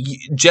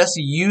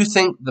 Jesse, you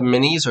think the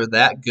minis are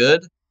that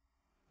good?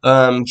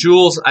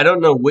 Jules, I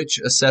don't know which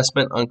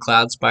assessment on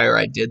Cloudspire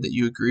I did that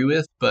you agree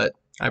with, but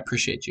I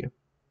appreciate you.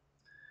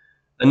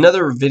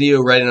 Another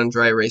video writing on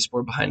dry erase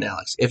board behind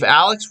Alex. If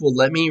Alex will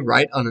let me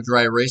write on a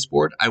dry erase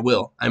board, I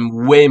will.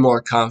 I'm way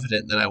more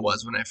confident than I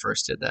was when I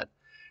first did that.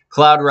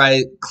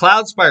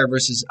 Cloudspire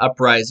versus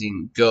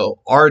Uprising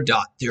Go.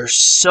 R-Dot. They're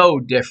so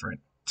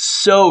different.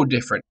 So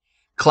different.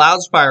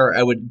 Cloudspire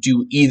I would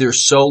do either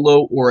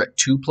solo or at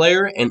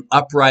 2-player, and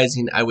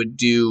Uprising I would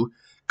do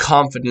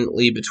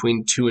confidently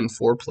between 2 and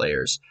 4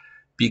 players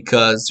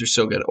because they're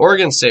so good.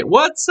 Oregon State,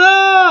 what's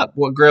up?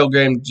 What Grail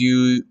game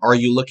are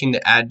you looking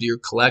to add to your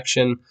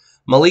collection?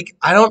 Malik,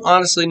 I don't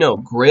honestly know.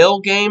 Grail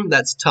game,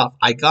 that's tough.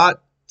 I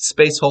got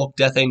Space Hulk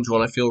Death Angel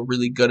and I feel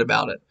really good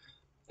about it.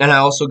 And I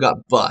also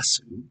got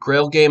Bus.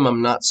 Grail game,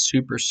 I'm not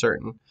super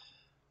certain.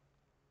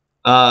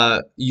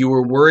 You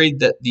were worried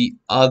that the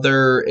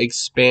other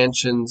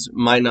expansions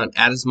might not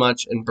add as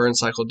much, and Burn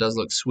Cycle does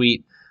look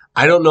sweet.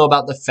 I don't know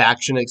about the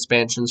faction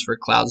expansions for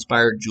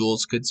Cloudspire.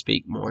 Jules could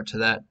speak more to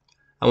that.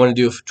 I want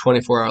to do a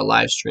 24-hour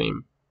live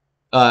stream.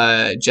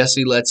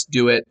 Jesse, let's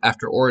do it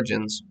after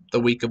Origins, the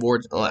week of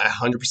Origins.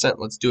 100%.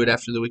 Let's do it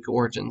after the week of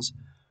Origins.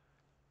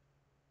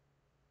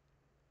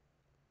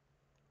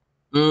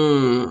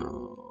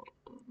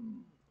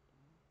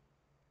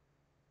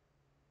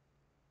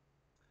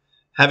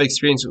 Have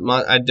experience with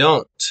mod? I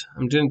don't.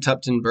 I'm doing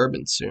top 10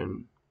 bourbon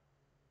soon.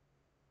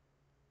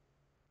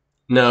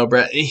 No,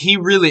 Brett. He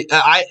really.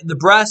 The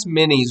brass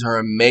minis are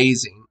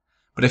amazing,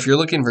 but if you're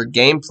looking for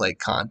gameplay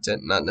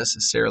content, not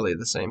necessarily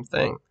the same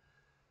thing.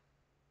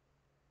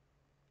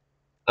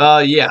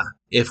 Yeah.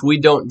 If we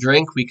don't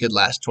drink, we could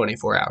last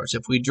 24 hours.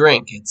 If we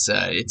drink,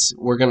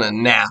 we're gonna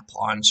nap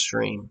on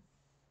stream.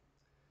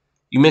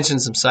 You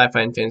mentioned some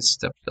sci-fi and fantasy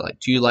stuff you like.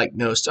 Do you like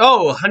Nost?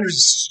 Oh, 100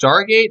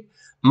 Stargate.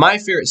 My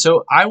favorite.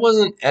 So I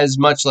wasn't as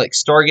much like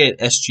Stargate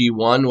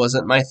SG-1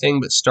 wasn't my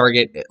thing, but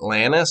Stargate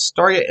Atlantis.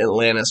 Stargate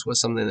Atlantis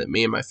was something that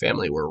me and my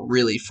family were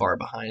really far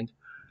behind.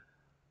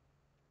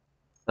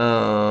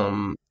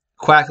 Quackalope,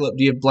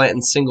 do you have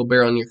Blanton single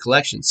barrel in your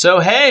collection? So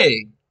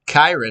hey,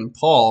 Kyron,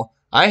 Paul,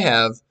 I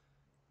have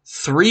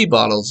 3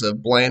 bottles of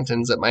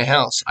Blantons at my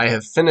house. I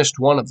have finished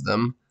one of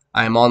them.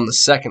 I'm on the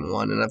second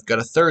one, and I've got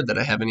a third that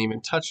I haven't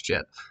even touched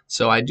yet.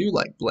 So I do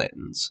like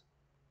Blantons.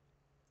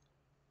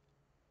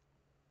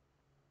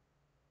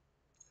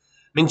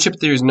 I mean, chip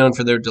theory is known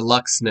for their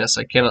deluxeness.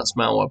 I cannot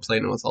smile while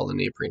playing with all the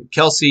neoprene.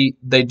 Kelsey,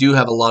 they do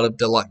have a lot of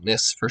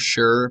deluxeness for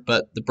sure,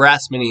 but the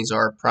brass minis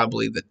are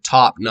probably the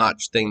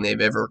top-notch thing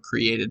they've ever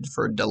created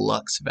for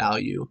deluxe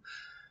value.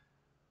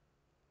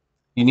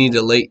 You need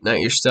to late night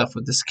your stuff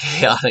with this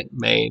chaotic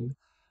main.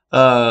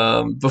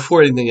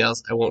 Before anything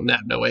else, I won't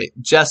nap. No, wait.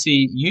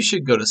 Jesse, you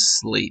should go to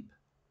sleep.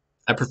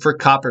 I prefer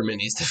copper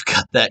minis. They've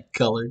got that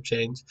color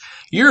change.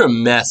 You're a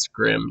mess,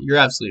 Grim. You're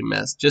absolutely a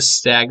mess. Just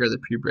stagger the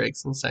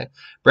pre-breaks and say,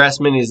 brass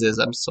minis is,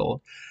 I'm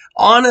sold.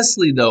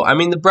 Honestly, though, I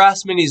mean, the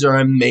brass minis are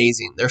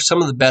amazing. They're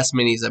some of the best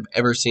minis I've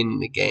ever seen in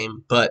the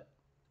game, but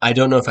I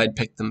don't know if I'd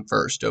pick them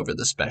first over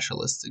the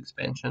Specialists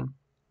expansion.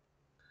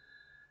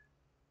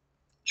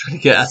 Trying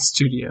to get out of the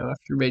studio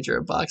after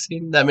major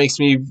unboxing. That makes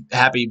me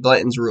happy.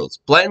 Blanton's rules.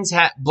 Blanton's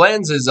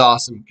is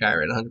awesome,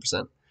 Kyron,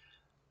 100%.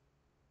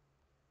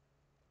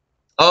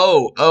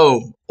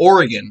 Oh,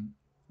 Oregon.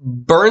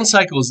 Burn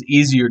Cycle is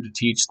easier to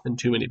teach than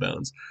Too Many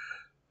Bones.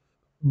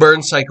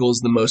 Burn Cycle is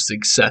the most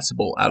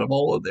accessible out of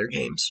all of their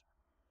games.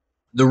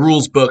 The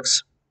rule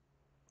books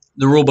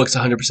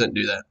 100%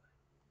 do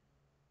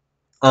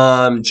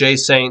that. Jay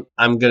Saint,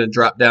 I'm going to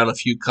drop down a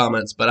few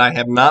comments, but I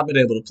have not been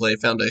able to play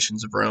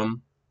Foundations of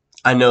Rome.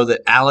 I know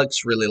that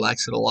Alex really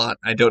likes it a lot.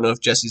 I don't know if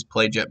Jesse's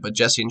played yet, but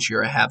Jesse and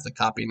Shira have the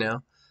copy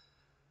now.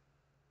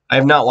 I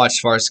have not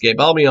watched Farscape.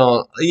 I'll be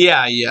on.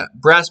 Yeah.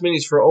 Brass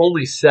minis for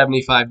only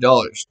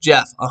 $75.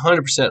 Jeff,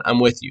 100%. I'm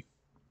with you.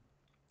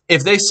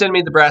 If they send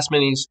me the brass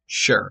minis,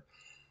 sure.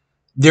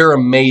 They're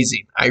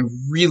amazing. I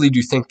really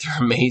do think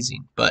they're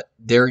amazing, but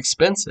they're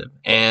expensive.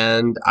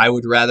 And I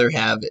would rather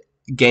have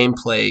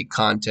gameplay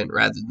content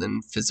rather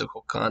than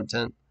physical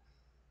content.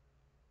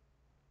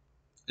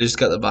 I just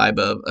got the vibe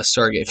of a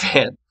Stargate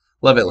fan.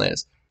 Love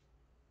Atlantis.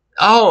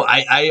 Oh,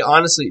 I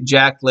honestly,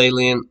 Jack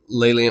Lalian,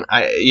 Stargate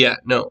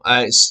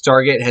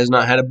has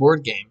not had a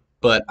board game,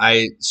 but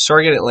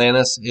Stargate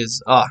Atlantis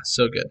is,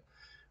 so good.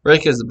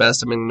 Reika is the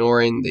best. I'm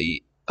ignoring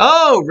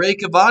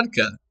Reika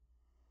Vodka.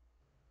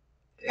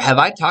 Have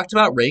I talked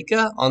about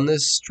Reika on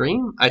this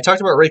stream? I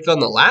talked about Reika on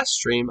the last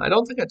stream. I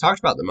don't think I talked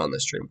about them on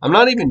this stream. I'm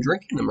not even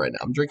drinking them right now.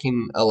 I'm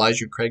drinking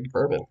Elijah Craig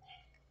bourbon.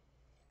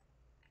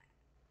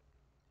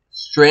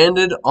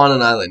 Stranded on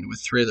an island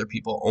with 3 other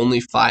people. Only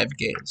 5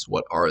 games.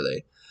 What are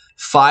they?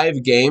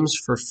 5 games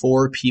for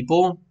 4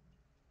 people.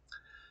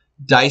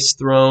 Dice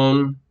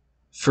Throne,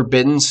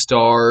 Forbidden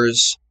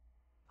Stars,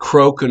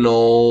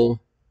 Crokinole,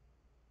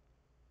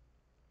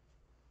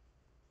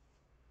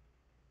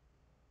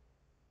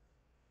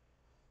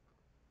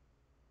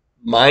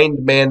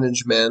 Mind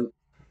Management,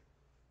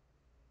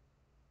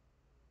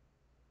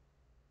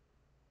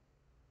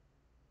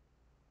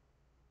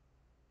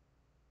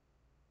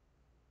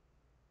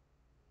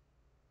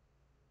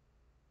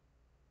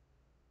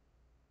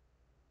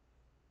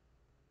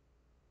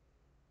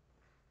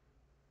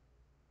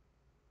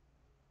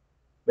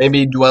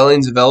 maybe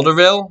Dwellings of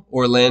Eldervale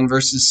or Land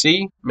vs.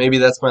 Sea. Maybe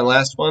that's my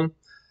last one.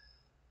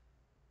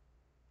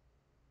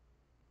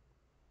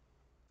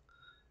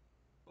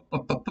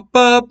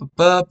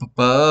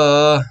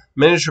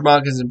 Miniature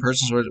markets and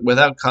person stores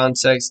without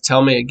context.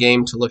 Tell me a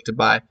game to look to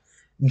buy.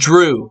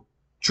 Drew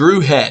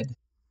Head.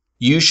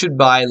 You should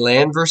buy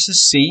Land vs.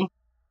 Sea,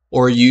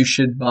 or you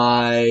should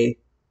buy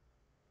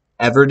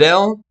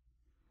Everdell,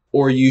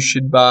 or you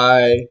should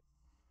buy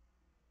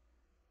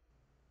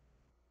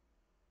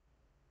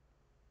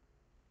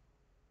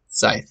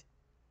Scythe.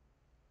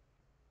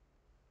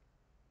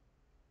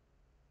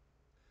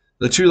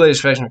 The 2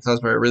 latest faction of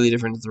cosplay are really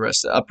different than the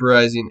rest. The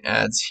Uprising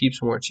adds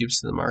heaps more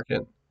cheaps to the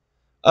market.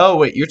 Oh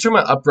wait, you're talking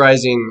about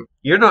Uprising.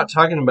 You're not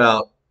talking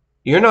about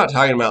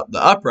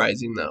the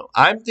Uprising though.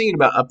 I'm thinking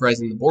about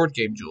Uprising the board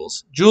game,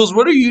 Jules. Jules,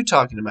 what are you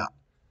talking about?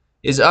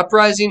 Is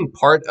Uprising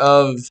part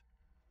of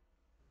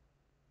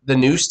the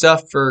new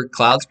stuff for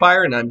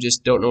Cloudspire and I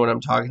just don't know what I'm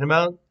talking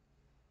about?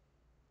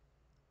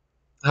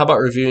 How about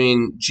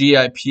reviewing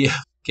GIPF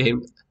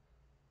game?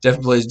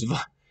 Devin plays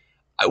Divine.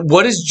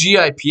 What is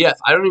GIPF?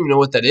 I don't even know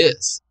what that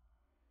is.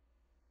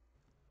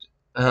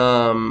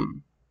 I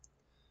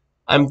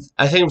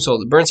think I'm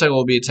sold. The burn cycle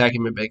will be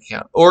attacking my bank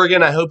account.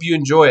 Oregon, I hope you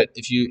enjoy it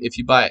if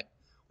you buy it.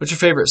 What's your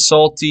favorite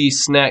salty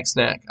snack?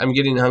 I'm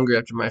getting hungry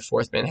after my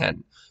 4th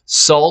Manhattan.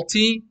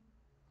 Salty,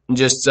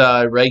 just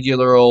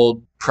regular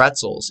old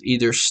pretzels,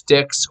 either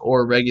sticks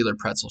or regular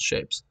pretzel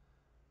shapes.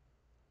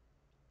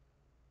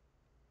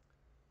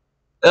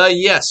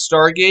 Yes,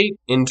 Stargate,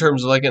 in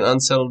terms of like an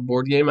unsettled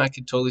board game, I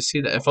could totally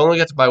see that. If I only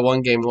got to buy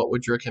one game, what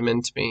would you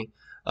recommend to me?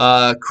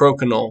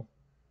 Crokinole.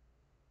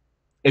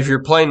 If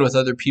you're playing with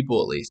other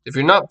people, at least. If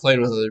you're not playing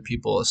with other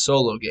people, a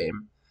solo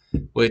game,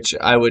 which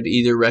I would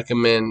either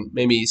recommend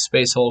maybe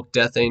Space Hulk,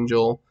 Death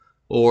Angel,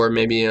 or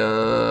maybe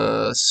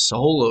a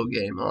solo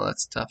game. Oh,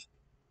 that's tough.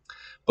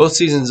 Both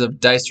seasons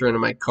of Dice are in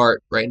my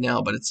cart right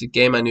now, but it's a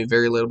game I knew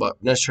very little about.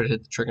 Let's try to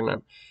hit the trigger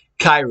now.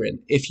 Kyron,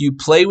 if you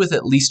play with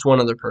at least one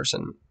other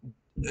person,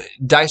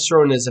 Dice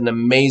Throne is an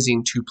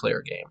amazing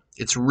 2-player game.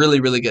 It's really,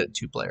 really good at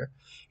 2-player.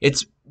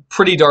 It's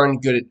pretty darn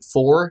good at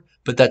 4,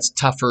 but that's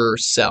tougher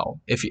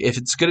sell. If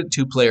it's good at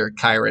 2-player,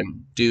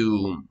 Kyron,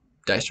 do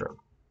Dice Throne.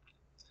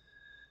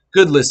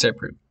 Good list, I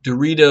approve.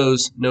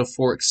 Doritos, no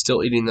forks,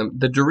 still eating them.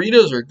 The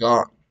Doritos are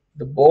gone.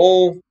 The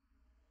bowl's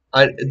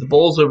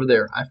over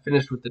there. I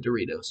finished with the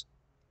Doritos.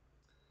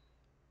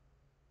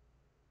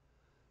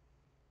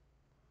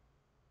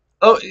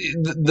 Oh,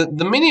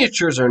 the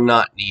miniatures are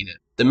not needed.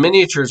 The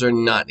miniatures are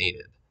not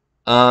needed.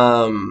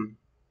 I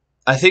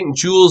think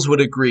Jules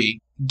would agree.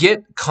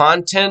 Get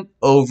content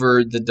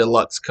over the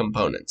deluxe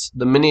components.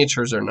 The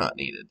miniatures are not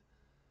needed.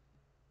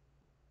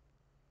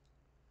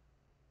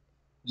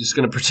 Just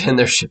going to pretend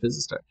their ship is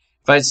a start.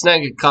 If I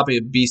snag a copy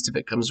of Beast if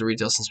it comes to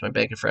retail since my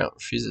bank account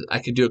refuses, I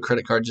could do a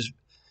credit card. Just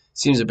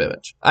seems a bit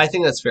much. I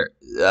think that's fair.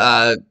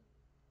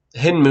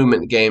 Hidden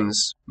Movement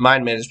games,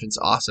 Mind Management's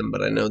awesome,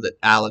 but I know that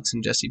Alex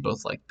and Jesse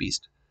both like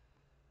Beast.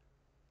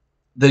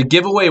 The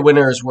giveaway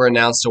winners were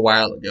announced a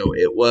while ago.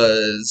 It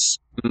was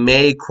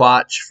May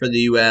Quatch for the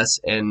U.S.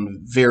 and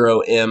Vero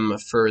M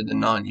for the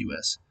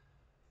non-U.S.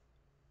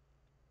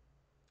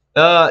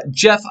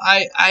 Jeff,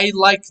 I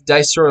like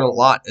Dice Throne a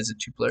lot as a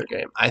two-player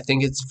game. I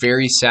think it's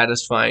very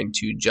satisfying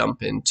to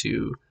jump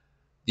into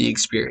the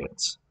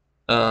experience.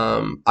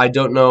 I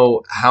don't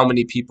know how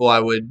many people I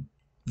would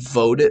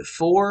vote it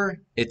for.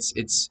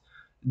 It's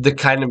the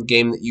kind of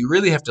game that you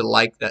really have to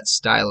like that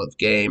style of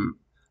game.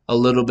 A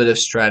little bit of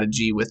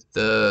strategy with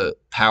the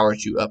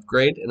powers you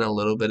upgrade, and a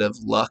little bit of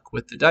luck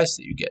with the dice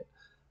that you get.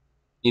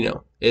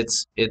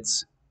 It's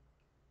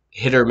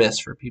hit or miss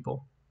for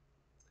people.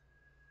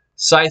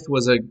 Scythe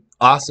was an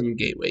awesome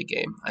gateway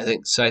game. I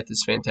think Scythe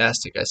is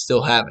fantastic. I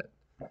still have it.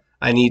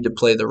 I need to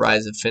play the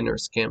Rise of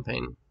Fenris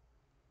campaign.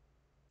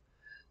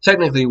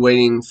 Technically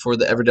waiting for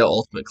the Everdell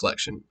Ultimate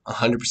Collection.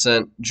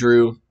 100%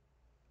 Drew.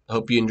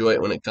 Hope you enjoy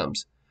it when it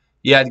comes.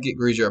 Yeah, to get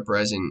Greaser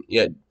Uprising.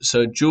 Yeah,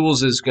 so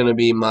Jules is going to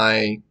be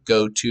my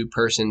go-to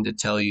person to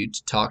tell you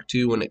to talk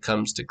to when it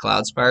comes to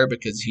Cloudspire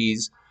because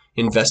he's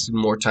invested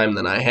more time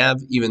than I have,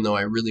 even though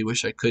I really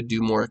wish I could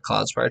do more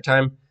Cloudspire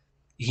time.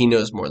 He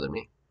knows more than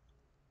me.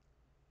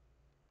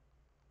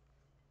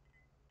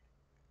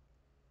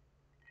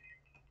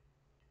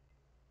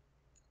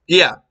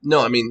 Yeah,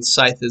 no, I mean,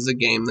 Scythe is a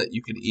game that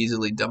you could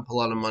easily dump a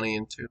lot of money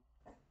into.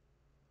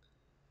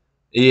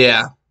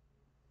 Yeah,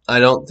 I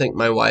don't think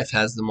my wife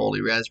has the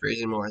moldy raspberries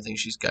anymore. I think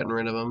she's gotten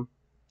rid of them.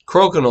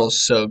 Crokinole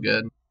is so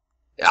good.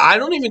 I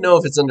don't even know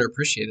if it's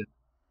underappreciated.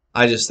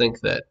 I just think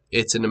that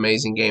it's an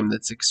amazing game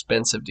that's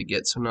expensive to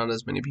get, so not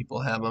as many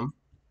people have them.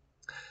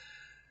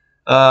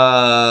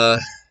 Uh,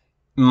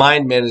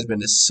 Mind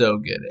Management is so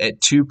good.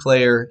 At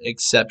two-player,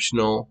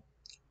 exceptional.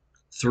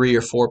 3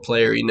 or 4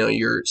 player,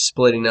 you're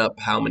splitting up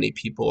how many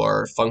people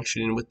are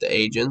functioning with the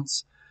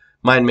agents.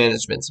 Mind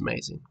Management's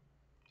amazing.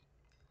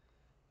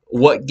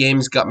 What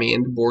games got me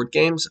into board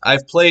games?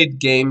 I've played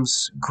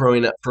games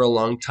growing up for a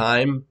long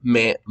time.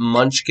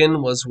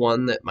 Munchkin was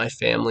one that my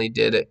family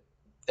did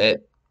at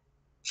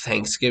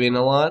Thanksgiving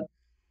a lot.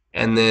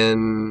 And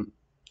then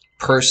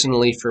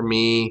personally for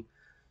me,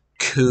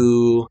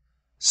 Coup,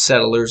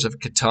 Settlers of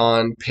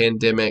Catan,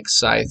 Pandemic,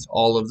 Scythe,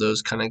 all of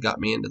those kind of got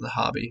me into the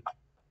hobby.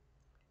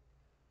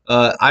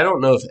 I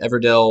don't know if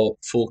Everdell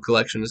full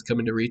collection is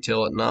coming to retail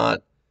or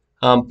not.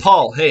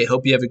 Paul, hey,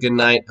 hope you have a good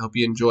night. Hope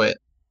you enjoy it.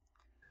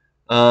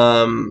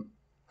 Um,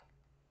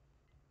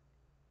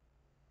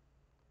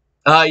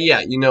 yeah,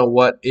 you know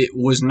what? It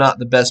was not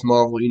the best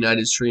Marvel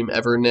United stream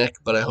ever, Nick,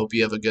 but I hope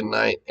you have a good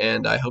night,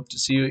 and I hope to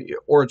see you at your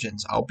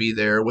Origins. I'll be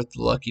there with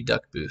the Lucky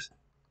Duck booth.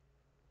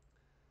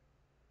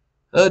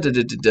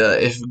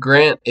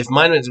 If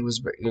mine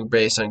was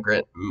based on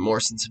Grant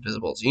Morrison's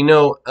Invisibles,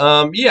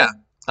 yeah,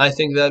 I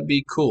think that'd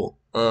be cool.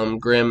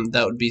 Graham,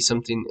 that would be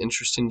something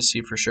interesting to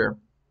see for sure.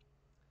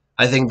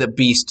 I think that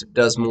Beast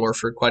does more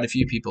for quite a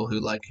few people who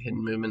like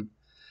hidden movement.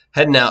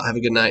 Heading out. Have a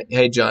good night.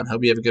 Hey, John.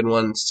 Hope you have a good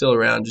one. Still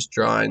around, just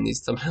drawing.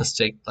 These thumbnails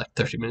take like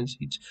 30 minutes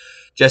each.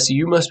 Jesse,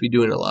 you must be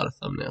doing a lot of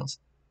thumbnails.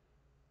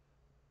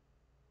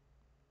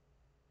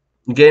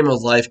 Game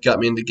of Life got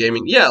me into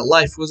gaming. Yeah,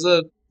 Life was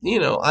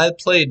I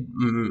played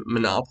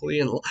Monopoly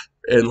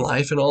and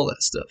Life and all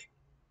that stuff.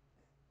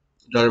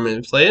 Daughter made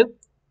me play it.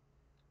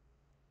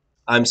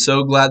 I'm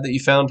so glad that you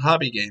found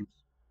hobby games.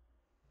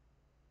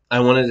 I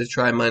wanted to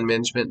try Mind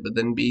Management, but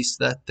then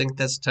Beast, I think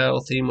that's the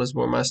title theme was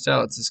more my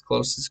style. It's as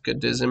close as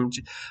good as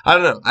image. I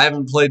don't know. I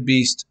haven't played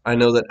Beast. I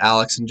know that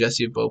Alex and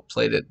Jesse have both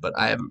played it, but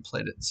I haven't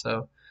played it,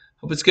 so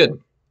hope it's good.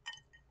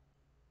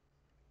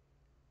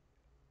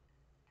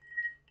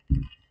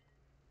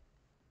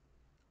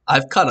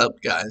 I've caught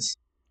up, guys.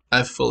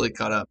 I've fully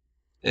caught up.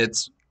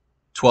 It's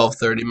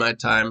 12:30 my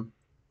time,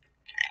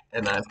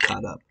 and I've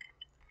caught up.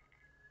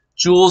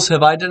 Jules,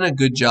 have I done a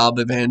good job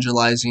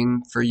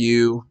evangelizing for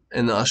you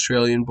in the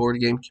Australian board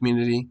game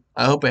community?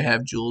 I hope I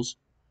have, Jules.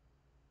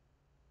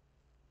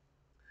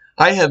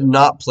 I have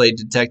not played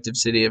Detective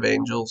City of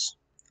Angels.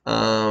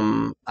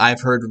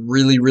 I've heard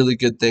really, really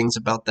good things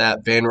about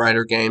that. Van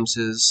Ryder Games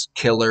is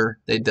killer.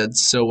 They did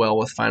so well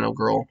with Final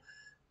Girl,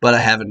 but I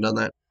haven't done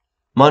that.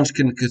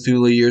 Munchkin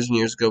Cthulhu years and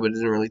years ago, but it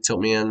didn't really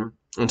tilt me in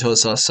until I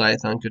saw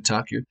Scythe on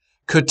Kotaku.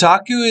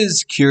 Kotaku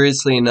is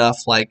curiously enough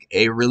like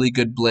a really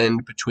good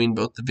blend between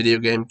both the video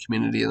game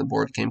community and the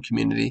board game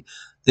community.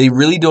 They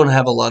really don't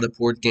have a lot of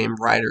board game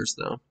writers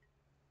though.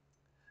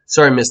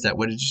 Sorry, I missed that.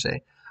 What did you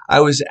say?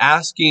 I was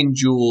asking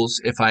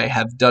Jules if I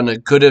have done a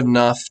good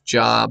enough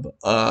job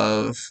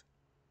of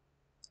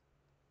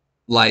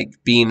like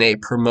being a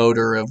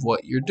promoter of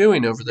what you're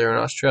doing over there in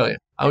Australia.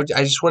 I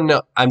just want to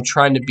know. I'm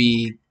trying to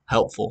be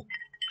helpful.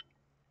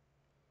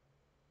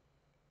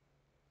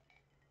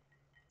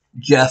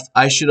 Jeff,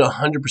 I should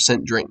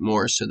 100% drink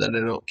more so that I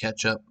don't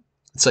catch up.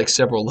 It's like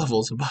several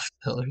levels above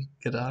Hillary.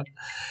 Get on.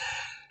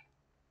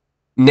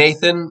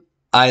 Nathan,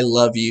 I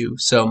love you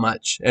so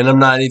much. And I'm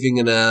not even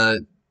going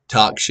to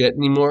talk shit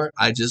anymore.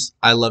 I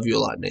love you a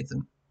lot,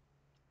 Nathan.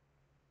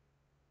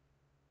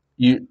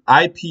 You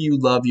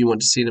love, you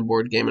want to see in a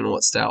board game and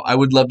what style? I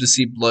would love to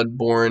see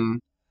Bloodborne.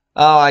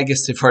 Oh, I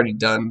guess they've already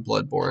done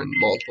Bloodborne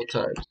multiple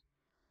times.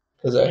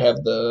 Because I have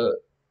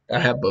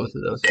both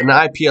of those. And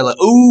the IP I like.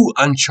 Ooh,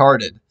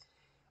 Uncharted.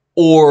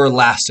 or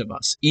Last of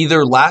Us.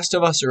 Either Last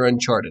of Us or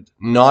Uncharted.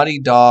 Naughty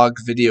Dog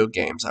video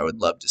games. I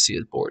would love to see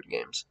as board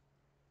games.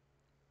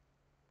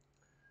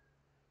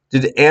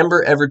 Did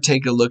Amber ever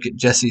take a look at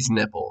Jesse's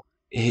nipple?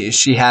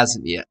 She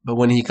hasn't yet, but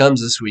when he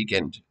comes this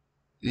weekend,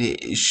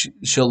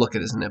 she'll look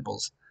at his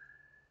nipples.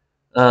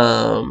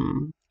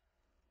 Not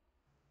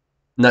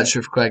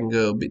sure if I can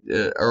go,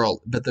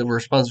 but the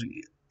response,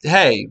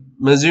 hey,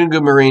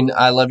 Mizungu Marine,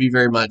 I love you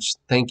very much.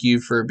 Thank you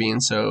for being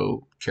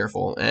so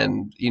careful.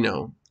 And,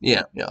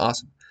 yeah,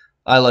 awesome.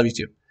 I love you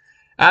too.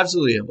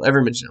 Absolutely,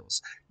 every mention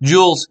else.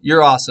 Jules,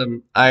 you're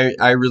awesome.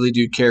 I really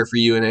do care for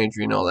you and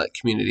Adrian, all that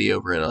community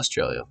over in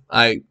Australia.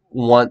 I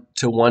want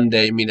to one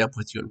day meet up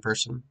with you in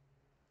person.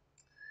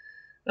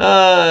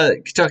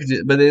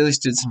 Kentucky, but they at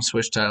least did some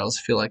Switch titles.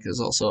 I feel like it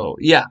was also,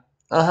 yeah.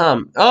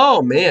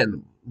 Oh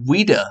man,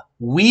 Weta.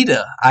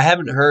 I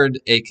haven't heard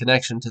a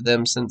connection to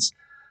them since,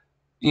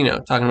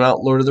 talking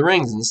about Lord of the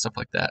Rings and stuff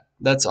like that.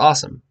 That's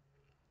awesome.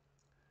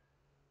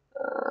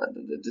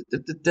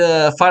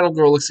 Final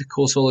Girl looks like a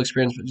cool solo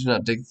experience, but do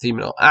not dig the theme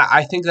at all.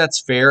 I think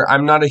that's fair.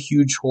 I'm not a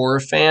huge horror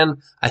fan.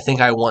 I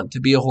think I want to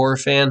be a horror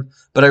fan,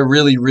 but I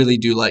really, really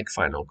do like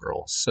Final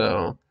Girl.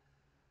 So,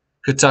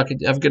 good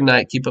talking. Have a good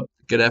night. Keep up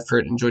the good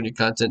effort. Enjoy your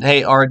content.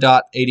 Hey,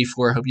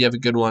 R.84. Hope you have a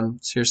good one.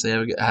 Seriously,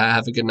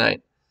 have a good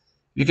night.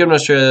 If you come to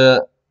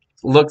Australia,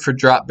 look for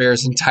drop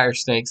bears and tire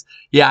snakes.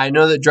 Yeah, I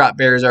know that drop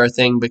bears are a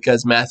thing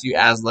because Matthew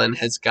Aslan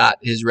has got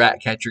his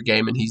rat catcher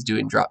game and he's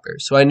doing drop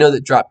bears. So I know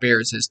that drop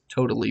bears is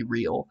totally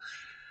real.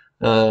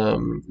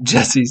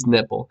 Jesse's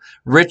nipple.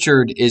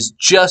 Richard is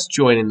just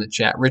joining the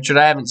chat. Richard,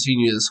 I haven't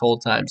seen you this whole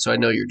time, so I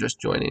know you're just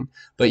joining.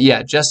 But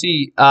yeah,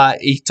 Jesse,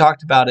 he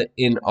talked about it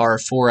in our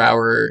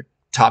 4-hour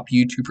top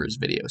YouTubers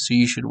video, so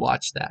you should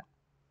watch that.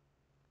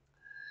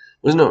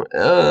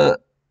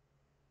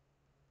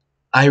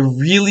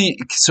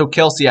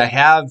 Kelsey, I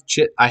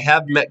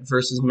have Mech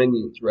versus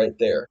Minions right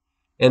there,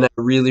 and I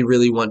really,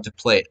 really want to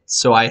play it.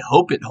 So I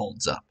hope it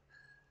holds up.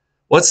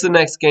 What's the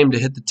next game to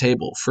hit the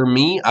table? For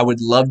me, I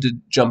would love to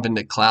jump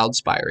into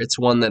Cloudspire. It's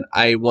one that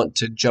I want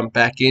to jump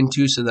back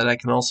into so that I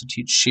can also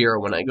teach Shira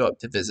when I go up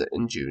to visit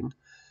in June.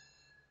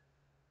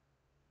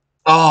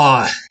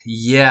 Oh,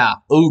 yeah.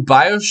 Oh,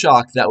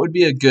 BioShock, that would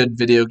be a good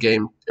video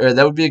game, or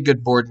that would be a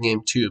good board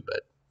game too,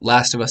 but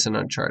Last of Us and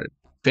Uncharted.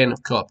 Fan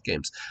of co-op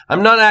games.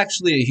 I'm not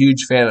actually a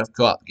huge fan of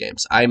co-op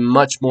games. I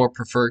much more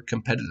prefer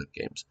competitive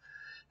games.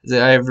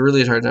 I have a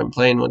really hard time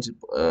playing once.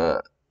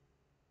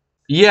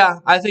 Yeah,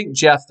 I think,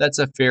 Jeff, that's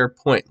a fair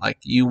point. Like,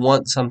 you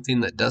want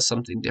something that does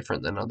something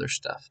different than other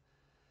stuff.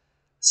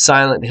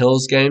 Silent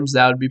Hills games,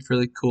 that would be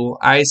pretty cool.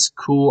 Ice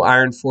Cool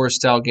Iron Force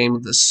style game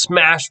with the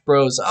Smash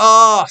Bros.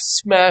 Oh,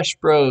 Smash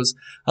Bros.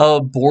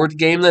 A board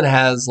game that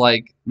has,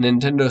 like,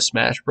 Nintendo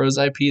Smash Bros.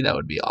 IP, that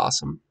would be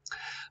awesome.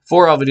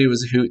 4L video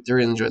was a hoot. They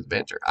really enjoyed the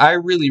banter. I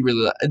really,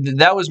 really,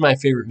 that was my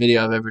favorite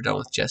video I've ever done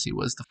with Jesse,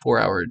 was the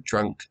 4-hour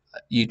drunk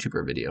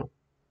YouTuber video.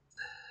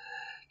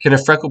 Can a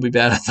freckle be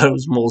bad? I thought it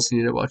was moles you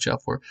need to watch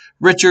out for.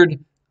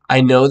 Richard, I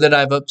know that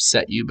I've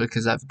upset you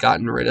because I've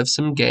gotten rid of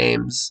some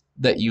games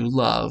that you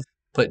love,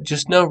 but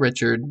just know,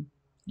 Richard,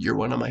 you're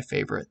one of my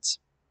favorites.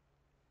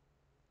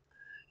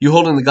 You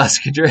holding the glass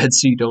against your head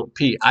so you don't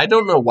pee. I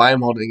don't know why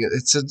I'm holding it.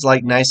 It's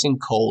like nice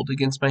and cold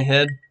against my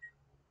head.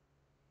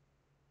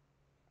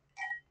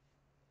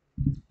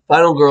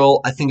 Final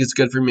Girl, I think it's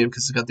good for me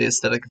because it's got the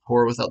aesthetic of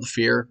horror without the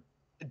fear.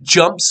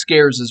 Jump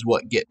scares is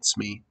what gets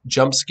me.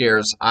 Jump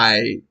scares,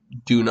 I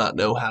do not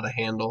know how to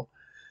handle.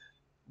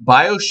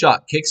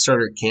 BioShock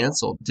Kickstarter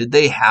canceled. Did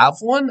they have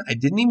one? I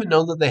didn't even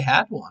know that they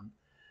had one.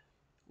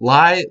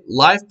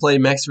 Live play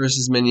Mechs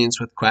versus Minions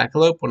with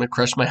Quackalope. Want to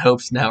crush my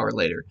hopes an hour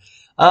later.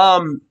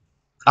 I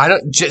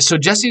don't. So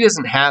Jesse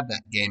doesn't have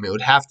that game. It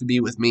would have to be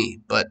with me,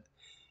 but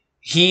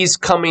he's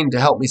coming to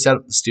help me set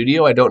up the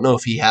studio. I don't know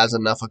if he has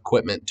enough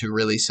equipment to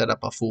really set up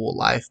a full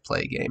live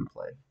play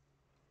gameplay.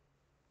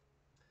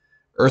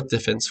 Earth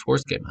Defense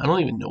Force game. I don't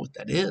even know what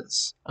that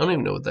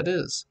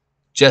is.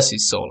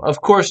 Jesse's sold.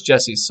 Of course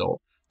Jesse's sold.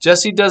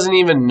 Jesse doesn't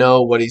even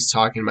know what he's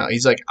talking about.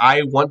 He's like,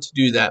 I want to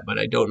do that, but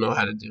I don't know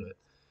how to do it.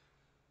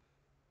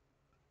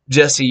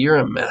 Jesse, you're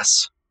a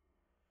mess.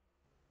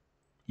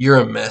 You're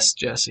a mess,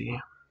 Jesse.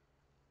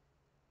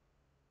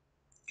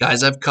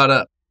 Guys, I've caught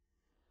up.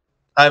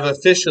 I've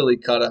officially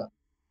caught up.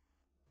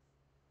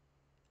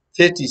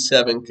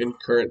 57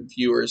 concurrent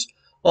viewers.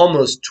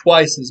 Almost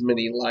twice as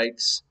many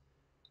likes.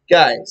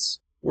 Guys,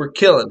 we're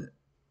killing it.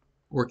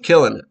 We're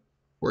killing it.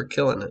 We're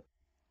killing it.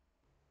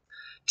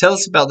 Tell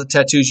us about the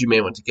tattoos you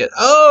may want to get.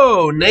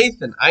 Oh,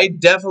 Nathan, I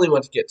definitely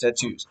want to get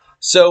tattoos.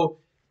 So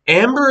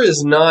Amber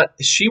is not,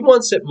 she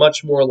wants it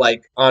much more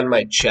like on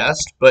my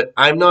chest, but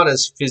I'm not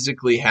as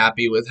physically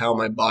happy with how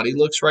my body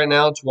looks right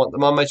now to want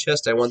them on my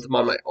chest. I want them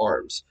on my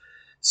arms.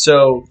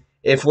 So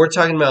if we're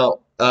talking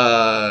about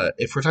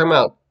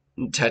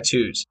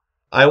tattoos,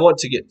 I want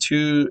to get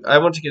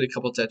a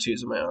couple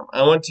tattoos on my arm.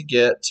 I want to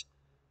get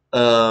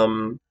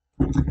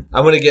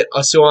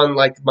so on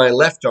like my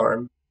left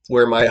arm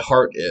where my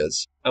heart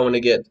is, I want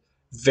to get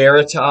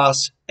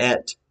Veritas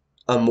et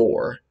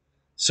Amor.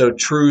 So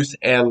truth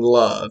and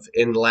love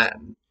in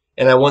Latin.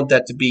 and I want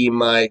that to be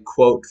my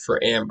quote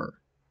for Amber.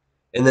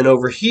 And then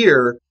over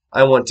here,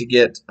 I want to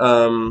get,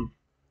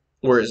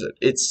 where is it?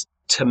 It's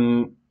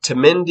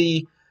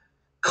Temendi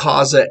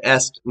causa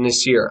est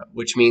nocere,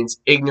 which means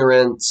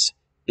ignorance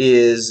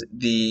is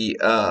the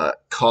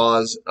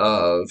cause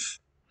of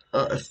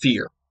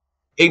fear.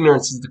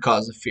 Ignorance is the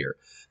cause of fear.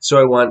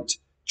 So I want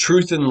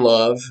truth and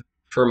love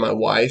for my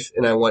wife,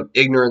 and I want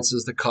ignorance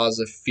is the cause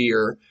of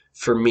fear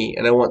for me.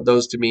 And I want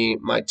those to be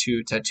my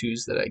two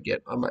tattoos that I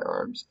get on my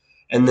arms.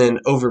 And then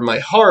over my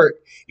heart,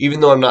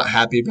 even though I'm not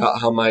happy about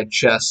how my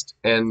chest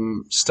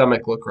and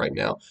stomach look right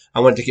now,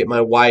 I want to get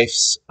my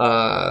wife's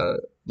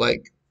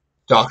like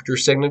doctor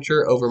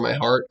signature over my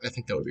heart. I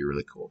think that would be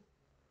really cool.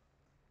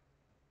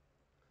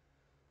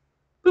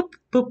 Boop,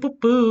 boop, boop,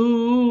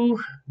 boo.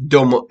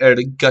 Domo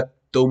arigato,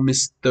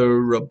 Mr.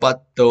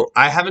 Roboto.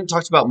 I haven't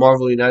talked about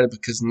Marvel United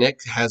because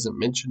Nick hasn't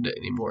mentioned it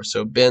anymore.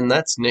 So, Ben,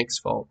 that's Nick's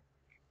fault.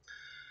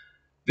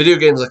 Video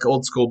games like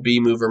old school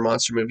B-movie or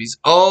monster movies.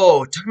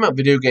 Oh, talking about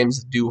video games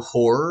that do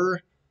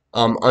horror.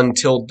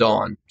 Until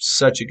Dawn.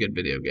 Such a good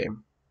video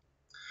game.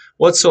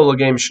 What solo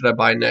game should I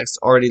buy next?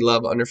 Already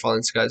love Under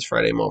Falling Skies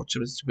Friday Mall, which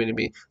is to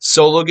be.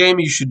 Solo game,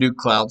 you should do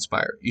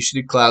Cloudspire. You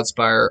should do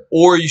Cloudspire,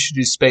 or you should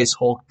do Space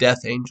Hulk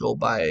Death Angel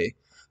by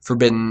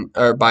Forbidden,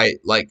 or by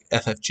like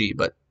FFG.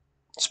 But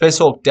Space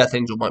Hulk Death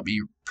Angel might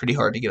be pretty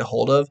hard to get a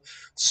hold of.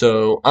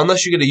 So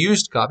unless you get a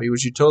used copy,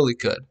 which you totally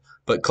could,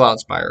 but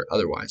Cloudspire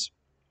otherwise.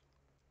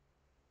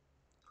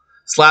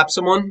 Slap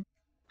someone,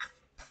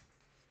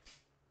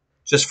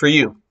 just for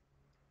you.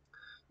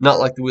 Not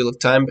like the Wheel of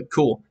Time, but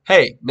cool.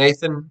 Hey,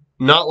 Nathan,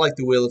 not like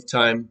the Wheel of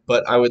Time,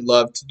 but I would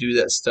love to do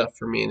that stuff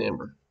for me and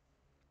Amber.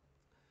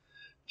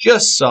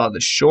 Just saw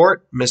the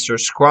short, Mr.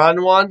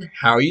 Scranwan.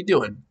 How are you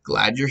doing?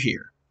 Glad you're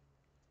here.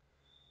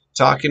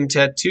 Talking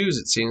tattoos,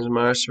 it seems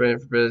my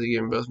estimated for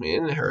giving both me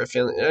and her a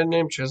family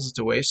name translates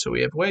to waves, so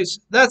we have waves.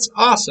 That's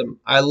awesome.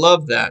 I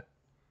love that.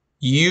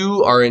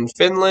 You are in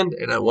Finland,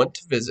 and I want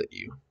to visit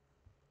you.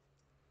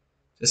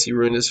 Jesse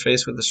ruined his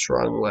face with a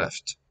strong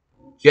left.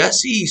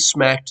 Jesse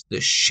smacked the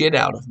shit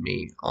out of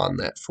me on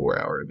that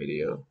 4-hour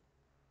video.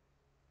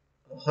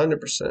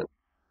 100%.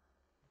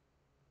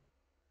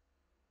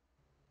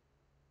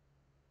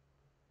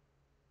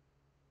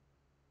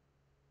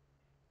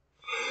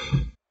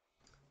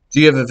 Do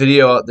you have a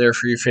video out there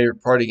for your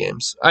favorite party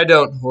games? I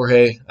don't,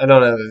 Jorge. I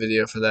don't have a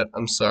video for that.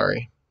 I'm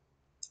sorry.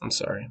 I'm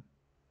sorry.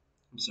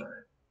 I'm sorry.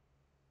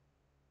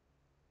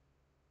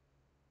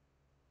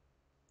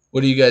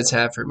 What do you guys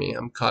have for me?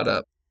 I'm caught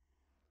up.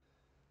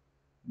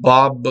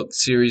 Bob book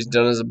series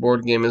done as a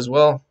board game as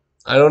well.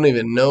 I don't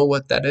even know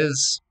what that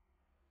is.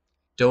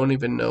 Don't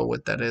even know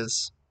what that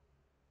is.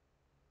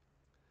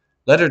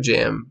 Letter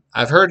Jam.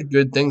 I've heard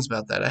good things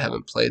about that. I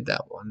haven't played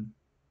that one.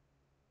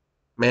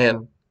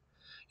 Man,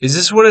 is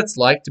this what it's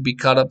like to be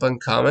caught up on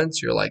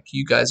comments? You're like,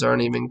 you guys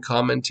aren't even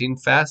commenting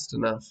fast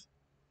enough.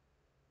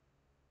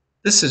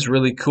 This is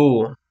really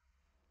cool.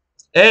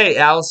 Hey,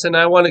 Allison,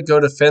 I want to go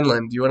to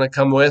Finland. Do you want to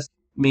come with?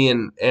 Me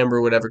and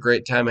Amber would have a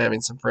great time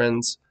having some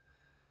friends.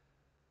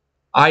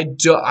 I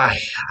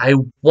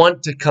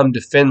want to come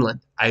to Finland.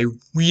 I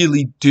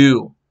really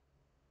do.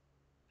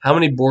 How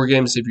many board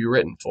games have you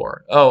written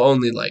for? Oh,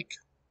 only like,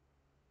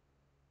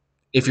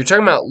 if you're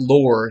talking about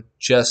lore,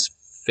 just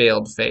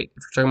Failed Fate.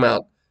 If you're talking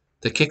about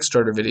the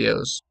Kickstarter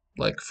videos,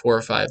 like 4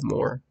 or 5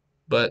 more.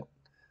 But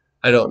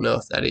I don't know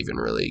if that even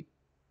really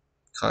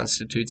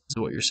constitutes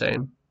what you're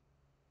saying.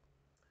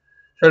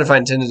 Trying to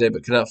find 10 today,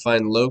 but cannot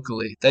find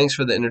locally. Thanks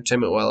for the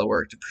entertainment while I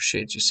worked.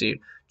 Appreciate you. See you.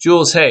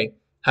 Jules, hey,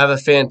 have a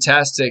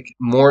fantastic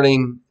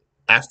morning,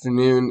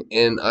 afternoon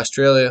in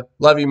Australia.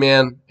 Love you,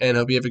 man, and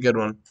hope you have a good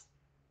one.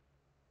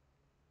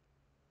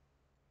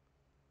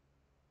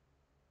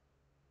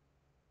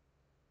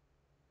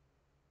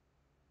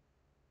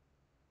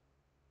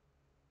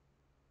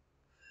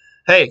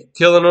 Hey,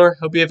 Killenor,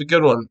 hope you have a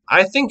good one.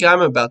 I think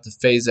I'm about to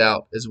phase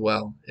out as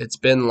well. It's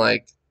been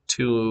like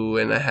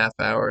 2.5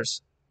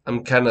 hours.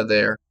 I'm kind of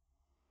there.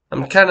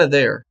 I'm kind of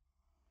there.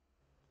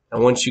 I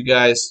want you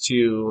guys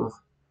to...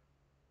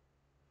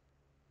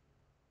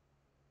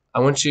 I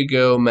want you to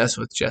go mess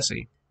with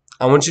Jesse.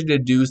 I want you to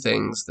do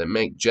things that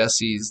make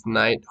Jesse's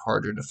night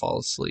harder to fall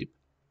asleep.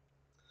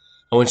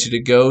 I want you to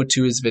go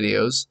to his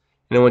videos,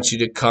 and I want you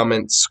to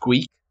comment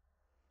squeak,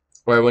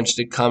 or I want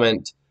you to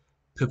comment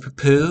poo poo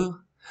poo,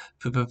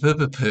 poo poo poo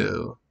poo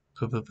poo,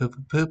 poo poo poo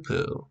poo poo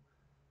poo.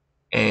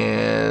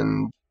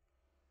 And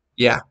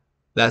yeah,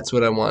 that's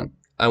what I want.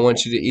 I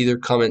want you to either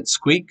comment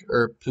squeak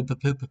or poo poo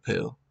poo poo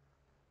poo.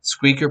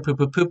 Squeak or poo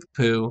poo poo poo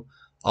poo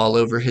all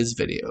over his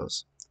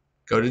videos.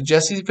 Go to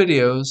Jesse's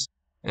videos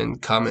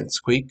and comment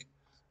squeak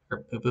or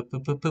poo poo poo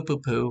poo poo poo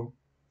poo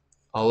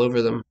all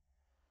over them.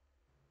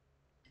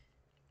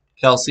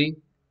 Kelsey,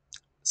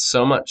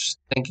 so much.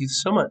 Thank you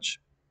so much.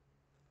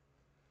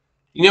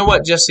 You know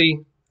what, Jesse?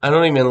 I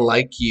don't even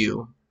like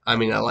you. I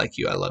mean, I like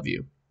you. I love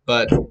you.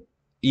 But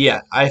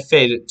yeah, I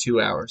faded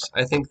 2 hours.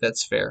 I think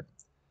that's fair.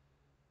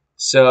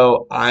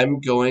 So I'm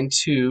going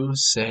to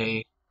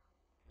say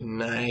good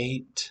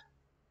night.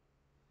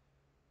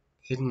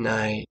 Good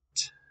night.